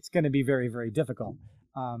 it's going to be very, very difficult.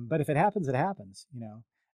 But if it happens, it happens.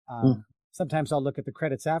 Sometimes I'll look at the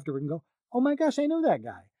credits afterward and go, "Oh my gosh, I know that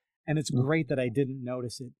guy," and it's great that I didn't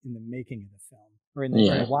notice it in the making of the film or in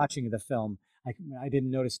the watching of the film. I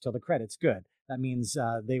didn't notice till the credits. Good. That means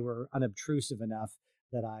they were unobtrusive enough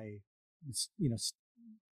that I,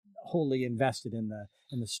 wholly invested in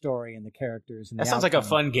the story and the characters. And that sounds like a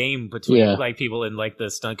fun game between like people in like the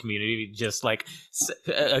stunt community, just like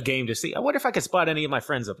a game to see. I wonder if I could spot any of my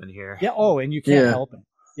friends up in here. Yeah. Oh, and you can't help it.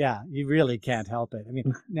 Yeah, you really can't help it. I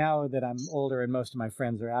mean, now that I'm older and most of my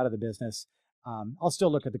friends are out of the business, I'll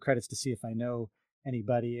still look at the credits to see if I know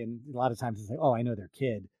anybody. And a lot of times it's like, oh, I know their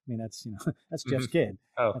kid. I mean, that's that's Jeff's kid.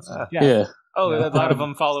 Oh, Jeff. Oh, a lot of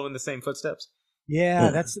them follow in the same footsteps.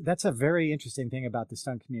 Yeah, that's a very interesting thing about the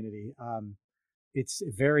stunt community. It's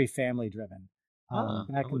very family driven.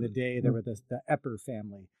 Back in the day, there were the Epper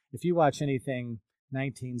family. If you watch anything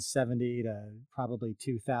 1970 to probably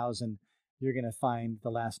 2000, you're going to find the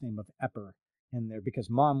last name of Epper in there because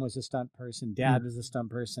mom was a stunt person, dad was a stunt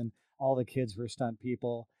person, all the kids were stunt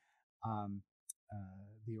people.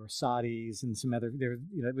 The Orsatis and some other,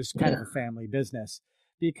 it was kind of a family business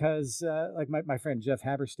because like my friend Jeff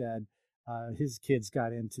Haberstad, his kids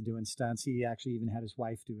got into doing stunts. He actually even had his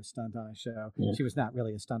wife do a stunt on a show. Yeah. She was not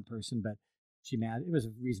really a stunt person, but it was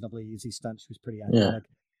a reasonably easy stunt. She was pretty athletic.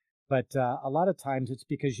 But a lot of times it's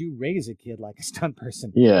because you raise a kid like a stunt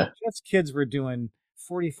person. Yeah. Jeff's kids were doing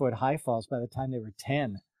 40-foot high falls by the time they were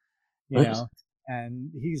 10. you know,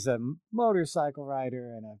 and he's a motorcycle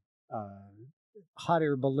rider and a hot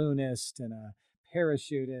air balloonist and a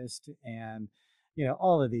parachutist and, you know,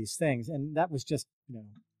 all of these things. And that was just, you know,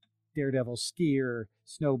 daredevil skier,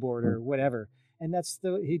 snowboarder, whatever. And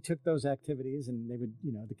he took those activities and they would,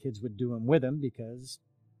 you know, the kids would do them with him because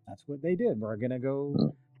that's what they did. We're going to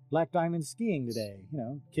go black diamond skiing today. You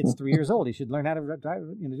know, kid's 3 years old. He should learn how to drive,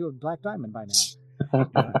 you know, do a black diamond by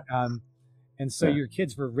now. And so your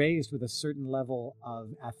kids were raised with a certain level of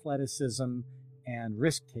athleticism and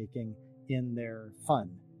risk taking in their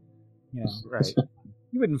fun. You know, right.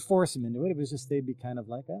 You wouldn't force them into it. It was just, they'd be kind of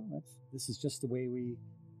like, oh, this is just the way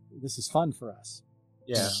this is fun for us.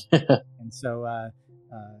 Yeah. And so,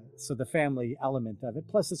 so the family element of it.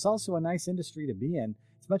 Plus, it's also a nice industry to be in.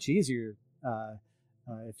 It's much easier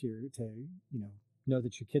if you're to, you know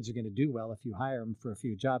that your kids are going to do well if you hire them for a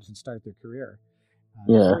few jobs and start their career.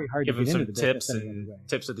 It's very hard Give to get them into some the tips business and anyway.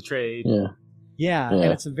 tips of the trade. Yeah, and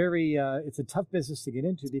it's a very it's a tough business to get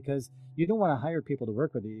into because you don't want to hire people to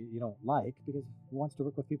work with you don't like, because who wants to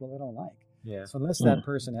work with people they don't like? Yeah. So unless that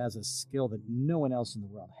person has a skill that no one else in the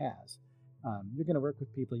world has, you're going to work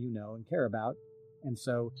with people you know and care about. And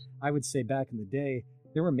so I would say back in the day,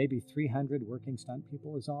 there were maybe 300 working stunt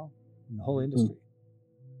people is all in the whole industry.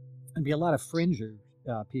 There'd be a lot of fringer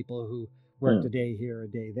people who worked a day here, a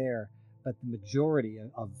day there, but the majority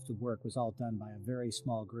of the work was all done by a very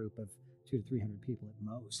small group of 200 to 300 people at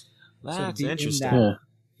most. That's so interesting. To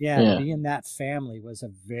be in that family was a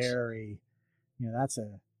very, you know, that's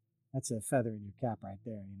a feather in your cap right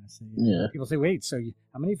there. You know, so people say, wait, so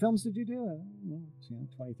how many films did you do? You know,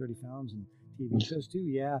 20, 30 films and TV shows too.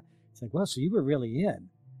 Yeah. It's like, well, so you were really in.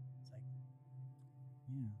 It's like,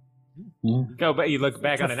 You look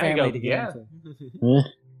back on it and go, yeah.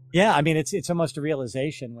 Yeah, I mean, it's almost a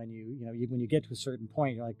realization when when you get to a certain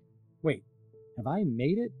point, you're like, wait, have I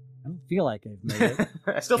made it? I don't feel like I've made it.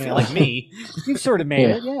 I still feel like me. You've sort of made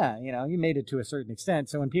it, yeah. You know, you made it to a certain extent.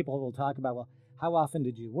 So when people will talk about, well, how often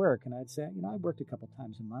did you work? And I'd say, you know, I worked a couple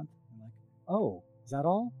times a month. I'm like, oh, is that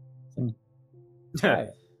all? It's like, try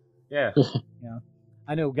it. Yeah. You know,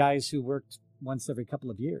 I know guys who worked once every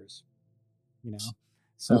couple of years. You know,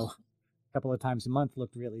 so a couple of times a month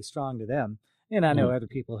looked really strong to them. And I know other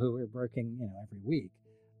people who were working, you know, every week.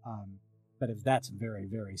 But if that's very,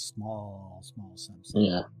 very small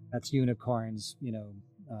subset, that's unicorns, you know,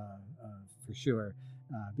 for sure.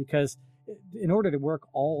 Because in order to work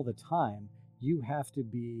all the time, you have to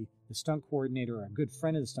be the stunt coordinator or a good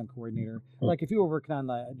friend of the stunt coordinator. Like if you were working on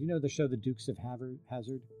do you know the show The Dukes of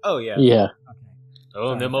Hazzard? Oh, yeah. Yeah. Okay.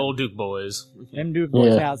 Oh, them old Duke boys. Them Duke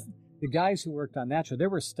boys. Now, the guys who worked on that show, there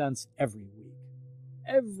were stunts every week.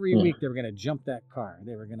 Every week they were going to jump that car.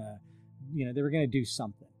 They were going to, you know, they were going to do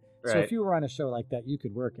something. Right. So if you were on a show like that, you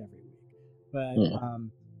could work every week. But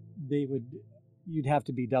you'd have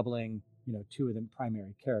to be doubling, you know, two of the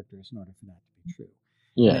primary characters in order for that to be true.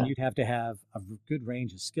 Yeah. And you'd have to have a good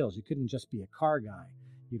range of skills. You couldn't just be a car guy.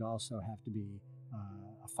 You'd also have to be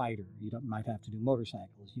a fighter. You might have to do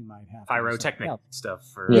motorcycles. You might have pyrotechnic stuff.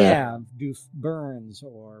 Do burns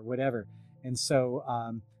or whatever. And so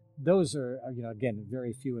those are, you know, again,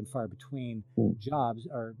 very few and far between jobs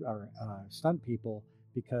or stunt people,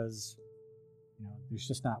 because, you know, there's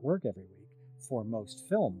just not work every week for most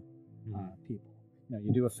film people. You know,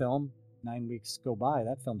 you do a film, 9 weeks go by,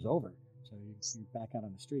 that film's over. So you're back out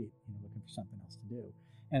on the street, you know, looking for something else to do.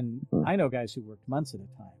 And I know guys who worked months at a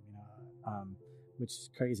time, you know, which is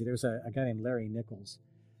crazy. There was a guy named Larry Nichols.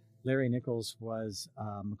 Larry Nichols was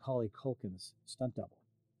Macaulay Culkin's stunt double.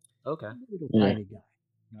 Okay. Little tiny guy.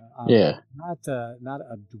 Not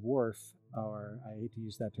a dwarf, or I hate to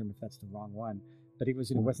use that term if that's the wrong one, but he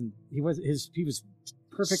was, you know, he was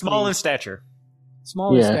perfectly small in stature.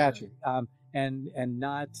 Small in stature. And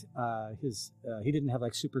not he didn't have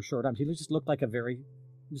like super short arms. He just looked like he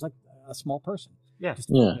was like a small person. Yeah. Just,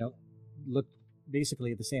 you know, looked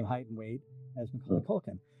basically at the same height and weight as Macaulay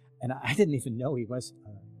Culkin. And I didn't even know he was.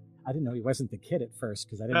 I didn't know he wasn't the kid at first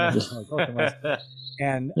because I didn't know who Macaulay Culkin was.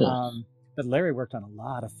 And but Larry worked on a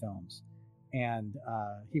lot of films, and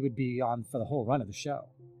he would be on for the whole run of the show.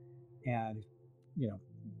 And, you know,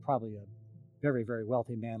 probably a very, very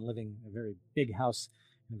wealthy man living in a very big house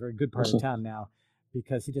in a very good part of town now,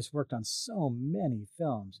 because he just worked on so many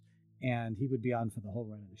films, and he would be on for the whole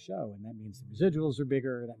run of the show. And that means the residuals are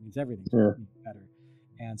bigger. That means everything's better.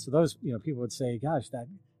 And so those, you know, people would say, gosh, that,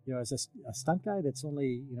 you know, as a stunt guy that's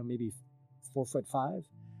only, you know, maybe 4'5",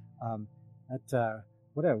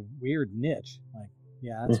 what a weird niche. Like,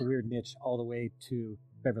 yeah, that's a weird niche all the way to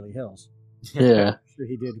Beverly Hills. Yeah. I'm sure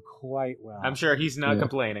he did quite well. I'm sure he's not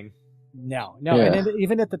complaining. No. And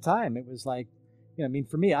even at the time, it was like, I mean,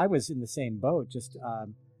 for me, I was in the same boat, just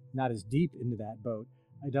not as deep into that boat.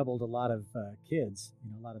 I doubled a lot of kids,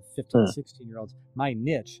 a lot of 15, 16-year-olds. My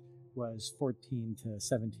niche was 14 to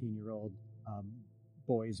 17-year-old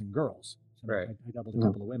boys and girls. So right. I doubled a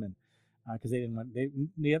couple of women because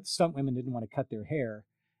the stunt women didn't want to cut their hair.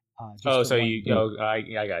 I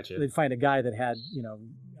got you. They'd find a guy that had,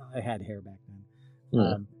 I had hair back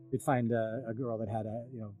then. They'd find a girl that had a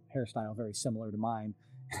hairstyle very similar to mine,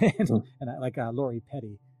 and Lori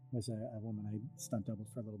Petty was a woman I stunt doubled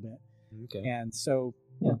for a little bit. Okay. And so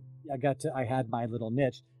I had my little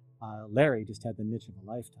niche. Larry just had the niche of a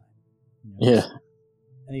lifetime. Yeah.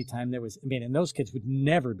 Anytime there was, and those kids would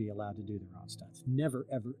never be allowed to do their own stunts. Never,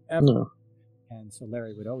 ever, ever. No. And so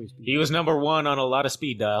Larry would always be. He was number one on a lot of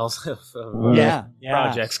speed dials of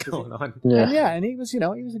projects going on. Yeah. And he was, he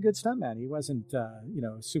was a good stuntman. He wasn't,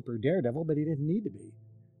 super daredevil, but he didn't need to be.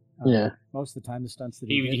 Most of the time, the stunts that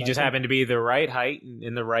he did, he just happened to be the right height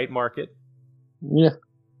in the right market. Yeah.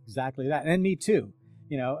 Exactly that. And me too.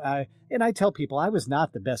 And I tell people I was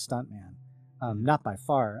not the best stuntman, not by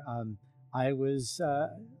far. I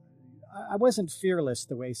wasn't fearless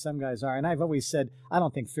the way some guys are. And I've always said, I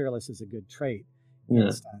don't think fearless is a good trait in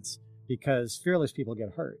stunts, because fearless people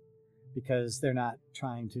get hurt because they're not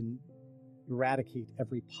trying to eradicate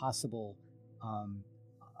every possible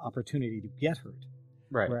opportunity to get hurt.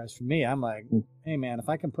 Right. Whereas for me, I'm like, hey man, if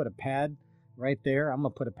I can put a pad right there, I'm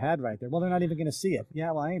going to put a pad right there. Well, they're not even going to see it.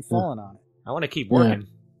 Yeah, well, I ain't falling on it. I want to keep working.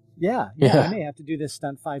 Yeah. I may have to do this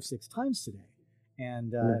stunt 5-6 times today.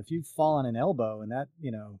 And if you fall on an elbow and that,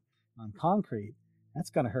 on concrete, that's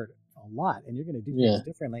going to hurt a lot. And you're going to do things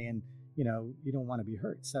differently. And, you don't want to be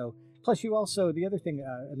hurt. So plus you also, the other thing,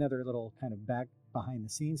 another little kind of behind the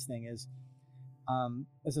scenes thing is,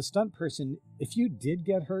 as a stunt person, if you did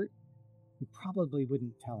get hurt, you probably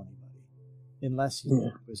wouldn't tell anybody unless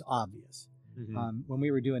it was obvious. Mm-hmm. When we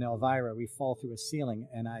were doing Elvira, we fall through a ceiling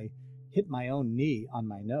and I hit my own knee on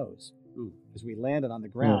my nose as we landed on the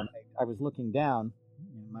ground. I was looking down,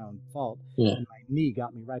 my own fault, and my knee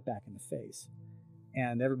got me right back in the face.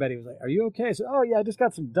 And everybody was like, "Are you okay?" I said, "Oh yeah, I just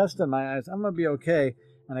got some dust on my eyes. I'm gonna be okay."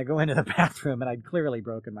 And I go into the bathroom and I'd clearly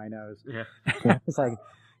broken my nose. Yeah. It's like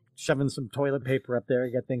shoving some toilet paper up there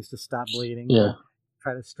to get things to stop bleeding. Yeah.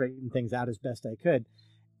 Try to straighten things out as best I could.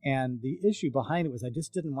 And the issue behind it was I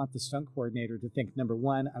just didn't want the stunt coordinator to think, number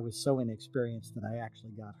one, I was so inexperienced that I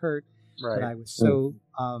actually got hurt. Right. That I was so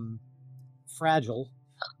fragile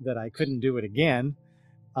that I couldn't do it again.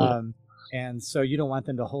 And so you don't want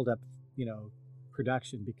them to hold up,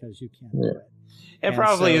 production because you can't do it. And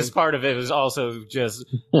probably as part of it was also just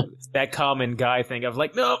that common guy thing of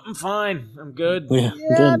like, no, I'm fine, I'm good.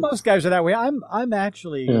 Yeah, most guys are that way. I'm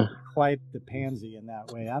actually quite the pansy in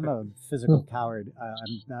that way. I'm a physical coward.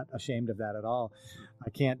 I'm not ashamed of that at all.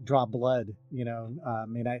 I can't draw blood.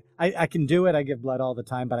 I can do it. I give blood all the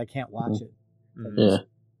time, but I can't watch it.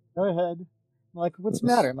 Go ahead. I'm like, what's the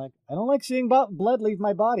matter? I'm like, I don't like seeing blood leave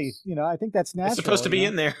my body. I think that's natural. It's supposed to be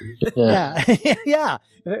in there. Yeah.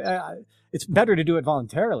 It's better to do it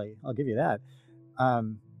voluntarily. I'll give you that.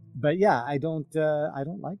 But yeah, I don't like, I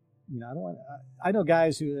don't want. I know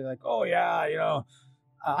guys who are like, oh yeah,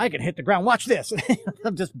 I can hit the ground. Watch this.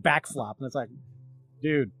 I'm just backflop, and it's like,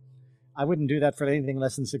 dude, I wouldn't do that for anything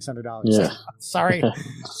less than $600. Yeah. Sorry,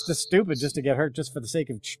 it's just stupid just to get hurt just for the sake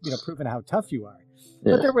of proving how tough you are.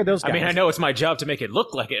 Yeah. But there were those guys. I mean, I know it's my job to make it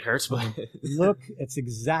look like it hurts, but it's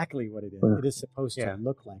exactly what it is. It is supposed to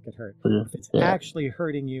look like it hurt. If it's actually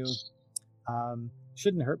hurting you,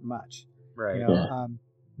 shouldn't hurt much. Right. The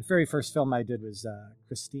very first film I did was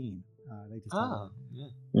Christine. I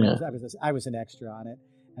was an extra on it,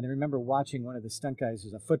 and I remember watching one of the stunt guys. It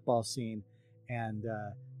was a football scene, and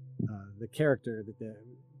the character that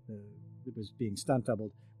was being stunt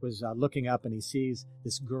doubled was looking up, and he sees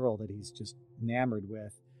this girl that he's just enamored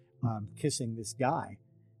with kissing this guy,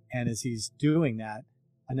 and as he's doing that,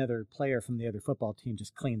 another player from the other football team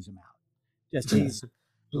just cleans him out. He's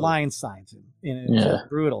blindsides him, and it's just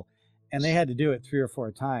brutal. And they had to do it 3 or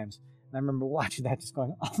 4 times. And I remember watching that, just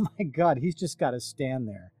going, "Oh my God, he's just got to stand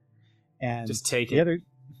there and just take the it."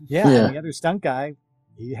 And the other stunt guy,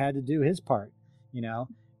 he had to do his part,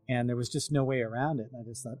 and there was just no way around it. And I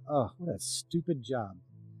just thought, oh, what a stupid job.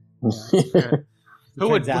 Who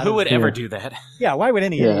would ever do that? Yeah, why would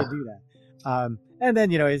any idiot do that? And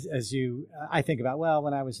then, as I think about, well,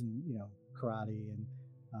 when I was in, karate and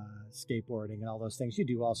skateboarding and all those things, you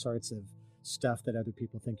do all sorts of stuff that other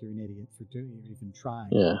people think you're an idiot for doing or even trying.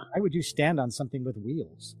 Yeah. Why would you stand on something with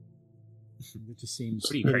wheels? It just seems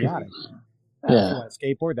pretty idiotic. If you want to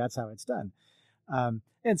skateboard, that's how it's done.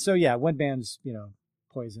 And so, one man's,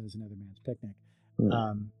 poison is another man's picnic.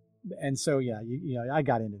 and so I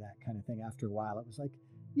got into that kind of thing after a while. It was like,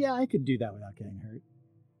 yeah, I could do that without getting hurt.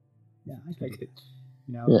 Yeah, I could.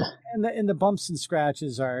 And the bumps and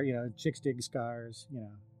scratches are, chicks dig scars.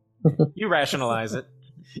 You rationalize it.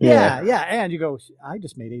 Yeah, and you go, I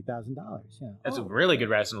just made $8,000. That's a really good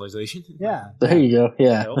rationalization. Yeah, there you go.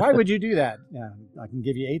 Yeah. Why would you do that? Yeah, I can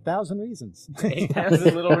give you 8,000 reasons.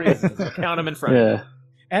 8,000 little reasons. Count them in front of you.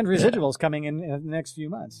 And residuals coming in the next few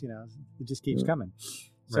months. It just keeps coming.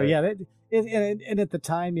 So right. And at the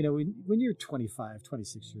time, when you're 25,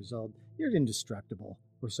 26 years old, you're indestructible,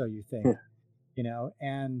 or so you think.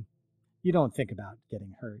 And you don't think about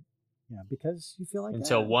getting hurt. Because you feel like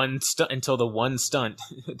until the one stunt.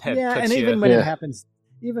 And even when it happens,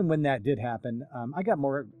 even when that did happen, I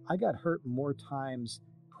got hurt more times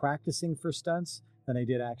practicing for stunts than I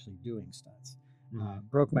did actually doing stunts.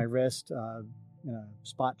 Broke my wrist,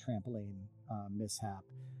 spot trampoline mishap,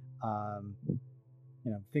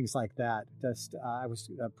 things like that. Just I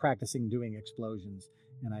was practicing doing explosions,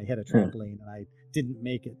 and I hit a trampoline, and I didn't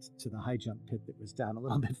make it to the high jump pit that was down a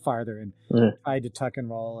little bit farther, and tried to tuck and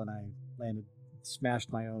roll, and I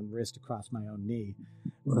smashed my own wrist across my own knee.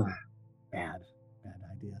 Bad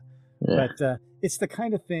idea. But it's the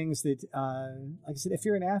kind of things that, like I said, if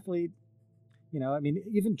you're an athlete,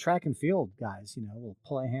 even track and field guys, will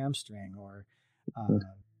pull a hamstring, or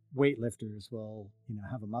weightlifters will,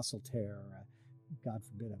 have a muscle tear, or God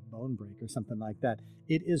forbid, a bone break or something like that.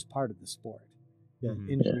 It is part of the sport. The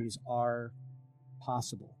injuries are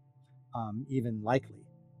possible, even likely,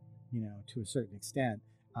 to a certain extent.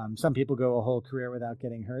 Some people go a whole career without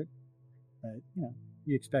getting hurt, but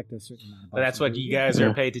you expect a certain amount of. But that's what you guys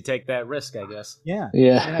are paid to take that risk, I guess. Yeah.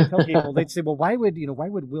 And I tell people, they'd say, "Well, why would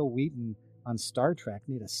Will Wheaton on Star Trek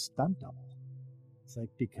need a stunt double?" It's like,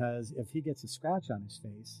 because if he gets a scratch on his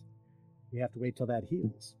face, we have to wait till that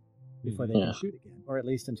heals before they can shoot again, or at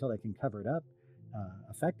least until they can cover it up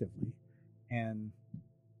effectively, and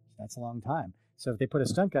that's a long time. So if they put a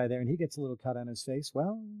stunt guy there and he gets a little cut on his face,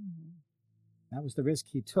 well, that was the risk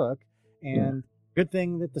he took, and good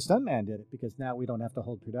thing that the stuntman did it, because now we don't have to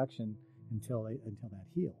hold production until that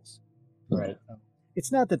heals. Right. So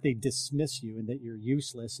it's not that they dismiss you and that you're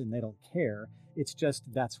useless and they don't care. It's just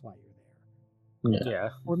that's why you're there. Yeah.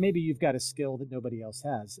 Or maybe you've got a skill that nobody else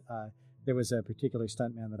has. There was a particular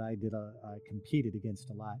stuntman that I competed against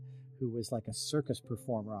a lot, who was like a circus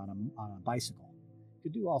performer on a bicycle.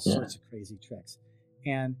 Could do all sorts of crazy tricks,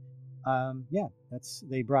 and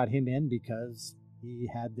they brought him in because he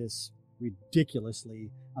had this ridiculously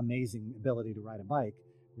amazing ability to ride a bike,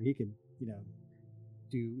 where he could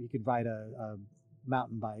ride a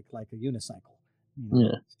mountain bike like a unicycle,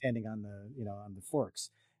 standing on the forks.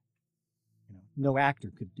 No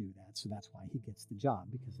actor could do that, so that's why he gets the job,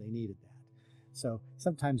 because they needed that. So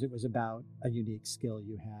sometimes it was about a unique skill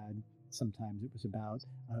you had. Sometimes it was about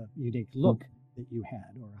a unique look that you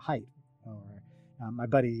had, or a height. Or my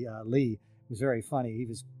buddy Lee was very funny. He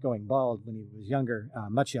was going bald when he was younger,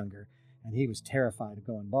 much younger, and he was terrified of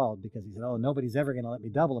going bald, because he said, "Oh, nobody's ever going to let me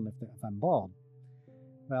double him if I'm bald."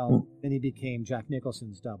 Well, then he became Jack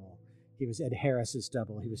Nicholson's double. He was Ed Harris's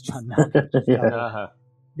double. He was John Malkovich's double.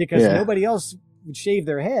 Because nobody else would shave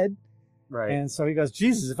their head. Right. And so he goes,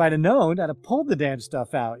 Jesus, if I'd have known, I'd have pulled the damn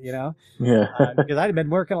stuff out, because I'd have been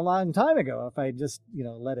working a long time ago if I just,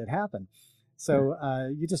 let it happen. So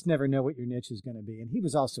you just never know what your niche is going to be. And he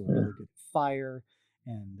was also really good at fire,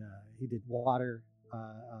 and he did water,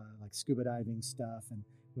 like scuba diving stuff, and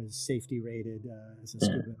was safety rated as a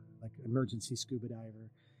scuba, like emergency scuba diver,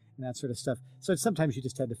 and that sort of stuff. So sometimes you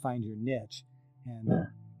just had to find your niche, and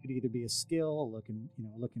it could either be a skill,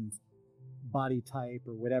 looking body type,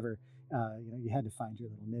 or whatever. You had to find your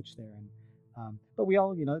little niche there, and but we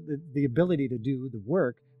all, the ability to do the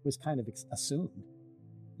work was kind of assumed.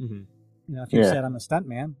 If you said I'm a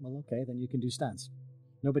stuntman, well, okay, then you can do stunts.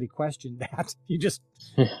 Nobody questioned that. You just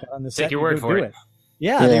got on the set. Take your word for it.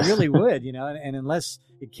 Yeah, they really would, and unless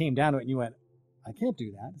it came down to it and you went, I can't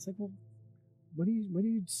do that. It's like, well, what are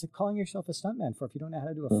you calling yourself a stuntman for if you don't know how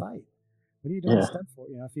to do a fight? What are you doing a stunt for?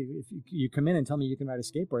 If you come in and tell me you can ride a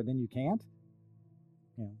skateboard, then you can't.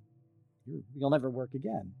 You'll never work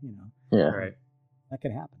again. Right. That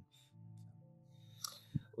can happen.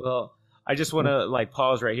 Well, I just want to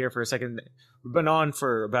pause right here for a second. We've been on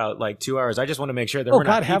for about 2 hours. I just want to make sure that we're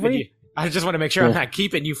not keeping you. I just want to make sure I'm not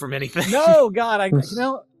keeping you from anything. No, God, I've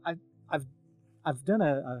done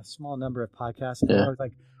a small number of podcasts, and I was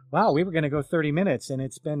like, wow, we were going to go 30 minutes, and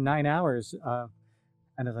it's been 9 hours.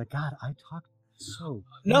 And I was like, God, I talked so.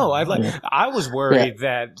 No, I was worried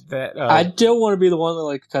that I don't want to be the one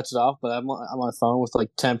that cuts it off, but I'm on my phone with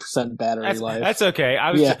 10% battery life. That's okay.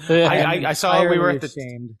 I saw we were at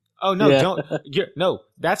the. Oh no, don't. No,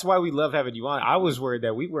 that's why we love having you on. I was worried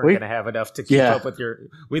that we weren't going to have enough to keep up with your.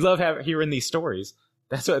 We love hearing these stories.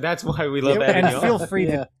 That's why we love having you on. And feel free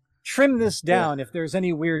to trim this down if there's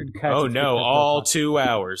any weird cuts. Oh no, all 2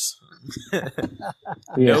 hours.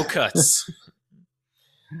 No cuts.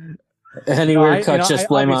 Any weird cuts, just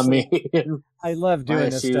blame on me. I love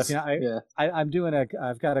doing this stuff.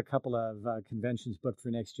 I've got a couple of conventions booked for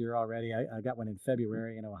next year already. I got one in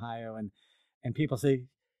February in Ohio, and people say,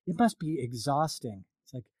 it must be exhausting.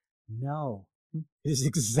 It's like, no, it is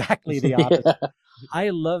exactly the opposite. I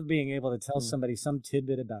love being able to tell somebody some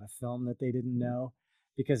tidbit about a film that they didn't know,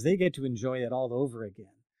 because they get to enjoy it all over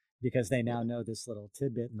again because they now know this little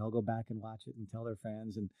tidbit, and they'll go back and watch it and tell their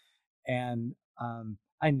friends. And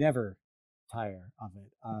I never tire of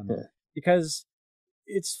it because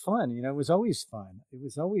it's fun. It was always fun. It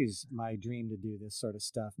was always my dream to do this sort of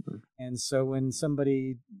stuff. And so when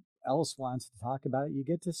somebody else wants to talk about it, you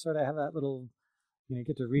get to sort of have that little, you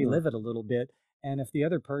get to relive it a little bit. And if the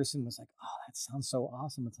other person was like, oh, that sounds so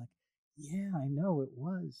awesome, it's like, yeah, I know it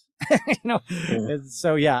was.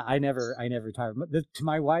 So yeah, I never tire. To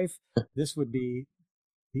my wife, this would be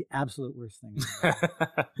the absolute worst thing.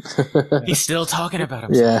 He's still talking about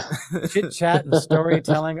himself. Yeah. Chit chat and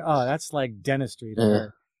storytelling. Oh, that's like dentistry to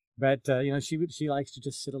her. But she likes to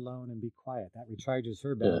just sit alone and be quiet. That recharges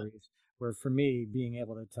her batteries. Where for me, being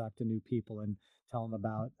able to talk to new people and tell them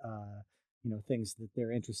about things that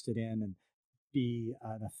they're interested in and be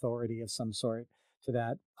an authority of some sort to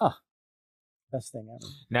that. Best thing ever.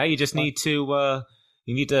 Now you just need to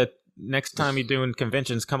next time you're doing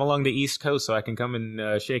conventions, come along the East Coast so I can come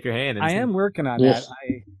and shake your hand. I am working on that.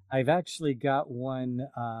 I've actually got one.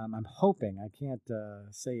 I'm hoping, I can't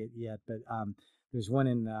say it yet, but there's one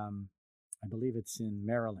in I believe it's in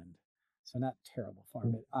Maryland, so not terrible far,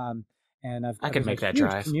 but and I could make that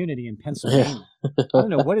drive. Community in Pennsylvania. I don't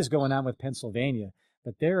know what is going on with Pennsylvania,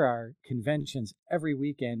 but there are conventions every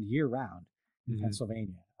weekend year round in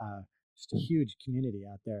Pennsylvania. Just a huge community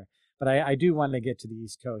out there. But I do want to get to the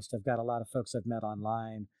East Coast. I've got a lot of folks I've met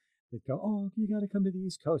online that go, oh, you got to come to the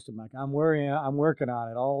East Coast. I'm like, I'm working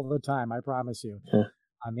on it all the time. I promise you.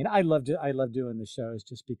 I mean, I love doing the shows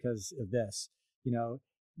just because of this.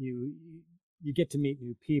 You get to meet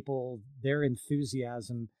new people. Their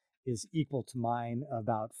enthusiasm is equal to mine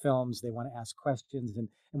about films. They want to ask questions. And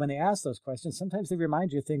when they ask those questions, sometimes they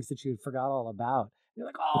remind you of things that you forgot all about. You're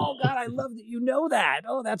like, oh God, I love that you know that.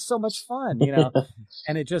 Oh, that's so much fun,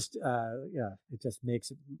 And it just, it just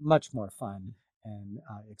makes it much more fun and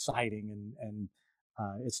exciting, and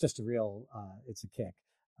it's just a real, it's a kick.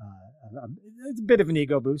 It's a bit of an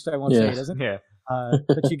ego boost. I won't say it isn't. Yeah.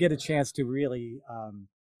 But you get a chance to really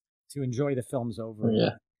to enjoy the films over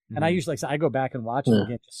again. And I usually I go back and watch them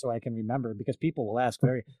again just so I can remember, because people will ask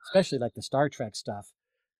especially like the Star Trek stuff.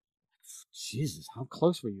 Jesus, how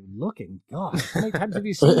close were you looking? God, how many times have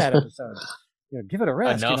you seen that episode? Give it a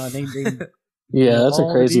rest. Enough. That's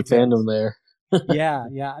a crazy fandom there. yeah.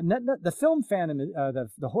 The film fandom,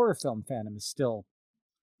 the horror film fandom is still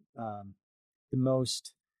the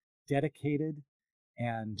most dedicated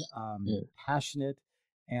and passionate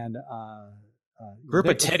and group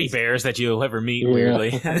of teddy bears that you'll ever meet.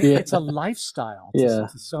 Weirdly, it's a lifestyle. To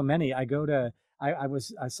so many. I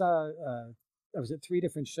was at 3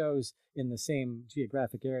 different shows in the same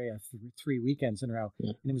geographic area 3 weekends in a row,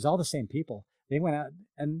 and it was all the same people. They went out,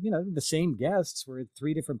 and the same guests were at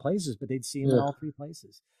 3 different places, but they'd see them in all 3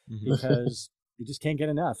 places because they just can't get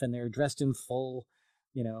enough, and they're dressed in full,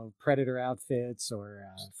 Predator outfits or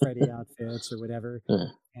Freddy outfits or whatever,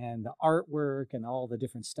 and the artwork and all the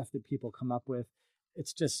different stuff that people come up with.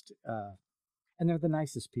 It's just, and they're the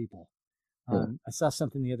nicest people. I saw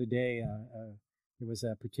something the other day. There was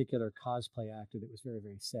a particular cosplay actor that was very,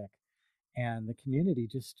 very sick, and the community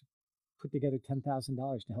just put together $10,000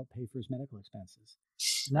 to help pay for his medical expenses.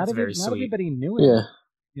 Not everybody knew him.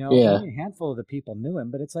 Only a handful of the people knew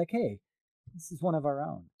him, but it's like, hey, this is one of our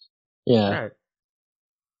own. Yeah. Right.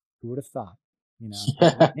 Who would have thought?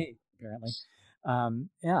 Me, apparently.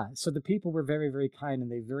 So the people were very, very kind,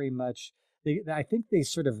 and they very much. I think they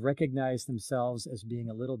sort of recognized themselves as being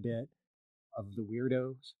a little bit of the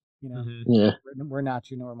weirdos. We're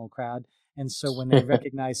not your normal crowd. And so when they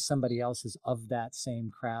recognize somebody else is of that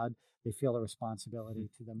same crowd, they feel a responsibility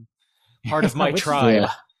to them. Part of my tribe.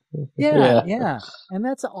 Yeah. And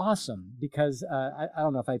that's awesome, because I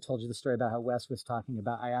don't know if I told you the story about how Wes was talking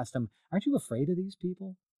about, I asked him, aren't you afraid of these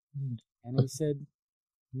people? And he said,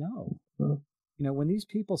 no. When these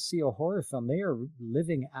people see a horror film, they are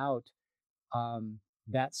living out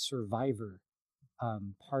that survivor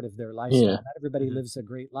part of their lifestyle. Not everybody lives a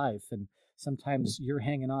great life, and sometimes you're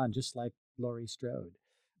hanging on just like Laurie Strode.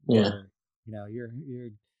 Yeah. You're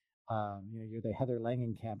the Heather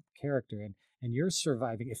Langenkamp character, and you're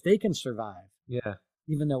surviving. If they can survive,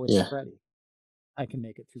 even though it's Freddy, I can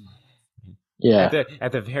make it through my life. Yeah.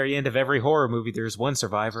 At the very end of every horror movie, there's one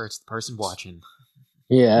survivor. It's the person watching.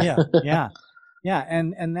 Yeah. Yeah.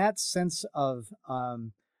 And that sense of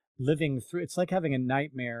living through, it's like having a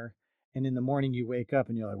nightmare, and in the morning you wake up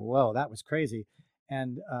and you're like, whoa, that was crazy.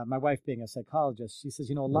 And my wife, being a psychologist, she says,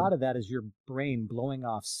 a lot of that is your brain blowing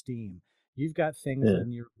off steam. You've got things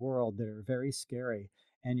in your world that are very scary,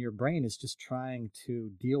 and your brain is just trying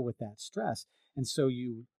to deal with that stress. And so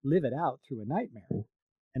you live it out through a nightmare.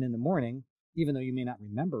 And in the morning, even though you may not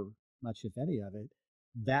remember much, if any of it,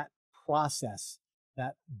 that process,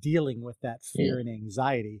 that dealing with that fear and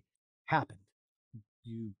anxiety happened.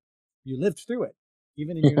 You lived through it,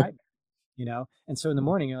 even in your nightmare, And so in the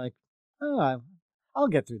morning, you're like, oh, I'll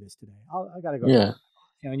get through this today. I got to go. Yeah.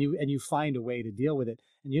 And you find a way to deal with it,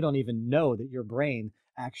 and you don't even know that your brain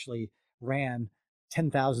actually ran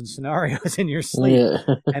 10,000 scenarios in your sleep.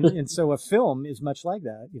 Yeah. and so a film is much like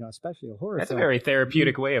that, especially a horror That's film. a very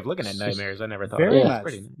therapeutic way of looking at nightmares. I never thought very of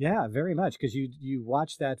much. Yeah, very much, because you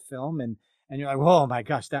watch that film and you're like, oh my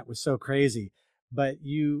gosh, that was so crazy. But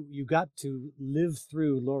you got to live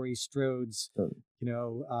through Laurie Strode's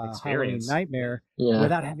Halloween nightmare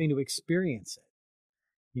without having to experience it.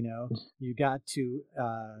 You got to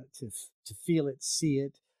feel it, see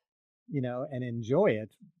it, and enjoy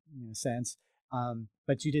it in a sense.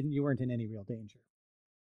 But you weren't in any real danger.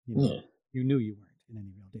 You knew you weren't in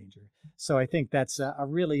any real danger. So I think that's a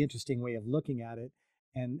really interesting way of looking at it,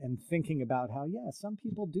 and thinking about how, some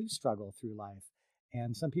people do struggle through life,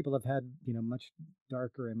 and some people have had, much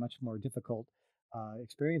darker and much more difficult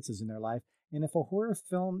experiences in their life. And if a horror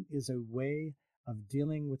film is a way of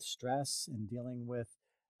dealing with stress and dealing with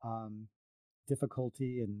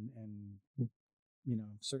difficulty and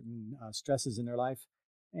certain stresses in their life,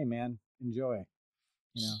 hey man, enjoy.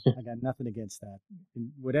 I got nothing against that.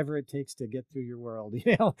 And whatever it takes to get through your world,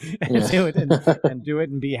 and do it and do it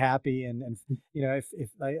and be happy. And if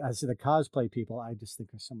I see the cosplay people, I just think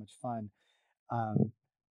are so much fun.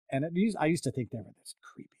 And I used to think they were this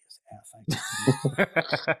creepy as F. I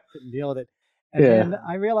just couldn't deal with it. And then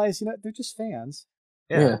I realized, they're just fans.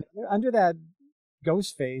 Yeah. Under that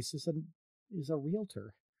ghost face is a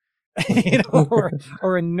realtor,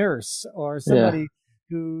 or a nurse, or somebody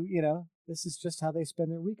who, this is just how they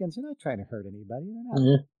spend their weekends. They're not trying to hurt anybody.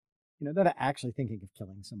 They're not, they're not actually thinking of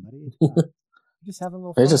killing somebody. Just having a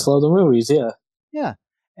little fun. They just love the movies. Yeah. Yeah.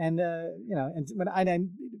 And, and when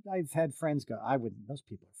I've had friends go, those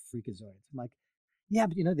people are freakazoids. I'm like, yeah,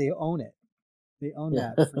 but they own it. They own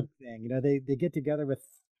that freak thing. They get together with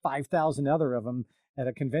 5,000 other of them at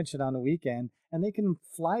a convention on the weekend, and they can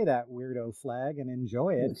fly that weirdo flag and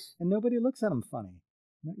enjoy it, and nobody looks at them funny.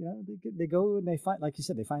 They go and they find, like you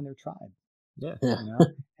said, they find their tribe. Yeah.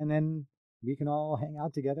 And then we can all hang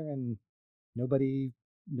out together, and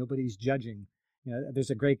nobody's judging. There's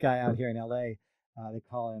a great guy out here in LA. They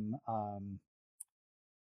call him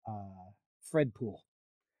Fred Pool,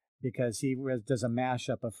 because he does a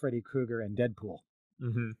mashup of Freddy Krueger and Deadpool.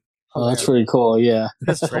 Mm-hmm. Oh, that's pretty cool. Yeah.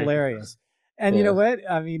 That's hilarious. And you know what?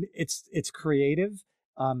 I mean, it's creative.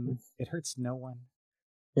 It hurts no one,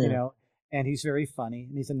 and he's very funny,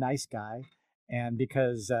 and he's a nice guy. And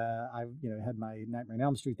because I had my Nightmare on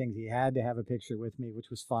Elm Street things, he had to have a picture with me, which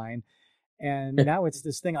was fine. And now it's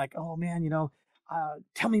this thing like, oh man,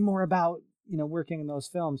 tell me more about, working in those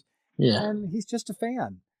films. Yeah. And he's just a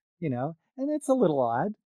fan, and it's a little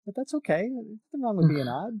odd, but that's okay. Nothing wrong with being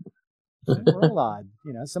odd. We're all odd.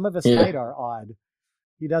 Some of us hate our odd.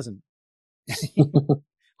 He doesn't. He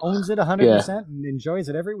owns it 100% and enjoys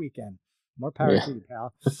it every weekend. More power to you,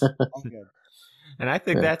 pal. All good. And I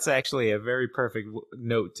think that's actually a very perfect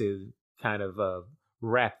note to kind of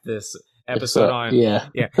wrap this episode on. Yeah.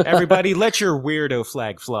 Everybody, let your weirdo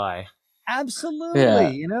flag fly.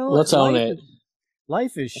 Absolutely. Let's own it.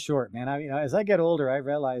 Life is short, man. As I get older, I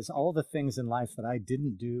realize all the things in life that I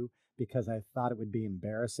didn't do because I thought it would be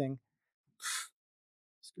embarrassing.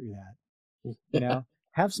 Screw that.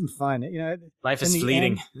 Have some fun. Life is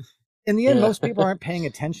fleeting. In the end, most people aren't paying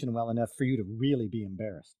attention well enough for you to really be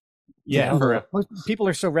embarrassed. Yeah, for real. Most people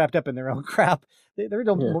are so wrapped up in their own crap.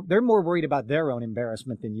 They're more worried about their own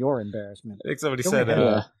embarrassment than your embarrassment. I think somebody said,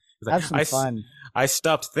 have some fun. I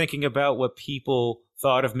stopped thinking about what people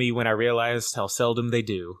thought of me when I realized how seldom they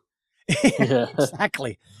do.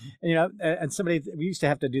 Exactly. And we used to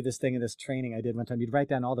have to do this thing in this training I did one time. You'd write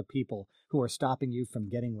down all the people who are stopping you from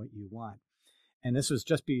getting what you want. And this was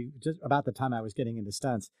just about the time I was getting into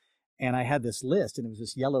stunts. And I had this list, and it was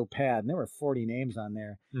this yellow pad, and there were 40 names on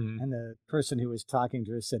there. Mm-hmm. And the person who was talking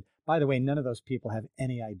to us said, by the way, none of those people have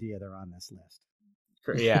any idea they're on this list.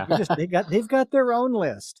 Yeah. They've got their own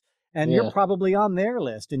list, and you're probably on their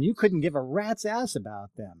list, and you couldn't give a rat's ass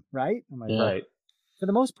about them, right? I'm like, right. For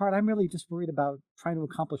the most part, I'm really just worried about trying to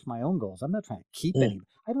accomplish my own goals. I'm not trying to keep any.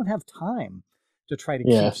 I don't have time to try to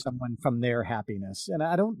keep someone from their happiness, and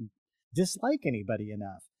I don't dislike anybody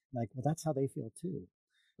enough. Like, well, that's how they feel too.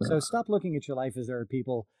 So stop looking at your life as there are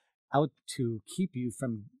people out to keep you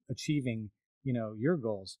from achieving, your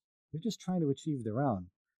goals. They're just trying to achieve their own.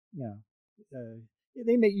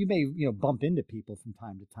 You may bump into people from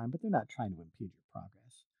time to time, but they're not trying to impede your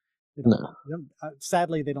progress. They don't,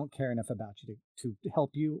 sadly, they don't care enough about you to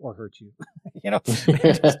help you or hurt you.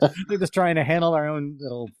 They're just trying to handle their own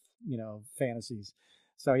little, fantasies.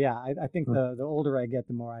 So yeah, I think the older I get,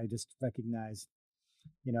 the more I just recognize.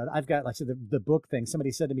 I've got, like I said, the book thing.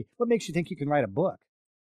 Somebody said to me, "What makes you think you can write a book?"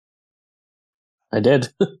 I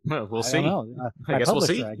did. Well, we'll see. I guess we'll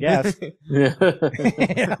see. I guess.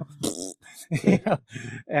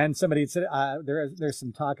 And somebody said there's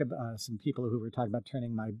some talk about some people who were talking about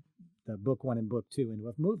turning the book 1 and book 2 into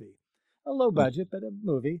a movie, a low budget but a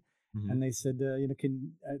movie. Mm-hmm. And they said,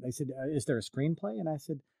 is there a screenplay? And I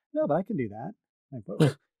said, no, but I can do that. Like,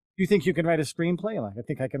 well, you think you can write a screenplay? I'm like, I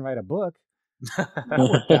think I can write a book. That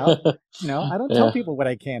worked out. I don't tell people what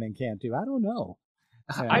I can and can't do. I don't know.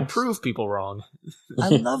 I prove people wrong. I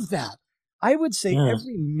love that. I would say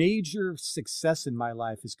every major success in my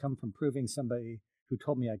life has come from proving somebody who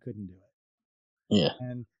told me I couldn't do it. Yeah.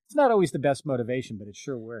 And it's not always the best motivation, but it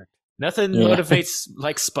sure worked. Nothing motivates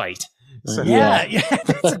like spite. So, I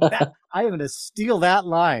am going to steal that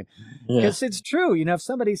line because it's true. If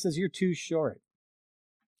somebody says you're too short,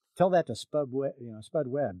 tell that to Spud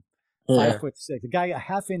Webb. 5'6", a guy a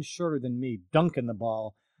half-inch shorter than me, dunking the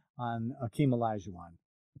ball on Akeem Olajuwon.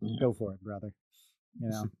 Go for it, brother.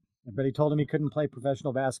 Everybody told him he couldn't play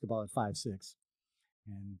professional basketball at 5'6",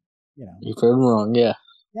 and you proved him wrong.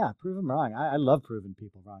 Yeah, prove him wrong. I love proving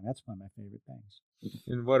people wrong. That's one of my favorite things.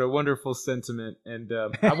 And what a wonderful sentiment. And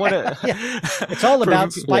I want to... It's all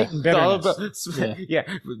about spite and bitterness.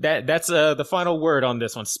 That's the final word on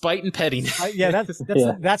this one. Spite and pettiness.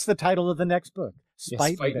 That's the title of the next book.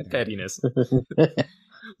 Spite and pettiness.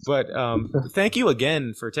 But thank you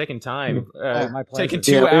again for taking time. My pleasure. Taking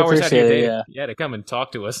 2 hours out of your day to come and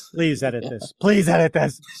talk to us. Please edit this. Please edit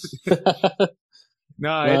this.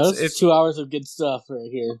 No, it's 2 hours of good stuff right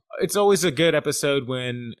here. It's always a good episode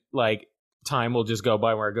when time will just go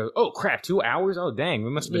by where I go, oh crap, 2 hours? Oh dang, we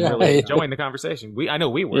must have been really enjoying the conversation. I know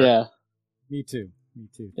we were. Yeah. Me too. Thank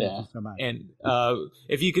you so much. And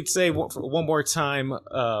if you could say one more time,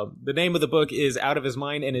 the name of the book is Out of His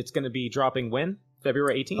Mind, and it's going to be dropping when?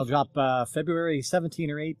 February 18th? It'll drop February 17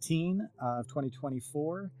 or 18 of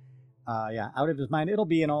 2024. Out of His Mind. It'll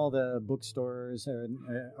be in all the bookstores,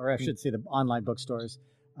 or I should say the online bookstores.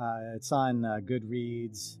 It's on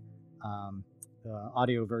Goodreads. The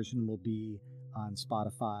audio version will be on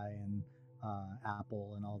Spotify and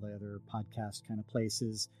Apple and all the other podcast kind of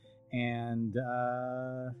places. And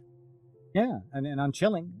and on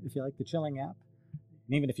Chilling, if you like the Chilling app.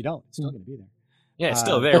 And even if you don't, it's still going to be there. Yeah, it's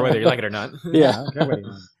still there, whether you like it or not.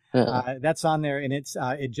 That's on there, and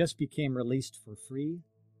it just became released for free,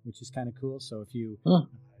 which is kind of cool. So if you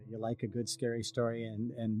you like a good scary story,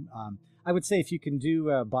 and I would say if you can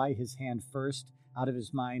do By His Hand first, Out of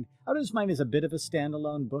His Mind. Out of His Mind is a bit of a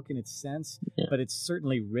standalone book in its sense, but it's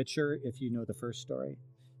certainly richer if you know the first story.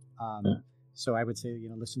 So I would say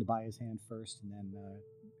listen to By His Hand first, and then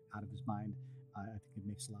Out of His Mind. I think it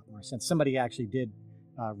makes a lot more sense. Somebody actually did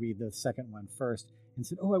read the second one first and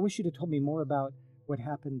said, "Oh, I wish you'd have told me more about what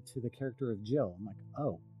happened to the character of Jill." I'm like,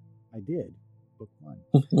 "Oh, I did." Book 1.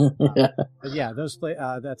 But yeah, that's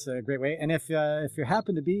a great way. And if you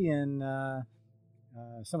happen to be in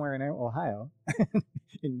somewhere in Ohio,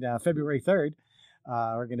 in February 3rd,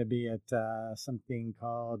 we're going to be at something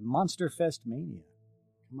called Monster Fest Mania.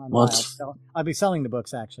 Come on, I'll be selling the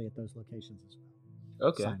books actually at those locations as well.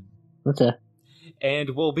 Okay. Okay.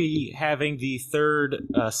 And we'll be having the third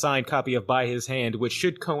signed copy of By His Hand, which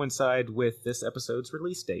should coincide with this episode's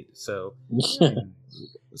release date. So, as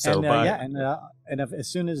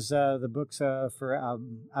soon as the books for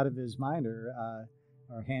Out of His Mind are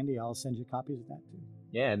handy, I'll send you copies of that too.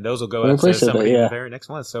 Yeah, and those will go out to somebody in the very next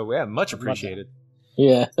one. So, much appreciated.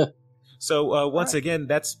 Yeah. So, once again,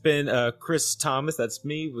 that's been Chris Thomas. That's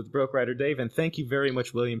me with Broke Rider Dave, and thank you very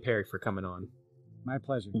much, William Perry, for coming on. My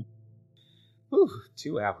pleasure. Whew,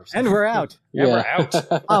 2 hours. And we're out. We're out.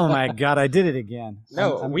 Oh my God, I did it again.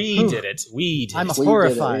 No, we did it. We did I'm it.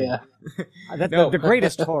 horrified. That's the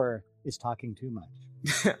greatest horror. is talking too much.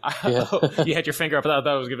 You had your finger up. I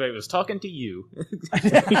thought it was talking to you.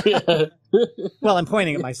 Well, I'm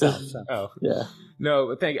pointing at myself. So. Oh, yeah.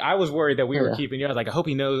 No, I was worried that we were keeping you. I was like, I hope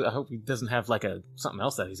he knows. I hope he doesn't have like something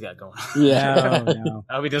else that he's got going on. Yeah. No.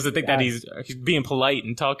 I hope he doesn't think that he's being polite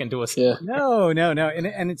and talking to us. Yeah. No.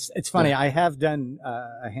 And it's funny. Yeah. I have done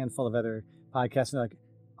a handful of other podcasts, and they're like,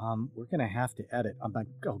 we're going to have to edit. I'm like,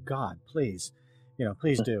 oh God, please,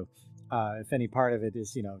 please do. If any part of it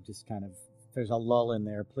is, just kind of, there's a lull in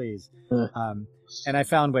there, please. And I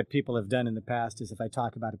found what people have done in the past is if I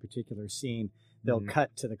talk about a particular scene, they'll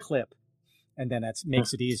cut to the clip, and then that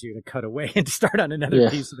makes it easier to cut away and start on another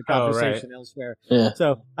piece of the conversation elsewhere. Yeah.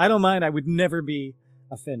 So I don't mind. I would never be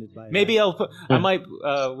offended by Maybe that. I might,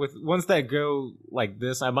 with ones that go like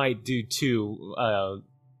this, I might do two,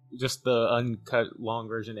 just the uncut long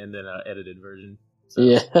version and then an edited version. So.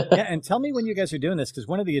 Yeah. And tell me when you guys are doing this, because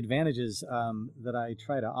one of the advantages that I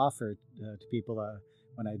try to offer to people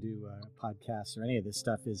when I do podcasts or any of this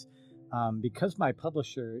stuff is because my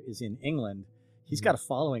publisher is in England, he's got a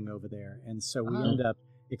following over there. And so we end up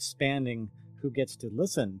expanding who gets to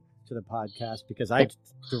listen to the podcast because I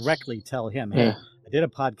directly tell him, hey, I did a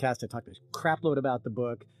podcast. I talked a crap load about the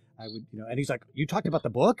book. I would, and he's like, you talked about the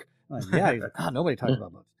book? I'm like, yeah. He's like, nobody talks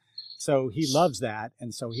about books. So he loves that,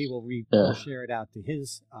 and so he will share it out to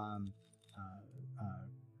his.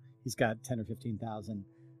 He's got 10 or 15,000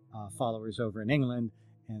 followers over in England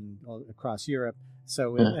and across Europe.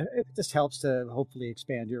 So it just helps to hopefully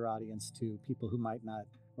expand your audience to people who might not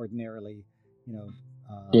ordinarily,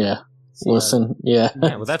 listen.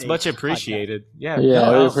 Well, that's much appreciated.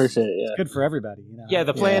 Podcast. We appreciate it. It's good for everybody. Yeah,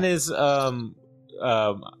 the plan is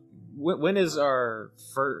when is our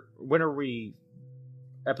first? When are we?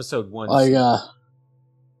 Episode 1. Like,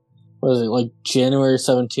 what is it? Like January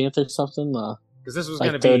 17th or something? Because this was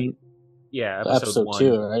going to be, episode 1.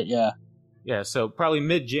 2, right? Yeah. Yeah, so probably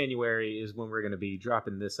mid-January is when we're going to be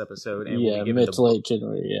dropping this episode. And we'll be mid to late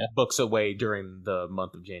January, books away during the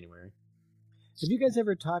month of January. Have you guys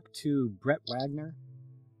ever talked to Brett Wagner?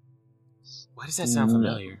 Why does that sound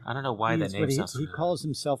familiar? I don't know why that name sounds familiar. He calls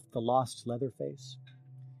himself the Lost Leatherface.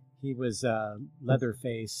 He was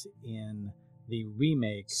Leatherface in the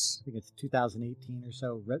remake, I think it's 2018 or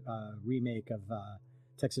so, remake of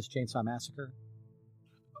Texas Chainsaw Massacre.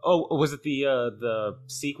 Oh, was it the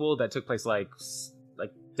sequel that took place like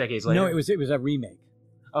decades later? No, it was a remake.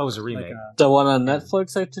 Oh, it was a remake. The one on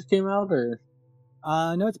Netflix that just came out, or?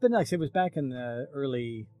 No, it's been it was back in the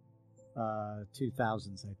early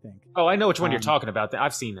 2000s, I think. Oh, I know which one you're talking about.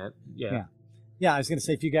 I've seen it. Yeah. Yeah, I was going to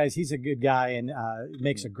say, if you guys, he's a good guy and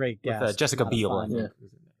makes a great guest. With Jessica Biel. Yeah,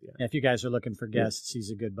 if you guys are looking for guests, he's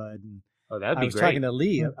a good bud. And that'd be great. I was talking to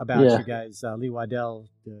Lee about you guys, Lee Waddell,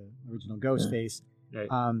 the original Ghostface. Right.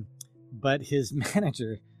 But his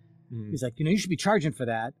manager, he's like, you should be charging for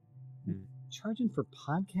that. Charging for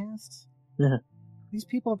podcasts? Yeah. These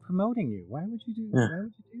people are promoting you. Why would you do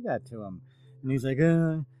that to them? And he's like,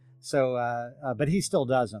 but he still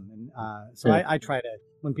does them. And so I try to,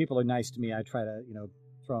 when people are nice to me, I try to,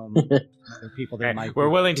 throw them other people that might. We're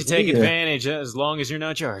willing to take advantage as long as you're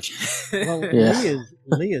not charging. Well,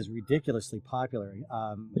 Lee is ridiculously popular.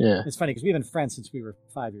 It's funny because we've been friends since we were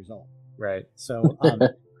 5 years old. Right. So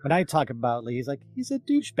when I talk about Lee, he's like, he's a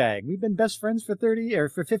douchebag. We've been best friends for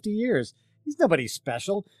 50 years. He's nobody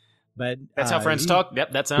special. But that's how friends talk.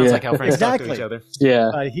 Yep, that sounds like how friends talk to each other.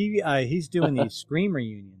 Yeah. He's doing these Scream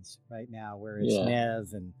reunions right now, where it's Nev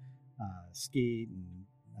and Skeet and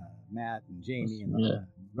Matt and Jamie and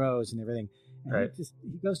Rose and everything. And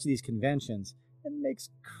he goes to these conventions and makes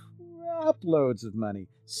crap loads of money,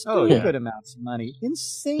 stupid amounts of money,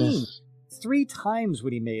 insane. 3 times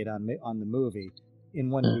what he made on the movie in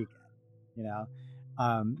one weekend.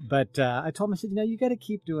 But I told him, I said, you got to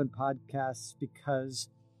keep doing podcasts because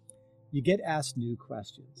you get asked new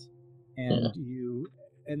questions, and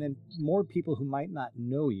and then more people who might not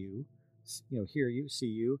know you, hear you, see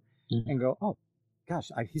you, and go, oh gosh,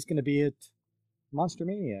 he's going to be at Monster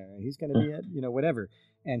Mania, or he's going to be at whatever,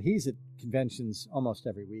 and he's at conventions almost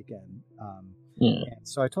every weekend. And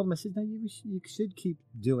so I told him, I said, no, you should keep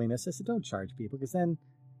doing this. I said, don't charge people, because then,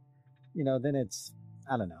 then it's,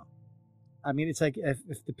 I don't know. I mean, it's like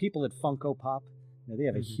if the people at Funko Pop, they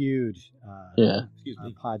have a huge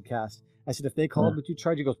podcast. I said, if they called, would you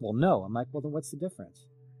charge? He goes, well, no. I'm like, well, then what's the difference?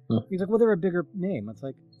 He's like, well, they're a bigger name. It's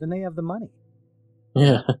like, then they have the money.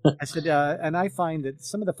 Yeah. I said, and I find that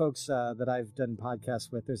some of the folks that I've done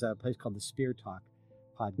podcasts with, there's a place called the Spear Talk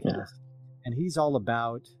podcast, and he's all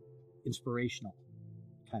about inspirational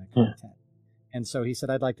kind of content. And so he said,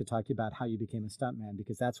 I'd like to talk to you about how you became a stuntman,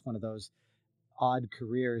 because that's one of those odd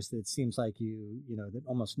careers that it seems like that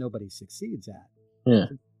almost nobody succeeds at. Yeah.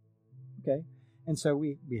 Okay. And so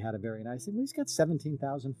we had a very nice thing. He's got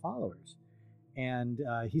 17,000 followers, and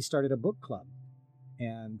he started a book club,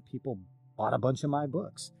 and people bought a bunch of my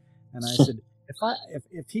books. And I said,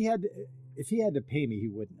 if he had to pay me, he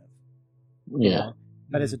wouldn't have. Yeah.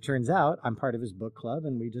 But as it turns out, I'm part of his book club,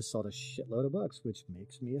 and we just sold a shitload of books, which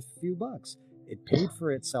makes me a few bucks. It paid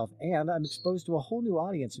for itself, and I'm exposed to a whole new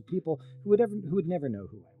audience of people who would never know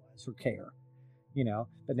who I was or care,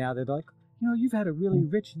 But now they're like, you've had a really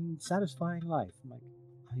rich and satisfying life. I'm like,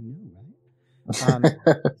 I know,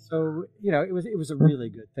 right? So it was a really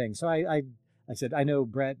good thing. So I said, I know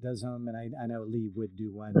Brett does them, and I know Lee would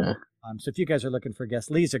do one. So if you guys are looking for guests,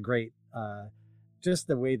 Lee's a great. Just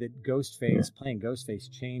the way that playing Ghostface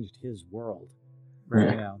changed his world.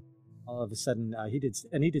 Right. All of a sudden he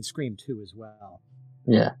did Scream 2 as well.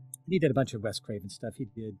 Yeah. He did a bunch of Wes Craven stuff. He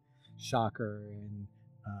did Shocker and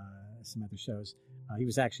some other shows. He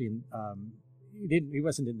was actually he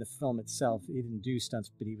wasn't in the film itself. He didn't do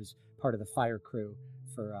stunts, but he was part of the fire crew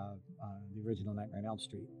for the original Nightmare on Elm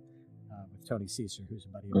Street with Tony Caesar, who's a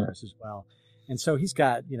buddy of ours as well. And so he's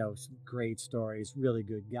got some great stories. Really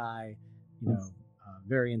good guy.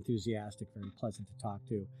 Very enthusiastic, very pleasant to talk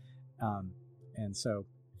to. And so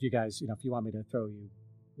if you guys, if you want me to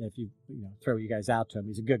throw you guys out to him,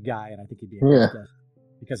 he's a good guy, and I think he'd be a good guest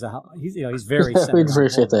because of how he's very. We'd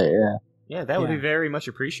appreciate that. Yeah, that would be very much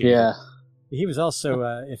appreciated. Yeah. He was also,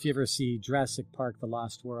 if you ever see Jurassic Park: The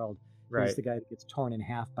Lost World, right. He's the guy that gets torn in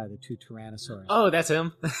half by the two Tyrannosaurs. Oh, that's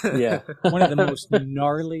him. Yeah. One of the most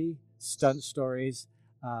gnarly stunt stories.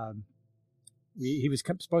 He was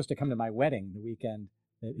supposed to come to my wedding the weekend.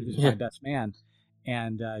 He was my best man.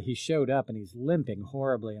 And he showed up, and he's limping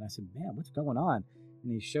horribly. And I said, man, what's going on?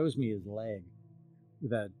 And he shows me his leg.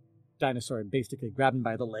 The dinosaur basically grabbed him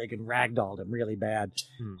by the leg and ragdolled him really bad.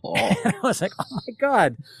 Oh. And I was like, oh, my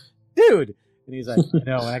God, dude. And he's like,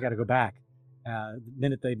 no, I got to go back. The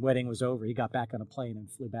minute the wedding was over, he got back on a plane and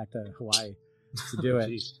flew back to Hawaii to do it.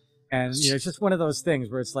 And it's just one of those things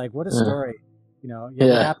where it's like, what a story. What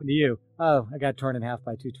happened to you? Oh, I got torn in half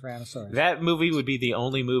by two Tyrannosaurs. That movie would be the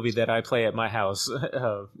only movie that I play at my house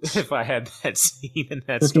if I had that scene in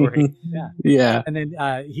that story. Yeah. And then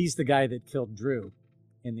he's the guy that killed Drew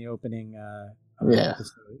in the opening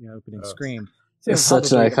opening Scream. So it's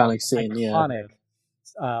such an iconic scene. Iconic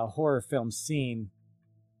horror film scene,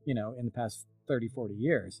 in the past 30, 40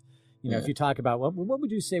 years. If you talk about what would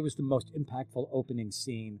you say was the most impactful opening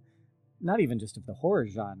scene, not even just of the horror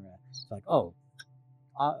genre. It's like,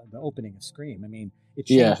 the opening of Scream. I mean, it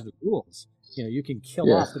changed the rules. You can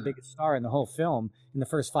kill off the biggest star in the whole film in the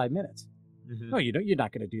first 5 minutes. Mm-hmm. No, you don't. You're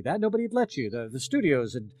not going to do that. Nobody'd let you. The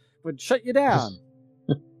studios would shut you down.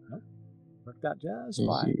 Worked out just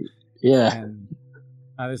fine. Yeah. And,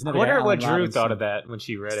 I wonder what Drew thought of that when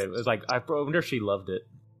she read it. It was like, I wonder if she loved it.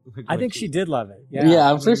 I think she did love it.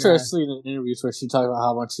 Yeah, I'm pretty sure I've seen interviews where she talked about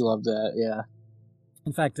how much she loved that. Yeah.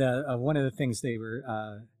 In fact, one of the things they were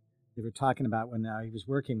talking about when he was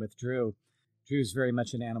working with Drew. Drew's very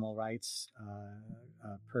much an animal rights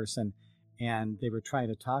person, and they were trying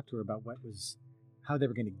to talk to her about how they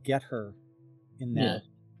were going to get her in that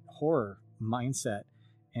horror mindset.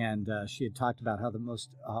 And she had talked about how the most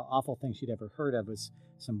awful thing she'd ever heard of was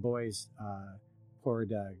some boys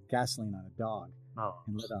poured gasoline on a dog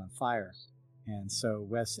and lit on fire. And so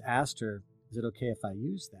Wes asked her, "Is it okay if I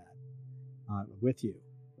use that with you?"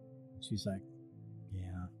 And she's like,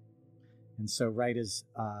 "Yeah." And so right as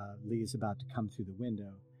Lee is about to come through the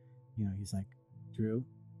window, he's like, "Drew,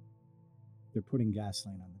 they're putting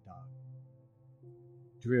gasoline on the dog.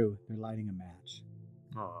 Drew, they're lighting a match."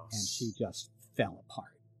 Oh. And she just fell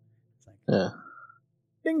apart. It's like,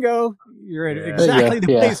 bingo, you're in exactly the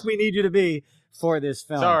place we need you to be for this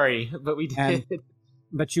film. Sorry, but we did.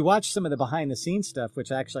 But you watch some of the behind-the-scenes stuff,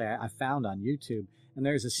 which actually I found on YouTube, and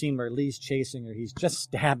there's a scene where Lee's chasing her. He's just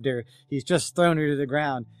stabbed her. He's just thrown her to the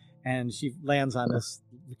ground, and she lands on this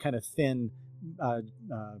kind of thin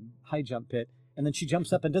high jump pit, and then she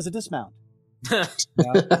jumps up and does a dismount.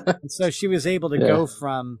 And so she was able to go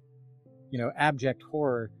from, abject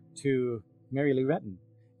horror to Mary Lou Retton,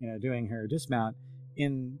 doing her dismount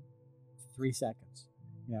in 3 seconds.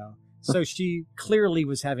 So she clearly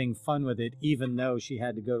was having fun with it, even though she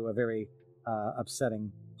had to go to a very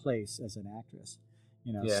upsetting place as an actress.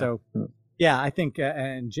 So I think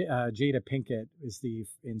and Jada Pinkett is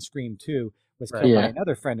in Scream 2 was killed by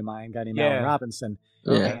another friend of mine, a guy named Alan Robinson,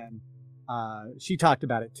 and she talked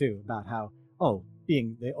about it too, about how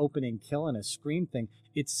being the opening kill in a Scream thing,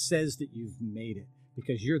 it says that you've made it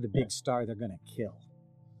because you're the big star they're going to kill.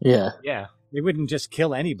 Yeah. They wouldn't just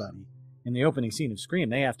kill anybody. in the opening scene of Scream,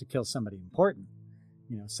 they have to kill somebody important.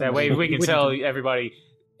 That way we can tell everybody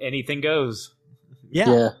anything goes.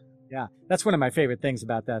 Yeah. That's one of my favorite things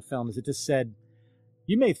about that film is it just said,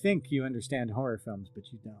 you may think you understand horror films, but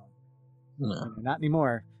you don't. No. Not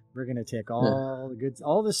anymore. We're going to take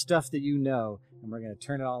all the stuff that you know, and we're going to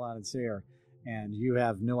turn it all on its ear, and you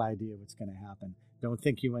have no idea what's going to happen. Don't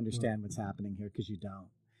think you understand what's happening here because you don't.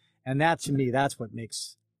 And that, to me, that's what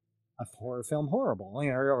makes a horror film horrible,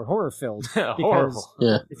 or horror filled. Horrible.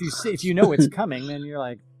 Yeah. If you know what's coming, then you're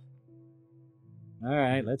like, all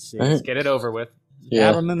right, let's see. Let's get it over with.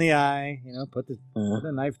 Stab him in the eye, put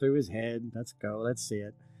the knife through his head. Let's go. Let's see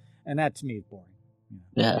it. And that to me is boring.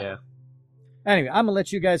 Yeah. Anyway, I'm gonna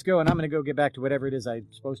let you guys go, and I'm gonna go get back to whatever it is I'm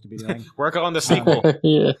supposed to be doing. Work on the sequel.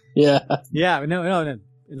 Yeah. No.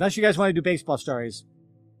 Unless you guys want to do baseball stories,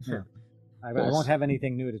 I won't have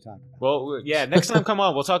anything new to talk about. Well, yeah. Next time, come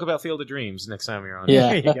on. We'll talk about Field of Dreams next time you're on. Yeah.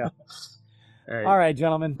 There you go. All right,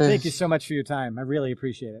 gentlemen. Thank you so much for your time. I really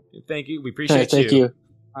appreciate it. Thank you. We appreciate Thank you.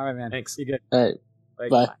 All right, man. Thanks. Be good. All right.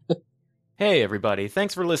 Bye. Hey, everybody.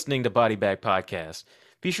 Thanks for listening to Body Bag Podcast.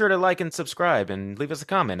 Be sure to like and subscribe and leave us a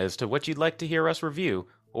comment as to what you'd like to hear us review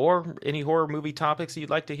or any horror movie topics you'd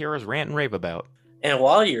like to hear us rant and rave about. And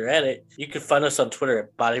while you're at it, you can find us on Twitter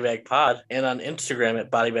at BodyBagPod and on Instagram at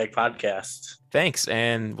BodyBagPodcast. Thanks,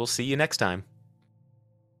 and we'll see you next time.